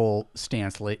arms whole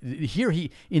stance. Here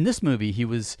in this movie he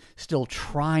was still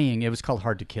trying. It was called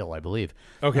Hard to Kill, I believe.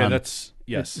 Okay, that's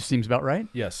yes. It seems about right.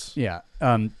 Yes. Yeah.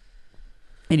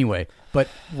 Anyway, but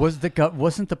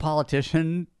wasn't the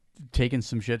politician taking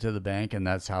some shit to the bank, and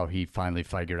that's how he finally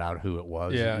figured out who it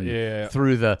was? Yeah.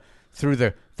 Through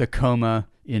the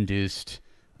coma-induced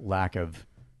lack of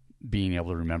being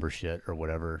able to remember shit or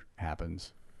whatever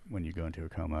happens when you go into a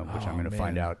coma, which I'm going to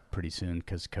find out pretty soon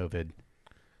because COVID.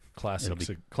 Classic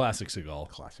Seagal. Classic Seagal.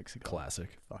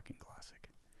 Classic. Fucking classic.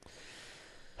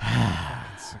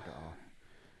 Seagal.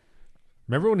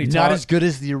 Remember when he not as good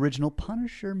as the original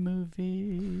Punisher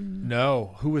movie?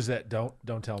 No. Who was that?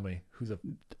 Don't tell me. Who's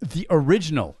the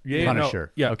original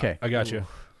Punisher? No. Yeah. Okay. I got you.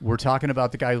 We're talking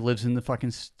about the guy who lives in the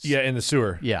fucking... in the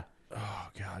sewer. Yeah. Oh,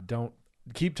 God. Don't...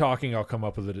 Keep talking. I'll come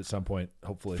up with it at some point,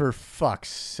 hopefully. For fuck's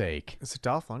sake. Is it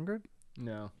Dolph Lundgren?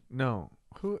 No.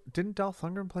 Who didn't Dolph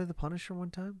Lundgren play the Punisher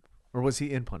one time? Or was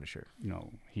he in Punisher?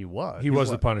 No, he was. He was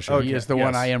the Punisher. Okay. He is the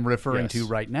one I am referring to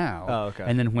right now. Oh, okay.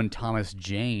 And then when Thomas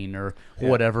Jane or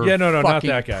whatever not fucking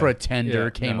that guy. pretender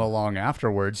came along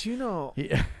afterwards. Do you know...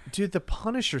 Dude, the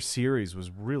Punisher series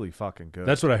was really fucking good.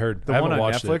 That's what I heard. The I one on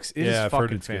watched Netflix it. is I've heard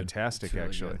fucking it's fantastic, really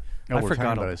actually. No, I we're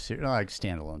forgot talking about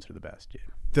standalones are the best,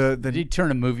 dude. Did you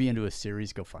turn a movie into a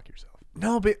series? Go fuck yourself.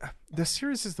 No, but the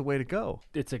series is the way to go.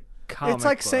 It's a comic It's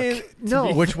like book. saying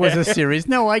no. Which was a series.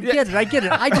 No, I get it. I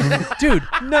just, dude.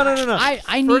 No.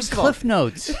 I need cliff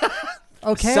notes.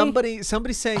 Okay. Somebody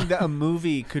saying that a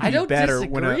movie could be better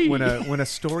when a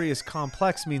story is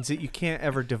complex means that you can't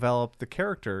ever develop the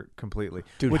character completely.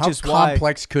 Dude, which how is why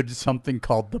complex could something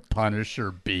called The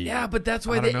Punisher be? Yeah, but that's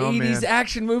why I the don't know, 80s man.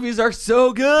 action movies are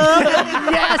so good.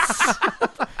 Yes.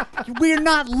 We're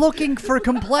not looking for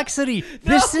complexity. No.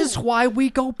 This is why we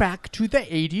go back to the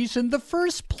 80s in the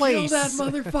first place. Kill that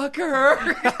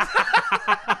motherfucker.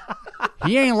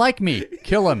 He ain't like me.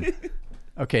 Kill him.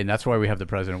 Okay, and that's why we have the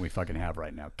president we fucking have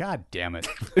right now. God damn it.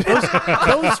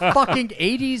 Those fucking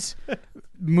 80s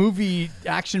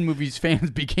action movies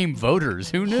fans became voters.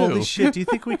 Who knew? Holy shit, do you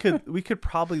think we could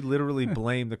probably literally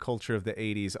blame the culture of the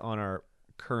 80s on our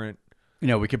current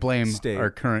we could blame state.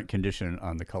 Our current condition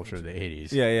on the culture of the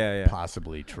 80s. Yeah.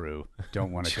 Possibly true.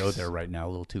 Don't want to go there right now. A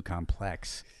little too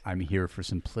complex. I'm here for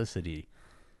simplicity.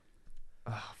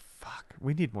 Oh, fuck.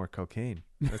 We need more cocaine.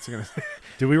 That's gonna.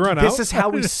 Did we run out? This is how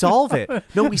we solve it.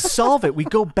 No, we solve it. We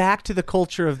go back to the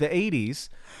culture of the 80s.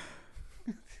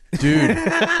 Dude,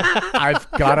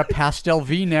 I've got a pastel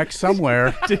V-neck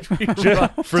somewhere.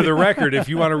 For the record, if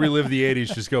you want to relive the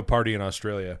 80s, just go party in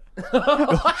Australia.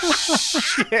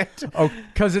 Shit. Oh,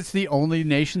 because it's the only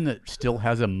nation that still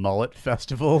has a mullet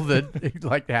festival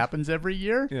that happens every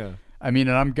year. Yeah. I mean,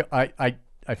 and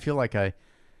I feel like I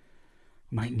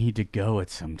might need to go at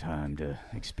some time to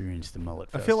experience the mullet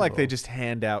festival. I feel like they just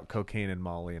hand out cocaine and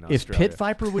Molly in Australia. If Pit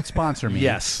Viper would sponsor me,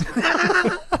 yes.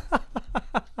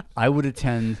 I would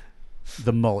attend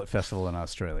the mullet festival in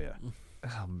Australia.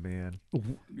 Oh, man.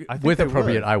 With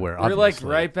appropriate eyewear, We're obviously.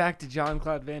 right back to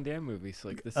Jean-Claude Van Damme movies.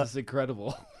 This is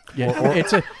incredible. Yeah,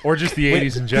 or just the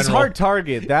 80s in general. It's Hard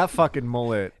Target, that fucking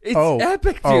mullet. It's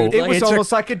epic, dude. It was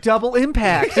almost like a double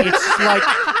impact. It's like...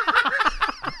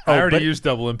 I already used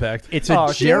double impact. It's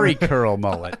a Jerry curl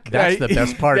mullet. That's the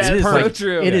best part. That's It is so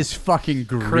true. It is fucking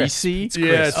greasy.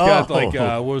 It's got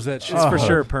what was that shit? It's for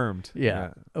sure permed.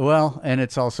 Yeah. Well, and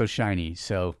it's also shiny,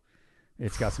 so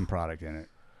it's got some product in it.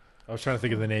 I was trying to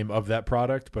think of the name of that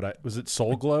product, but was it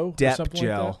Soul Glow? DEP or something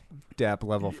gel. Like DEP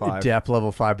level 5. DEP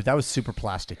level 5, but that was super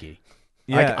plasticky.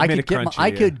 Yeah, I made could it get crunchy, I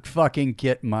yeah. could fucking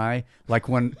get my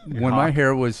when my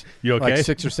hair was You okay? like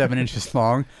 6 or 7 inches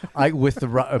long. I with the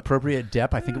appropriate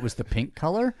depth. I think it was the pink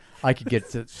color. I could get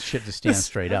the shit to stand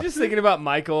straight I'm up. just thinking about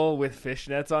Michael with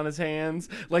fishnets on his hands,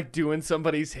 like doing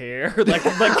somebody's hair, like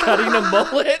cutting a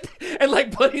mullet and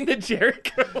like putting the Jerry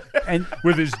curl. And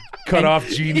With his cut off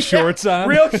jean shorts on.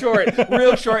 real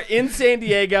short in San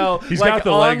Diego. He's like, got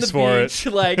the on legs the for it. beach,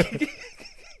 like.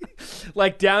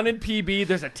 Like down in PB,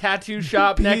 there's a tattoo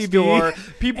shop next PB? door.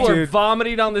 People are Dude.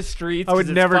 vomiting on the streets. I would 'cause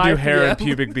it's never do 5 hair in p.m.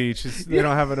 Pubic Beach. They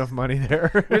don't have enough money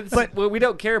there. But well, we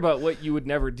don't care about what you would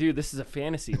never do. This is a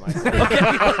fantasy, Michael.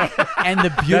 and the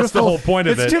That's the beautiful whole point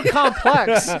of It's it. too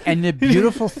complex. and the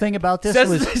beautiful thing about this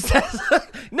was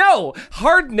no,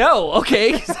 hard no,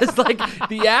 okay? Says like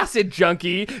the acid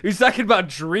junkie who's talking about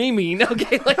dreaming,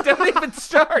 okay? Like, don't even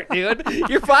start, dude.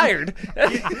 You're fired.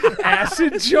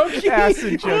 Acid junkie.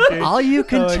 Acid junkie. all you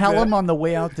can like tell that. him on the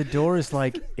way out the door is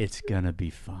like, it's gonna be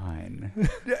fine.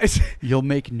 You'll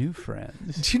make new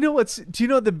friends. Do you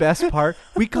know the best part?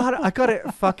 I got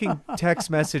a fucking text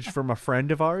message from a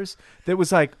friend of ours that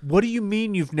was like, "What do you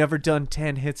mean you've never done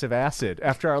 10 hits of acid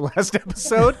after our last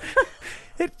episode?"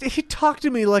 He talked to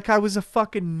me like I was a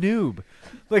fucking noob.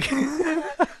 Like,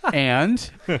 And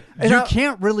you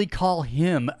can't really call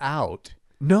him out.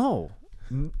 no,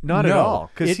 not at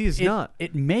all, because he is it, not.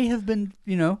 It may have been,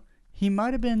 he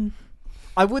might have been.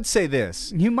 I would say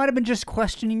this. He might have been just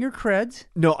questioning your creds.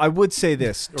 No, I would say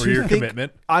this. Or To your think-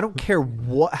 commitment. I don't care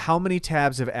how many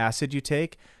tabs of acid you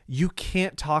take. You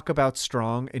can't talk about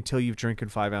strong until you've drinking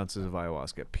 5 ounces of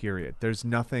ayahuasca, period. There's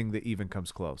nothing that even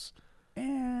comes close.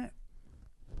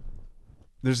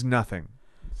 There's nothing.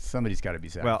 Somebody's got to be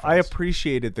sacrificed. Well, I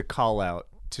appreciated the call out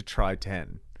to try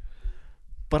 10,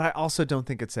 but I also don't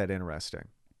think it's that interesting.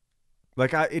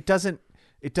 Like, it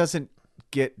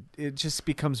just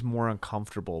becomes more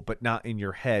uncomfortable, but not in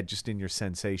your head, just in your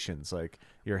sensations, like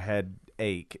your head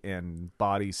ache and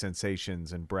body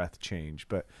sensations and breath change.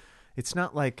 But it's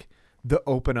not like the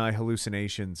open eye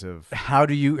hallucinations of How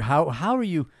are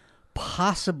you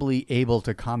possibly able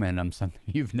to comment on something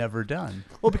you've never done?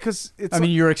 well, because it's I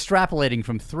mean, you're extrapolating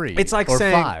from 3. it's like or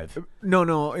saying 5.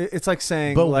 No, it's like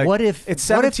saying. But like, what if- it's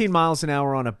what if- 17 miles an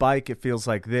hour on a bike? It feels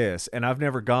like this, and I've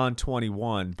never gone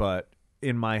 21, but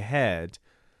in my head,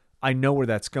 I know where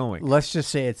that's going. Let's just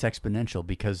say it's exponential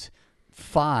because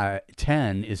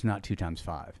 10 is not 2 times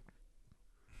 5.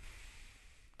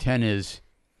 10 is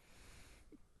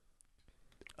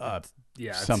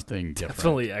Yeah, it's something different.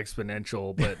 definitely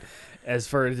exponential, but as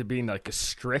far as it being like a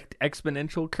strict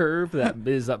exponential curve, that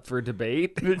is up for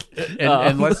debate.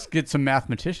 And let's get some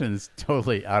mathematicians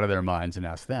totally out of their minds and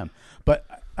ask them. But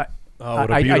Oh,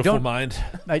 what I a beautiful don't- mind.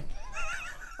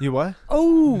 You what?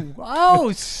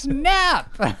 Oh,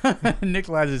 snap! Nic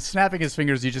Lazz is snapping his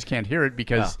fingers. You just can't hear it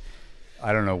because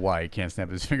I don't know why he can't snap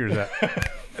his fingers out.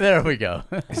 There we go.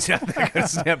 Snapping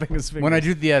his fingers. When I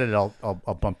do the edit, I'll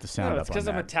bump the sound No, up it's because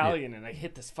on I'm that. Italian and I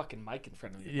hit this fucking mic in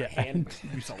front of me. Yeah. My hand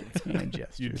moves all the time. Hand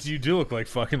gestures. You do look like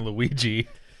fucking Luigi.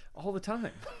 All the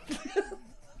time.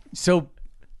 So,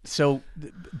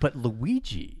 but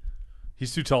Luigi.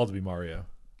 He's too tall to be Mario.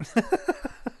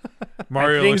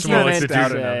 Mario think looks more like the you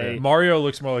meant to dude. say- Mario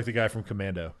looks more like the guy from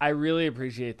Commando. I really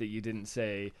appreciate that you didn't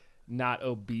say not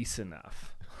obese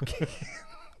enough.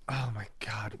 Oh my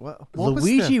God! What was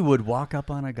Luigi the- would walk up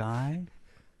on a guy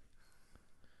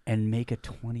and make a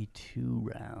 22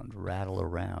 round rattle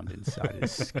around inside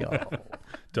his skull.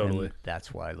 Totally. And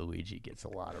that's why Luigi gets a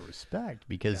lot of respect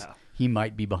because Yeah. he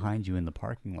might be behind you in the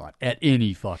parking lot at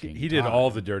any fucking He did time. all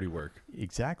the dirty work.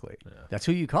 Exactly. That's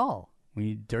who you call when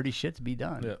you dirty shit to be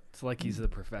done. Yeah. It's like he's the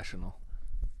professional.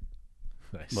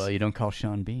 Nice. Well, you don't call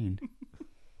Sean Bean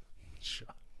Sean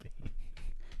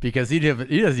because he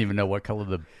doesn't even know what color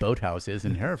the boathouse is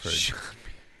in Hereford.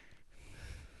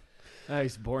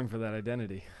 He's born for that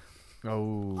identity.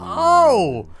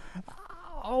 Oh,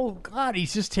 God!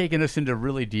 He's just taking us into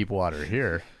really deep water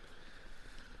here,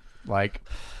 like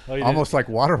almost like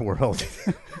Waterworld,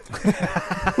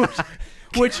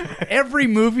 which every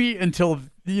movie until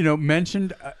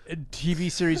mentioned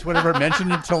TV series, whatever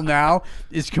mentioned until now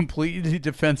is completely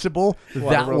defensible. That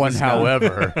Waterworld one, is gone.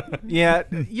 however, Yeah,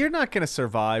 you're not going to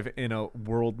survive in a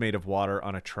world made of water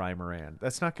on a trimaran.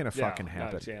 That's not going to fucking Not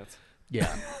happen. a chance.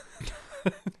 yeah.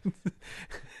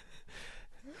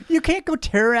 You can't go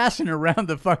terrassing around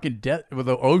the fucking with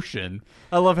the ocean.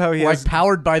 I love how he Like has.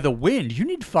 powered by the wind. You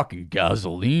need fucking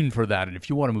gasoline for that. And if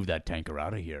you want to move that tanker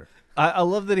out of here. I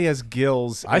love that he has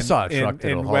gills. I saw a truck and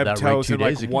that'll haul web that right toes 2 in like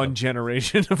days ago. one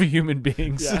generation of human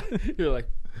beings. Yeah. You're like,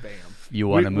 bam. You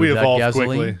want to we move that evolved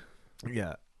gasoline? quickly.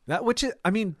 Yeah.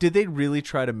 That did they really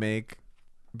try to make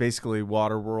basically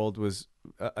Waterworld was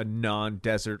a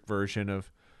non-desert version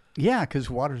of. Yeah, because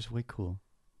water's way cool.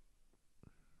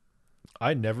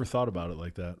 I never thought about it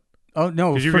like that. Oh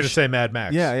no, because you're going to say Mad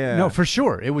Max. Yeah. No, for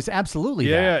sure, it was absolutely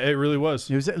that. Yeah, it really was.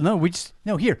 It was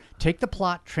here. Take the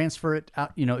plot, transfer it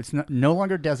out. It's no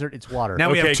longer desert; it's water. Now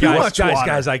we have too guys, much water.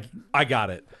 Guys, I got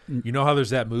it. You know how there's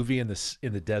that movie in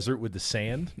the desert with the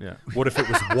sand? Yeah. What if it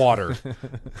was water?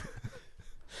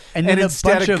 And then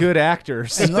instead of good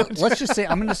actors. And let's just say,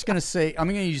 I'm going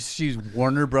to use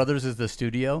Warner Brothers as the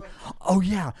studio. Oh,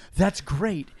 yeah, that's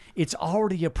great. It's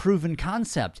already a proven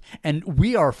concept. And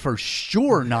we are for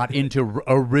sure not into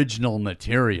original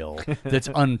material that's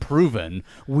unproven.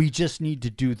 We just need to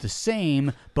do the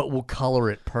same, but we'll color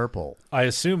it purple. I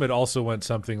assume it also went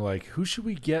something like, who should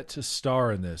we get to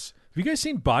star in this? Have you guys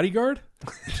seen Bodyguard?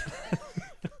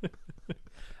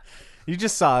 You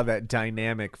just saw that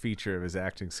dynamic feature of his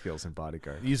acting skills in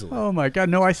Bodyguard. Easily. Oh my God!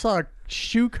 No, I saw a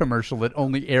shoe commercial that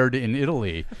only aired in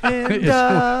Italy.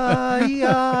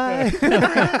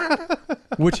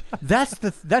 Which that's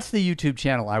the YouTube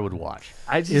channel I would watch.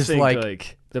 I just think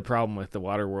like the problem with the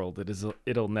Waterworld is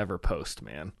it'll never post,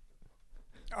 man.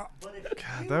 God,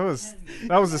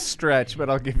 that was a stretch, but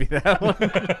I'll give you that one.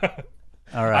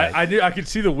 All right, I could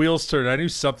see the wheels turn. I knew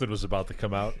something was about to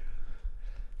come out.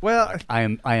 Well, I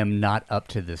am not up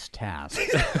to this task.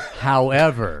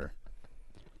 However,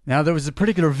 now there was a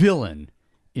particular villain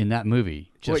in that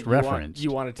movie just referenced.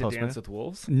 You wanted to Dance with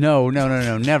Wolves? No,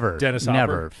 never. Dennis Hopper?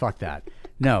 Never. Fuck that.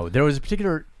 No, there was a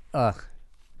particular. I'm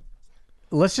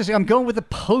going with the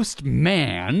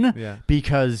Postman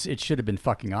because it should have been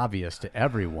fucking obvious to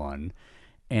everyone,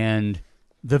 and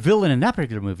the villain in that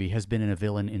particular movie has been a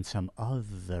villain in some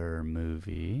other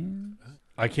movie.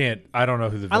 I don't know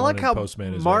who the villain in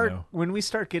Postman is Mark, right now. when we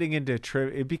start getting into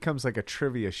trivia, it becomes like a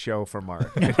trivia show for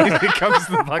Mark. He becomes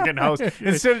the fucking host.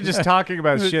 Instead of just talking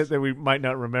about shit that we might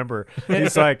not remember,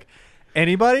 he's like,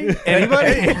 anybody?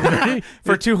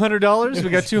 For $200? We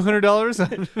got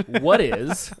 $200? What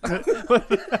is?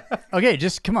 Okay,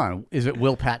 just come on. Is it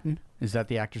Will Patton? Is that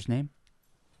the actor's name?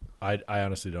 I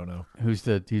honestly don't know. He's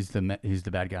the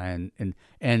bad guy,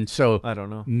 and so I don't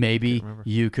know. Maybe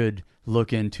you could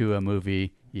look into a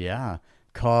movie,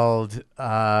 called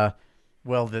the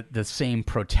same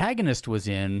protagonist was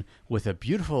in with a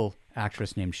beautiful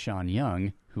actress named Sean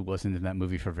Young, who wasn't in that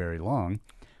movie for very long.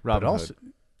 But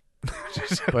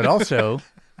also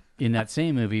in that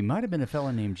same movie might have been a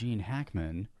fella named Gene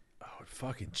Hackman. Oh,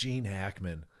 fucking Gene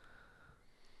Hackman.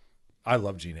 I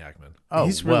love Gene Hackman. Oh,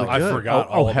 he's really good. I forgot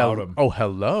all about him. Oh,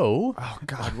 hello. Oh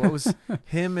God, what was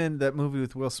him in that movie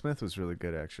with Will Smith was really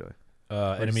good actually.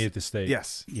 Enemy at the State.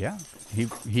 Yes. Yeah,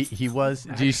 he was.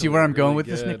 Do you see where I'm going with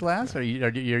this, Nic Lazz? Are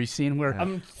you seeing where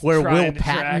Will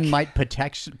Patton might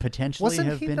potentially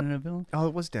have been in a villain? Oh,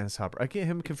 it was Dennis Hopper. I get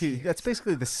him confused. That's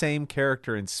basically the same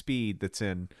character in Speed that's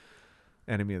in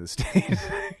Enemy of the State,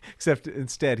 except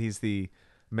instead he's the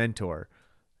mentor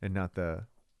and not the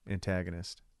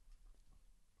antagonist.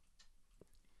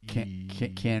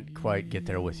 Can't quite get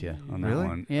there with you on that Really?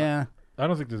 one. Yeah. I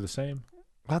don't think they're the same.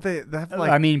 Well, they have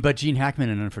like. But Gene Hackman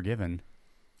in Unforgiven.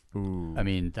 Ooh. I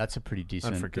mean, that's a pretty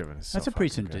decent. Unforgiven is so that's a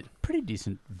fucking pretty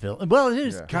decent villain. Well, it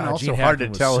is kind of also Gene hard to Hackman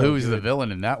was tell so who's good. the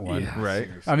villain in that one. Yeah, right.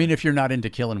 I mean, if you're not into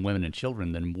killing women and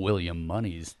children, then William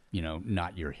Money's,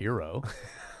 not your hero.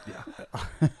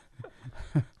 Yeah.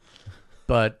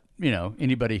 But,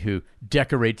 anybody who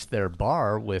decorates their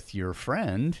bar with your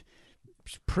friend,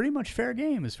 it's pretty much fair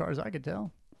game as far as I could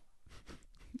tell.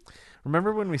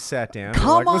 Remember when we sat down?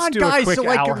 Come Let's on, do a guys! quick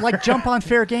hour. Like jump on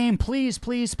fair game, please,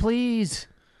 please, please.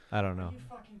 I don't know.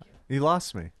 You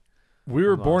lost me. We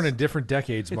were born in different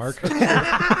decades, Mark.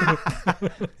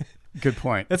 Good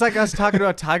point. It's like us talking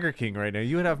about Tiger King right now.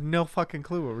 You would have no fucking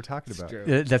clue what we're talking about.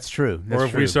 That's true. Or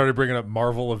if we started bringing up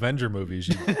Marvel Avenger movies,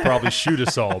 you'd probably shoot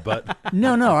us all. But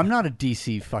No, I'm not a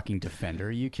DC fucking defender.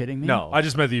 Are you kidding me? No. I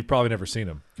just meant that you've probably never seen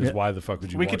them. Because why the fuck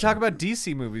would you We watch could talk them? about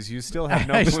DC movies. You still have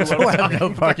no I clue still what we're have talking no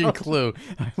about. fucking clue.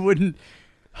 I wouldn't.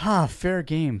 Fair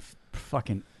game.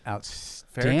 Fucking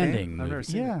outstanding I've never movie.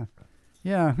 seen it.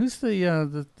 Yeah. Who's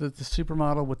the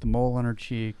supermodel with the mole on her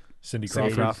cheek? Cindy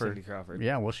Cindy Crawford. Cindy Crawford.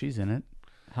 Yeah, well, she's in it.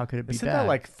 How could it be Isn't bad? that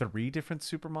like 3 different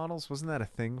supermodels? Wasn't that a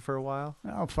thing for a while?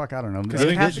 Oh fuck, I don't know.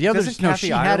 Doesn't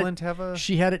Kathy Ireland have a?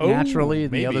 She had it Oh, naturally,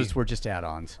 and maybe. the others were just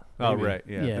add-ons. Oh Maybe. right,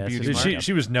 yeah. Yeah, the it's beauty just- mark.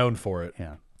 She was known for it,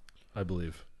 Yeah. I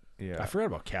believe. Yeah. I forgot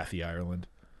about Kathy Ireland.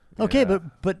 Okay, Yeah.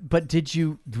 but did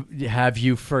you have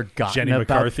you forgotten Jenny about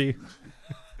McCarthy.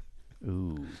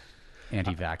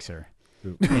 Anti-vaxxer.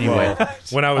 Anyway,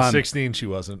 When I was 16, she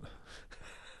wasn't.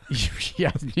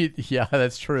 yeah,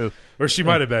 that's true. Or she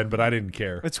might have been, but I didn't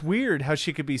care. It's weird how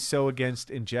she could be so against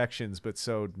injections, but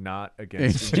so not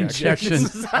against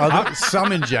Injections,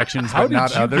 some injections, How but did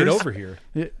not you others. get over here?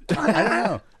 I don't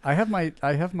know. I have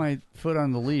my foot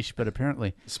on the leash, but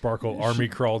apparently Sparkle army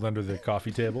crawled under the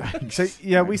coffee table. So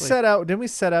yeah, we set out. Didn't we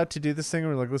set out to do this thing?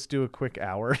 We're like, let's do a quick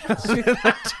hour.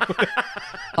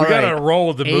 We got to roll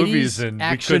with the 80s movies, and we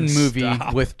action couldn't movie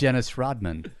stop. with Dennis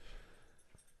Rodman.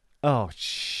 Oh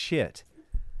shit!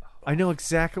 I know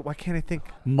exactly. Why can't I think?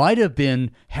 Might have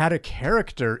had a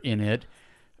character in it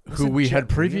who Wasn't we Jet had Li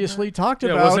in previously that? talked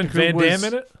Yeah, about. wasn't who Van Damme was-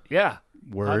 in it? Yeah.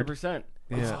 Word. 100%.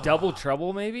 Yeah. It's Double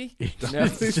Trouble, maybe? No,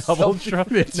 Double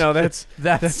Trouble. No, that's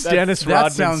Dennis that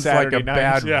Rodman sounds Saturday like a Night.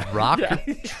 bad rock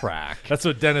track. That's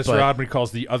what Dennis But- Rodman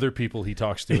calls the other people he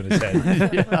talks to in his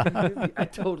head. I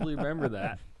totally remember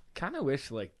that. Kind of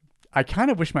wish, like, I kind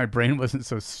of wish my brain wasn't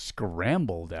so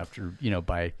scrambled after,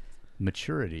 by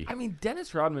maturity. I mean,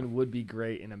 Dennis Rodman would be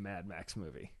great in a Mad Max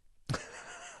movie.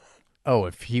 Oh,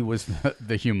 if he was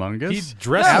the humongous? He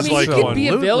dresses he like could one. be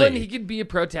a Absolutely. villain. He could be a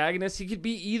protagonist. He could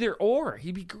be either or.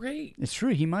 He'd be great. It's true.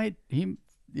 He might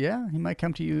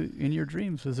come to you in your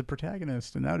dreams as a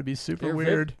protagonist, and that would be super They're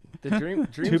weird. The dreams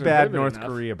Too are bad vivid North enough.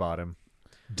 Korea bought him.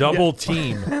 Double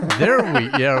team.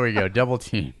 There we go. Double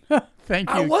team. Thank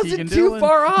you. I wasn't Keegan too Dillon.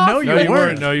 far off. No, you No, you weren't.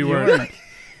 weren't. No, you weren't.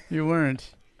 You weren't.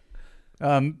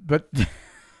 But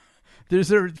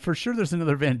for sure there's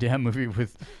another Van Damme movie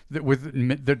with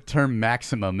the term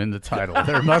maximum in the title.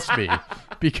 There must be,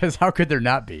 because how could there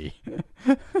not be?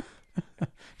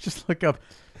 Just look up,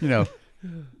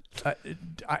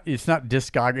 it's not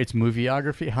discography, it's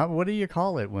movieography. What do you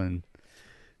call it when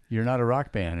you're not a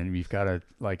rock band and you've got a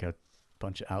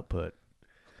bunch of output?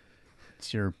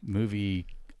 It's your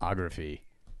movieography.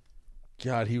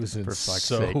 God, he was in For fuck's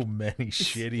so sake. many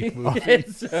shitty movies.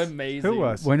 It's amazing. Who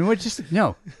was?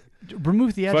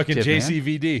 Remove the Fucking adjective, man.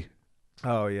 JCVD.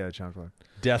 Oh yeah, John Clark.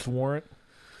 Death Warrant.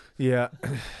 Yeah,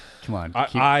 Come on,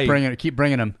 I- keep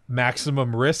bringing them.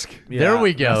 Maximum Risk. There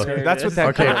we go. That's what that.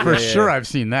 Okay, yeah, for yeah, sure yeah. I've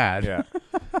seen that. Yeah.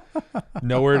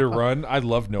 Nowhere to Run. I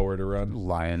love Nowhere to Run.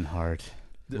 Lionheart.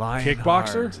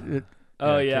 Kickboxer.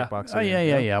 Oh, yeah. Kickboxer, Oh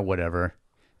yeah, whatever.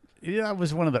 Yeah, it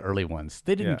was one of the early ones.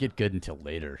 They didn't Yeah. get good until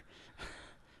later.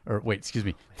 Or wait, excuse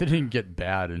me. They didn't get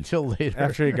bad until later.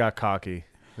 After he got cocky,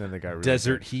 then they got really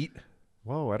Desert good. Heat.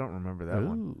 Whoa, I don't remember that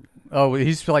one. Ooh. Oh,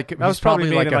 he's like That was probably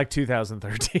made in like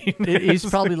 2013. he's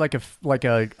probably like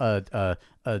a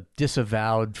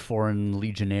disavowed foreign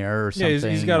legionnaire or Yeah, something.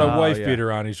 he's got a wife yeah.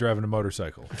 beater on. He's driving a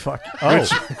motorcycle. Fuck.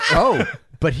 Oh,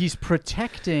 but he's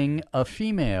protecting a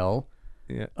female.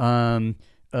 Yeah.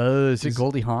 Is it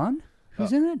Goldie Hawn?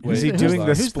 Who's in it? wait, Is he Who's doing the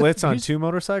who's splits on who's- two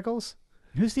motorcycles?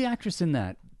 Who's the actress in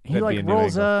that? He That'd be like in New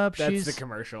rolls England. up. That's She's the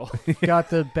commercial.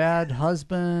 got the bad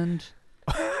husband,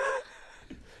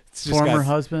 It's just former got-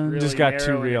 husband. Really Just got too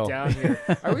narrowing it real. down here.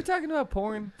 Are we talking about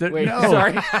porn? There- Wait, no.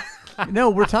 sorry. No,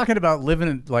 we're talking about living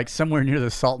in, like somewhere near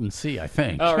the Salton Sea, I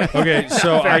think. All right. Okay,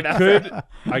 so Fair enough.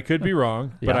 I could be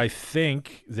wrong, but Yeah. I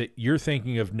think that you're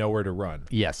thinking of Nowhere to Run.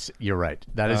 Yes, you're right.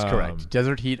 That is correct.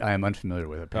 Desert Heat, I am unfamiliar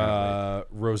with, apparently.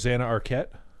 Rosanna Arquette.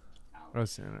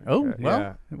 Oh, well,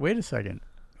 yeah. wait a second.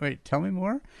 Wait, tell me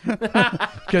more? Oh,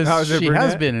 Because is it she has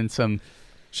brunette? been in some...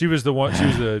 She was the one. She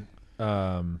was the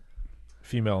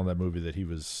female in that movie that he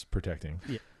was protecting.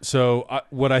 Yeah. So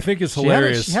what I think is She had,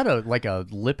 hilarious. she had a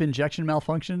lip injection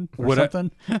malfunction or What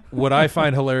something. what I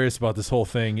find hilarious about this whole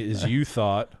thing is you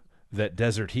thought that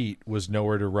Desert Heat was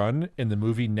Nowhere to Run, and the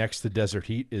movie next to Desert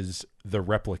Heat is The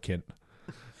Replicant,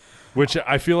 which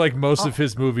I feel like most of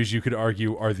his movies you could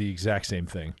argue are the exact same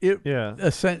thing. Yeah.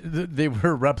 They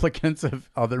were replicants of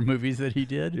other movies that he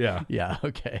did? Yeah. Yeah,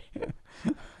 okay.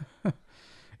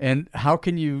 And how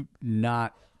can you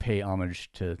not pay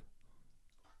homage to,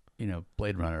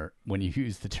 Blade Runner when you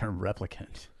use the term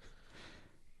replicant?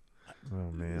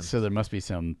 Oh man. So there must be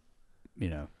some,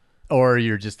 or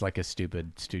you're just like a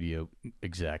stupid studio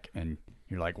exec and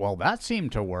you're like, well, that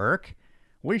seemed to work.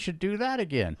 We should do that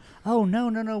again. Oh, no,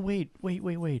 wait.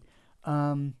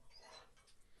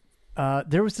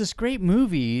 There was this great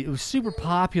movie. It was super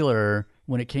popular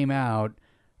when it came out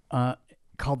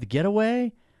called The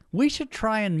Getaway. We should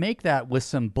try and make that with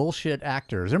some bullshit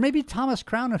actors. Or maybe Thomas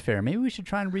Crown Affair. Maybe we should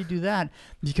try and redo that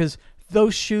because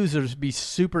those shoes would be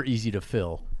super easy to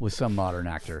fill with some modern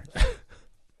actor.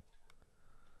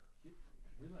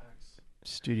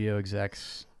 Studio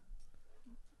execs,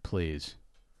 please.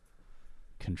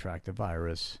 Contract the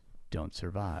virus, don't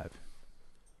survive.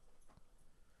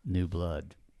 New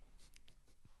blood.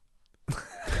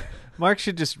 Mark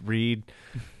should just read,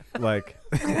 like,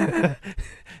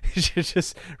 he should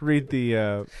just read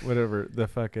the whatever the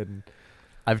fucking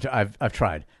I've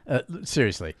tried.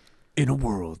 Seriously. In a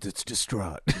world that's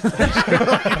distraught.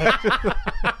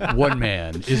 One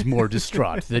man is more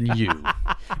distraught than you.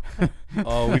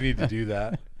 Oh, we need to do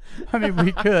that. I mean,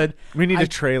 we could. We need a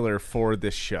trailer for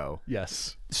this show.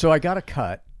 Yes. So I got a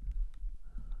cut.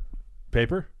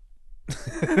 Paper?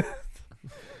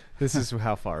 This is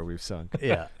how far we've sunk.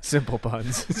 Yeah. Simple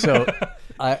puns. So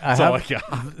I That's all I have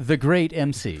got. the great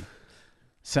MC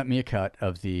sent me a cut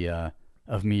of the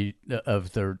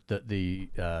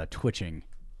twitching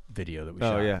video that we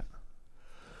shot. Oh, yeah.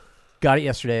 Got it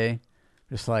yesterday.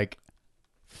 Just like,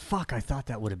 fuck, I thought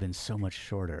that would have been so much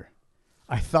shorter.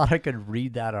 I thought I could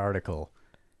read that article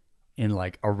in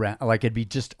like it'd be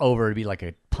just over. It'd be like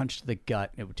a punch to the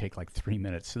gut. It would take like 3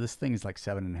 minutes. So this thing is like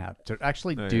 7.5. To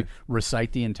actually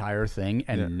recite the entire thing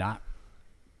and not,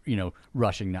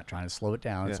 rushing, not trying to slow it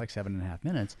down. It's like 7.5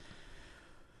 minutes.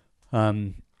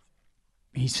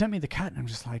 He sent me the cut and I'm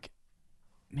just like,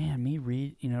 man, me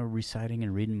reciting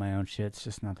and reading my own shit, it's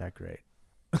just not that great.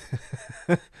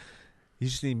 You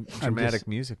just need dramatic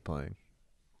music playing.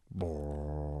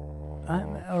 Or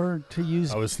to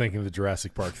use... I was thinking the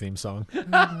Jurassic Park theme song.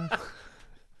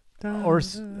 Or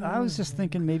I was just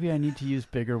thinking maybe I need to use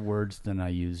bigger words than I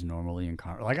use normally in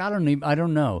I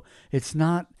don't know. It's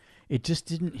not... It just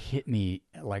didn't hit me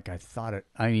like I thought it...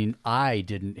 I mean, I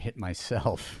didn't hit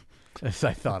myself as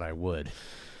I thought I would.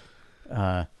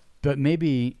 But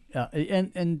maybe... we're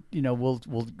going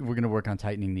to work on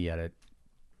tightening the edit.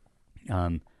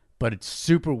 But it's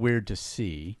super weird to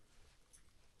see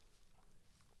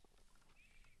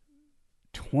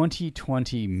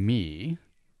 2020 me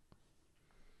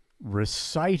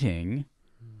reciting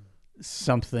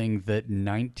something that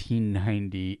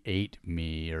 1998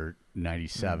 me or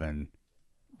 97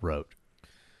 wrote.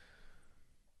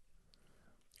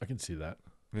 I can see that.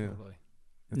 Yeah.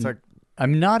 It's like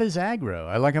I'm not as aggro.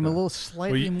 I'm a little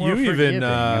slightly more forgiving.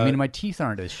 I mean, my teeth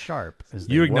aren't as sharp as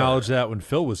they You were. acknowledged that when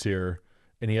Phil was here,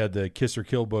 and he had the Kiss or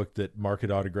Kill book that Mark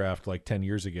had autographed like 10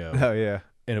 years ago. Oh, yeah.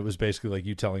 And it was basically like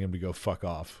you telling him to go fuck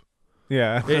off.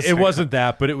 Yeah. It wasn't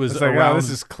that, but it was like, around... wow, this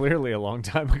is clearly a long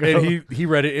time ago. And he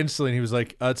read it instantly, and he was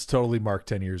like, it's totally Mark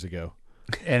 10 years ago.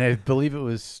 And I believe it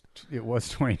was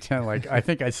 2010. Like, I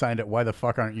think I signed it. Why the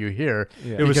fuck aren't you here?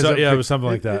 Yeah. It was it was something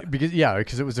like that.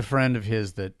 Because it was a friend of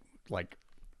his that like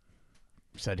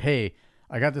said, "Hey,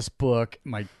 I got this book.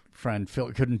 My friend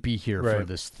Phil couldn't be here for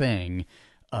this thing.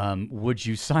 Would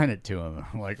you sign it to him?"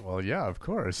 I'm like, "Well, yeah, of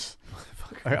course."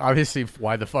 Obviously,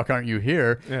 why the fuck aren't you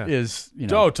here? Is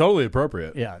totally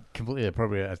appropriate. Yeah, completely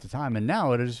appropriate at the time. And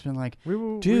now it has just been like, we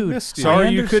dude, missed you. Sorry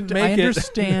you couldn't make I it.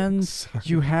 understand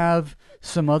you have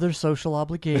some other social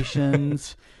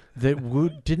obligations that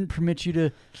didn't permit you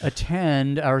to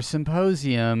attend our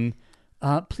symposium.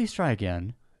 Please try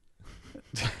again.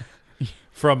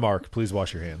 From Mark, please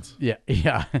wash your hands.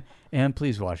 Yeah, and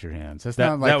please wash your hands. That's That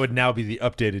not like, that would now be the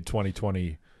updated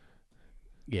 2020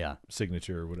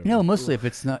 signature or whatever. No, mostly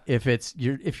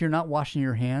if you're not washing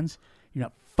your hands, you're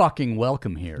not fucking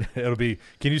welcome here. It'll be,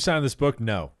 can you sign this book?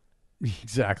 No.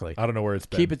 Exactly. I don't know where it's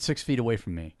been. Keep it 6 feet away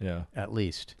from me. Yeah. At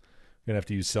least. You're going to have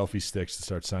to use selfie sticks to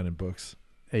start signing books.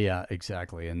 Yeah,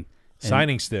 exactly. And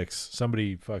signing sticks.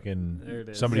 Somebody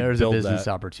there's build a business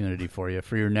that. opportunity for you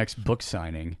for your next book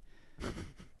signing,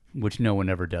 which no one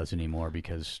ever does anymore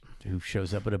because who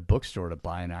shows up at a bookstore to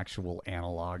buy an actual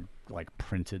analog, like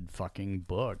printed fucking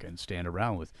book and stand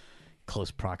around with close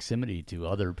proximity to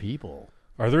other people?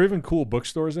 Are there even cool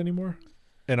bookstores anymore?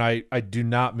 And I do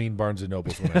not mean Barnes &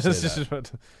 Nobles when I say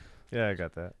that. Yeah, I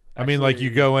got that. I mean, like, you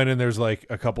go in and there's like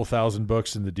a couple thousand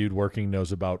books and the dude working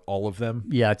knows about all of them.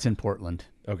 Yeah, it's in Portland.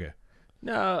 Okay.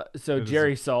 No, so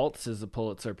Jerry Saltz is a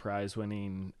Pulitzer Prize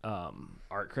winning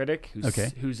art critic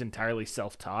who's entirely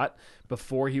self-taught.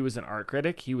 Before he was an art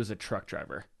critic, he was a truck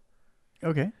driver.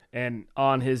 Okay. And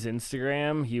on his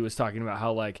Instagram, he was talking about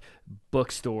how like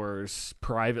bookstores,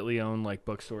 privately owned like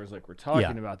bookstores, like we're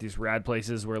talking about, these rad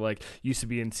places where like used to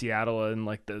be in Seattle in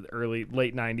like the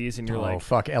late 90s, and you're like,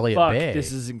 fuck, Elliott Bay.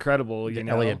 This is incredible. You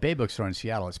know? Elliott Bay bookstore in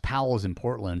Seattle. It's Powell's in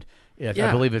Portland. I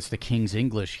believe it's the King's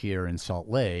English here in Salt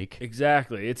Lake.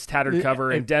 Exactly. It's Tattered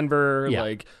Cover in Denver. Yeah.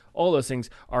 Like all those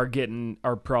things are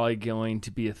probably going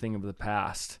to be a thing of the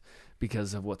past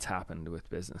because of what's happened with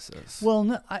businesses. Well,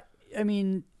 no, I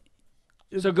mean,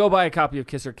 so go buy a copy of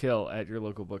Kiss or Kill at your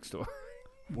local bookstore.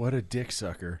 What a dick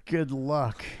sucker. Good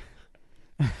luck.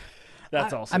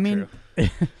 That's also true.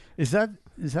 Is that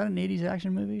an 80s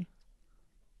action movie?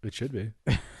 It should be.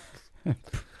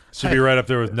 Should be right up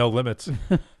there with No Limits.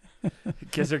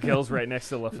 Kiss or Kill's right next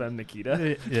to La Femme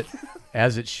Nikita.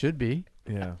 As it should be.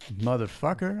 Yeah.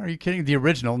 Motherfucker. Are you kidding? The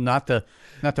original, not the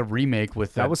remake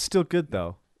with that was still good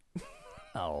though.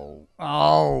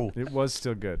 Oh. It was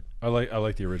still good. I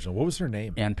like the original. What was her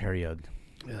name? Anne Period.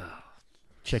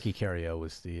 Checky Cario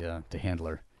was the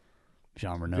handler.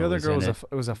 Jean Reno. The other girl was it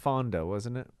was a Fonda,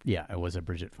 wasn't it? Yeah, it was a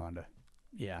Bridget Fonda.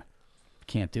 Yeah.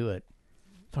 Can't do it.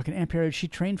 Fucking Anne Period, she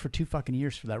trained for 2 fucking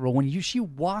years for that role. When she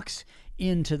walks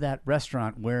into that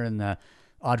restaurant wearing the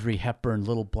Audrey Hepburn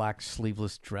little black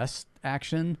sleeveless dress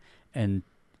action, and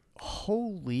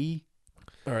holy...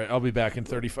 All right, I'll be back in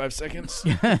 35 seconds.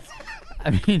 I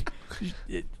mean,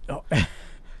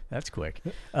 that's quick.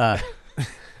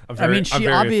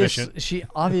 She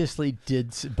obviously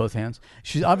did both hands.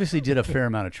 She obviously did a fair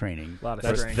amount of training. A lot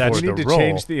of strength. We need to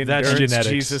change the That's endurance genetics.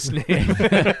 Jesus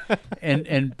name.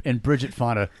 and Bridget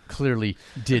Fonda clearly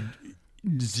did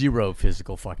zero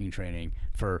physical fucking training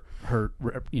for her,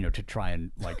 to try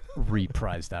and like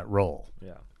reprise that role.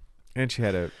 Yeah. And she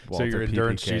had a Walter So your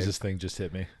endurance PPK. Jesus thing just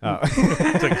hit me. Oh.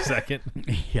 It took a second.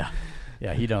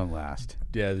 Yeah, he don't last.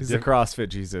 Yeah, He's the CrossFit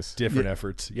Jesus. different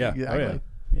efforts. Yeah. Exactly. Oh, yeah.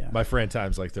 Yeah. My Fran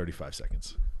time's like 35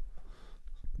 seconds.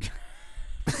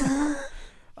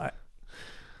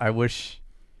 I wish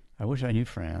I knew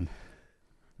Fran.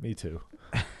 Me too.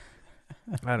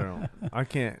 I don't know. I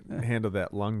can't handle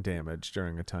that lung damage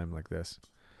during a time like this.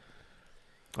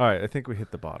 All right, I think we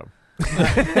hit the bottom.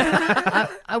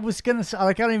 I was gonna say,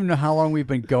 like, I don't even know how long we've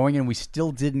been going, and we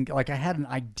still didn't. Like, I had an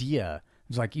idea. I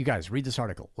was like, you guys read this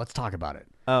article. Let's talk about it.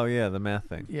 Oh yeah, the math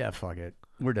thing. Yeah, fuck it.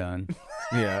 We're done.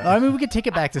 Yeah. I mean, we could take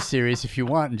it back to serious if you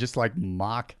want and just like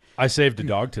mock. I saved a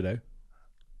dog today.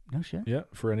 No shit. Yeah,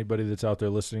 for anybody that's out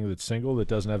there listening that's single that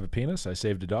doesn't have a penis, I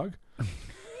saved a dog.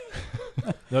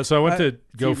 No, so I went to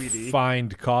go TBD.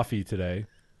 find coffee today.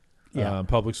 Yeah.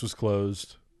 Publix was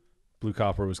closed. Blue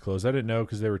Copper was closed. I didn't know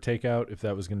because they were takeout if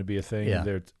that was going to be a thing.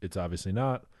 Yeah. It's obviously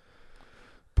not.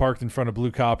 Parked in front of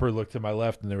Blue Copper, looked to my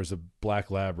left, and there was a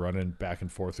black lab running back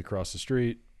and forth across the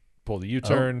street. Pulled a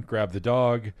U-turn, grabbed the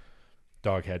dog.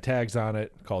 Dog had tags on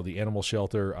it. Called the animal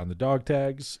shelter on the dog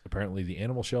tags. Apparently the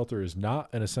animal shelter is not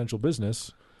an essential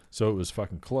business, so it was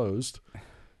fucking closed.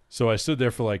 So I stood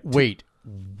there for like... Wait,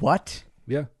 what?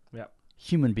 Yeah,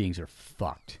 Human beings are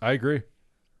fucked. I agree.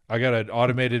 I got an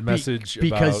automated message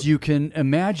because about... you can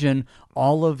imagine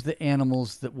all of the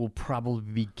animals that will probably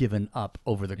be given up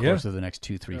over the course of the next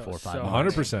 2, 3, 4, 5 so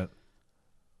months. 100%.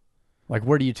 Like,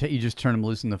 where do you you just turn them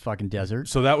loose in the fucking desert?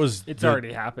 So that was... It's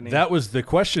already happening. That was the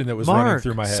question that was running Mark,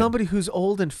 through my head. somebody who's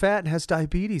old and fat and has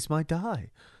diabetes might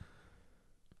die.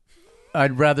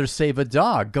 I'd rather save a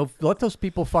dog. Go let those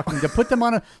people fucking put them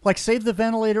on save the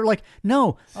ventilator. Like,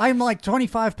 no, I'm like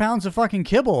 25 pounds of fucking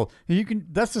kibble.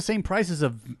 That's the same price as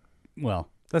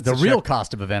that's the real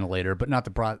cost of a ventilator, but not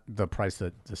the price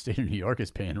that the state of New York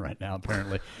is paying right now,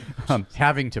 apparently.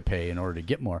 Having to pay in order to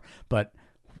get more. But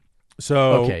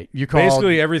so okay, you called,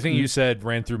 basically everything you said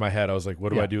ran through my head. I was like,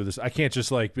 what do I do with this? I can't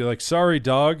just be like, sorry,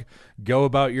 dog, go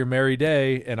about your merry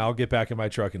day, and I'll get back in my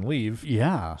truck and leave.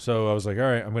 Yeah. So I was like, all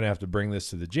right, I'm going to have to bring this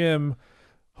to the gym.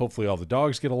 Hopefully all the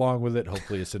dogs get along with it.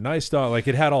 Hopefully it's a nice dog. Like,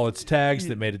 it had all its tags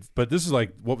that made it. But this is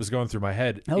like what was going through my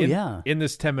head. Oh, yeah. In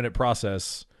this 10-minute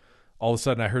process, all of a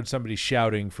sudden I heard somebody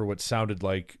shouting for what sounded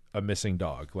like a missing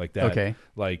dog. Like that. Okay.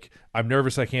 Like, I'm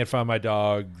nervous I can't find my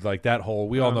dog. Like that whole,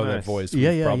 we all know that nice. voice.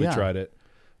 Yeah, We've probably yeah. tried it.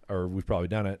 Or we've probably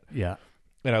done it. Yeah.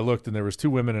 And I looked, and there was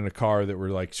 2 women in a car that were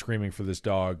like screaming for this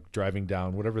dog driving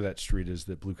down whatever that street is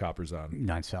that Blue Copper's on.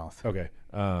 9 South. Okay.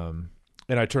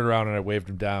 And I turned around and I waved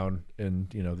them down, and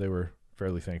they were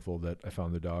fairly thankful that I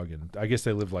found the dog. And I guess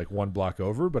they lived like 1 block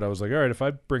over, but I was like, all right, if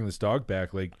I bring this dog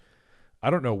back, like, I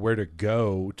don't know where to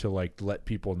go to like let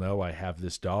people know I have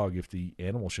this dog if the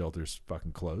animal shelter's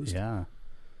fucking closed. Yeah.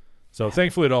 So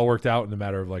thankfully it all worked out in a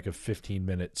matter of like a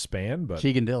 15-minute span. But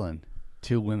Kegan Dillon,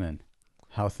 2 women.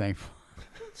 How thankful.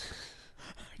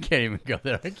 I can't even go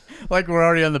there. Like, we're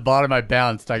already on the bottom. I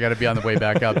bounced. I got to be on the way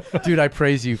back up. Dude, I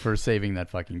praise you for saving that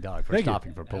fucking dog, for Thank you.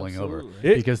 stopping, for pulling over.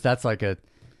 It- Because that's like a...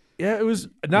 yeah, it was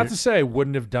not to say I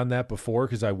wouldn't have done that before,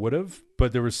 because I would have,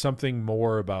 but there was something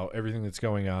more about everything that's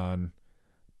going on.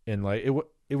 And like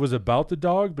it was about the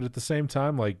dog, but at the same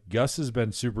time, like, Gus has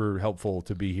been super helpful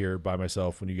to be here by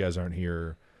myself when you guys aren't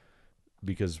here,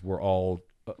 because we're all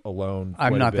alone. I'm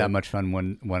quite a not bit. that much fun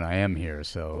when I am here,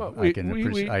 so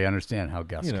Well, I understand how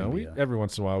Gus can be. Every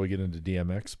once in a while we get into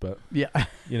DMX, but Yeah.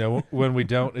 when we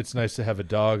don't, it's nice to have a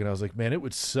dog. And I was like, man, it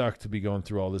would suck to be going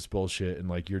through all this bullshit and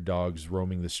like your dog's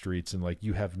roaming the streets and like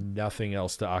you have nothing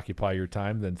else to occupy your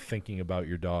time than thinking about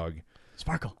your dog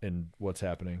Sparkle. and what's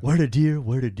happening. Where the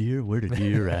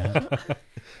deer at?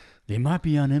 They might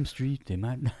be on M Street. They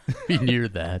might not be near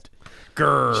that.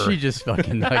 Grr. She just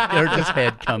fucking, like, her just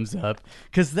head comes up.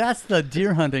 Because that's the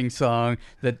deer hunting song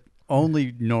that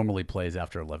only normally plays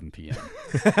after 11 p.m.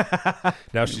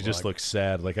 Now she just looks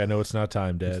sad. Like, I know it's not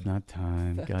time, Dad. It's not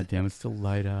time. God damn, it's still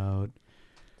light out.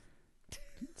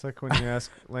 It's like when you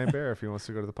ask Lambert if he wants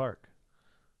to go to the park.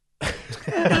 You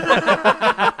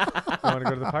want to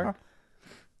go to the park?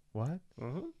 What?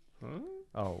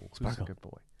 Oh, who's a good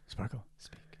boy? Sparkle.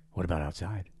 Speak. What about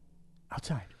outside?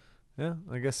 Outside. Yeah,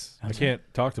 I guess. I can't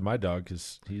talk to my dog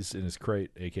because he's in his crate,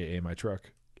 a.k.a. my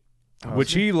truck,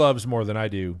 which he loves more than I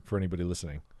do, for anybody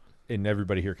listening. And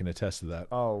everybody here can attest to that.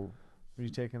 Oh, are you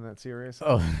taking that serious?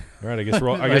 Oh, all right. I guess we're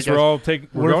all.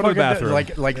 We're going to the bathroom.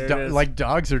 Like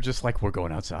dogs are just like, we're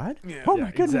going outside. Yeah, oh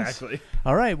my goodness. Exactly.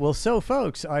 All right. Well, so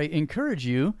folks, I encourage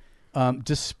you,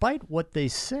 despite what they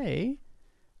say,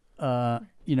 don't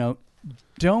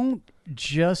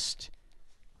just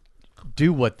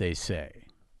do what they say.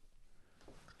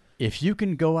 If you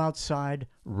can go outside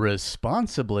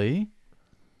responsibly,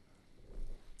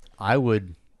 I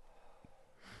would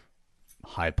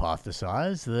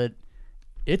hypothesize that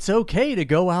it's okay to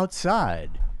go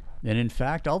outside. And in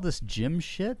fact, all this gym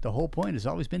shit, the whole point has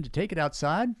always been to take it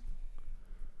outside.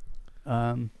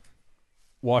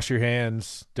 Wash your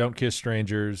hands. Don't kiss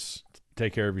strangers.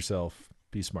 Take care of yourself.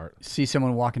 Be smart. See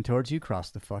someone walking towards you, cross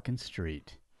the fucking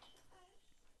street.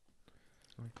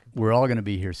 We're all going to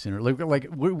be here sooner. Like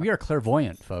we are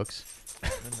clairvoyant, folks.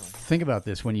 Think about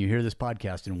this when you hear this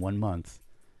podcast in 1 month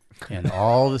and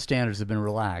all the standards have been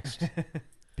relaxed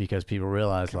because people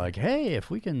realize, like, hey,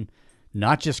 if we can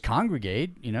not just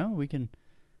congregate, we can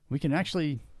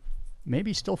actually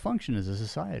maybe still function as a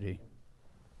society.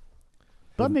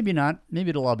 But maybe not. Maybe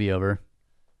it'll all be over.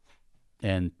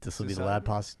 And this will be the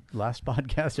last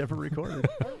podcast ever recorded.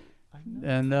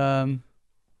 And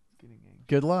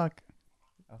good luck.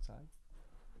 Outside.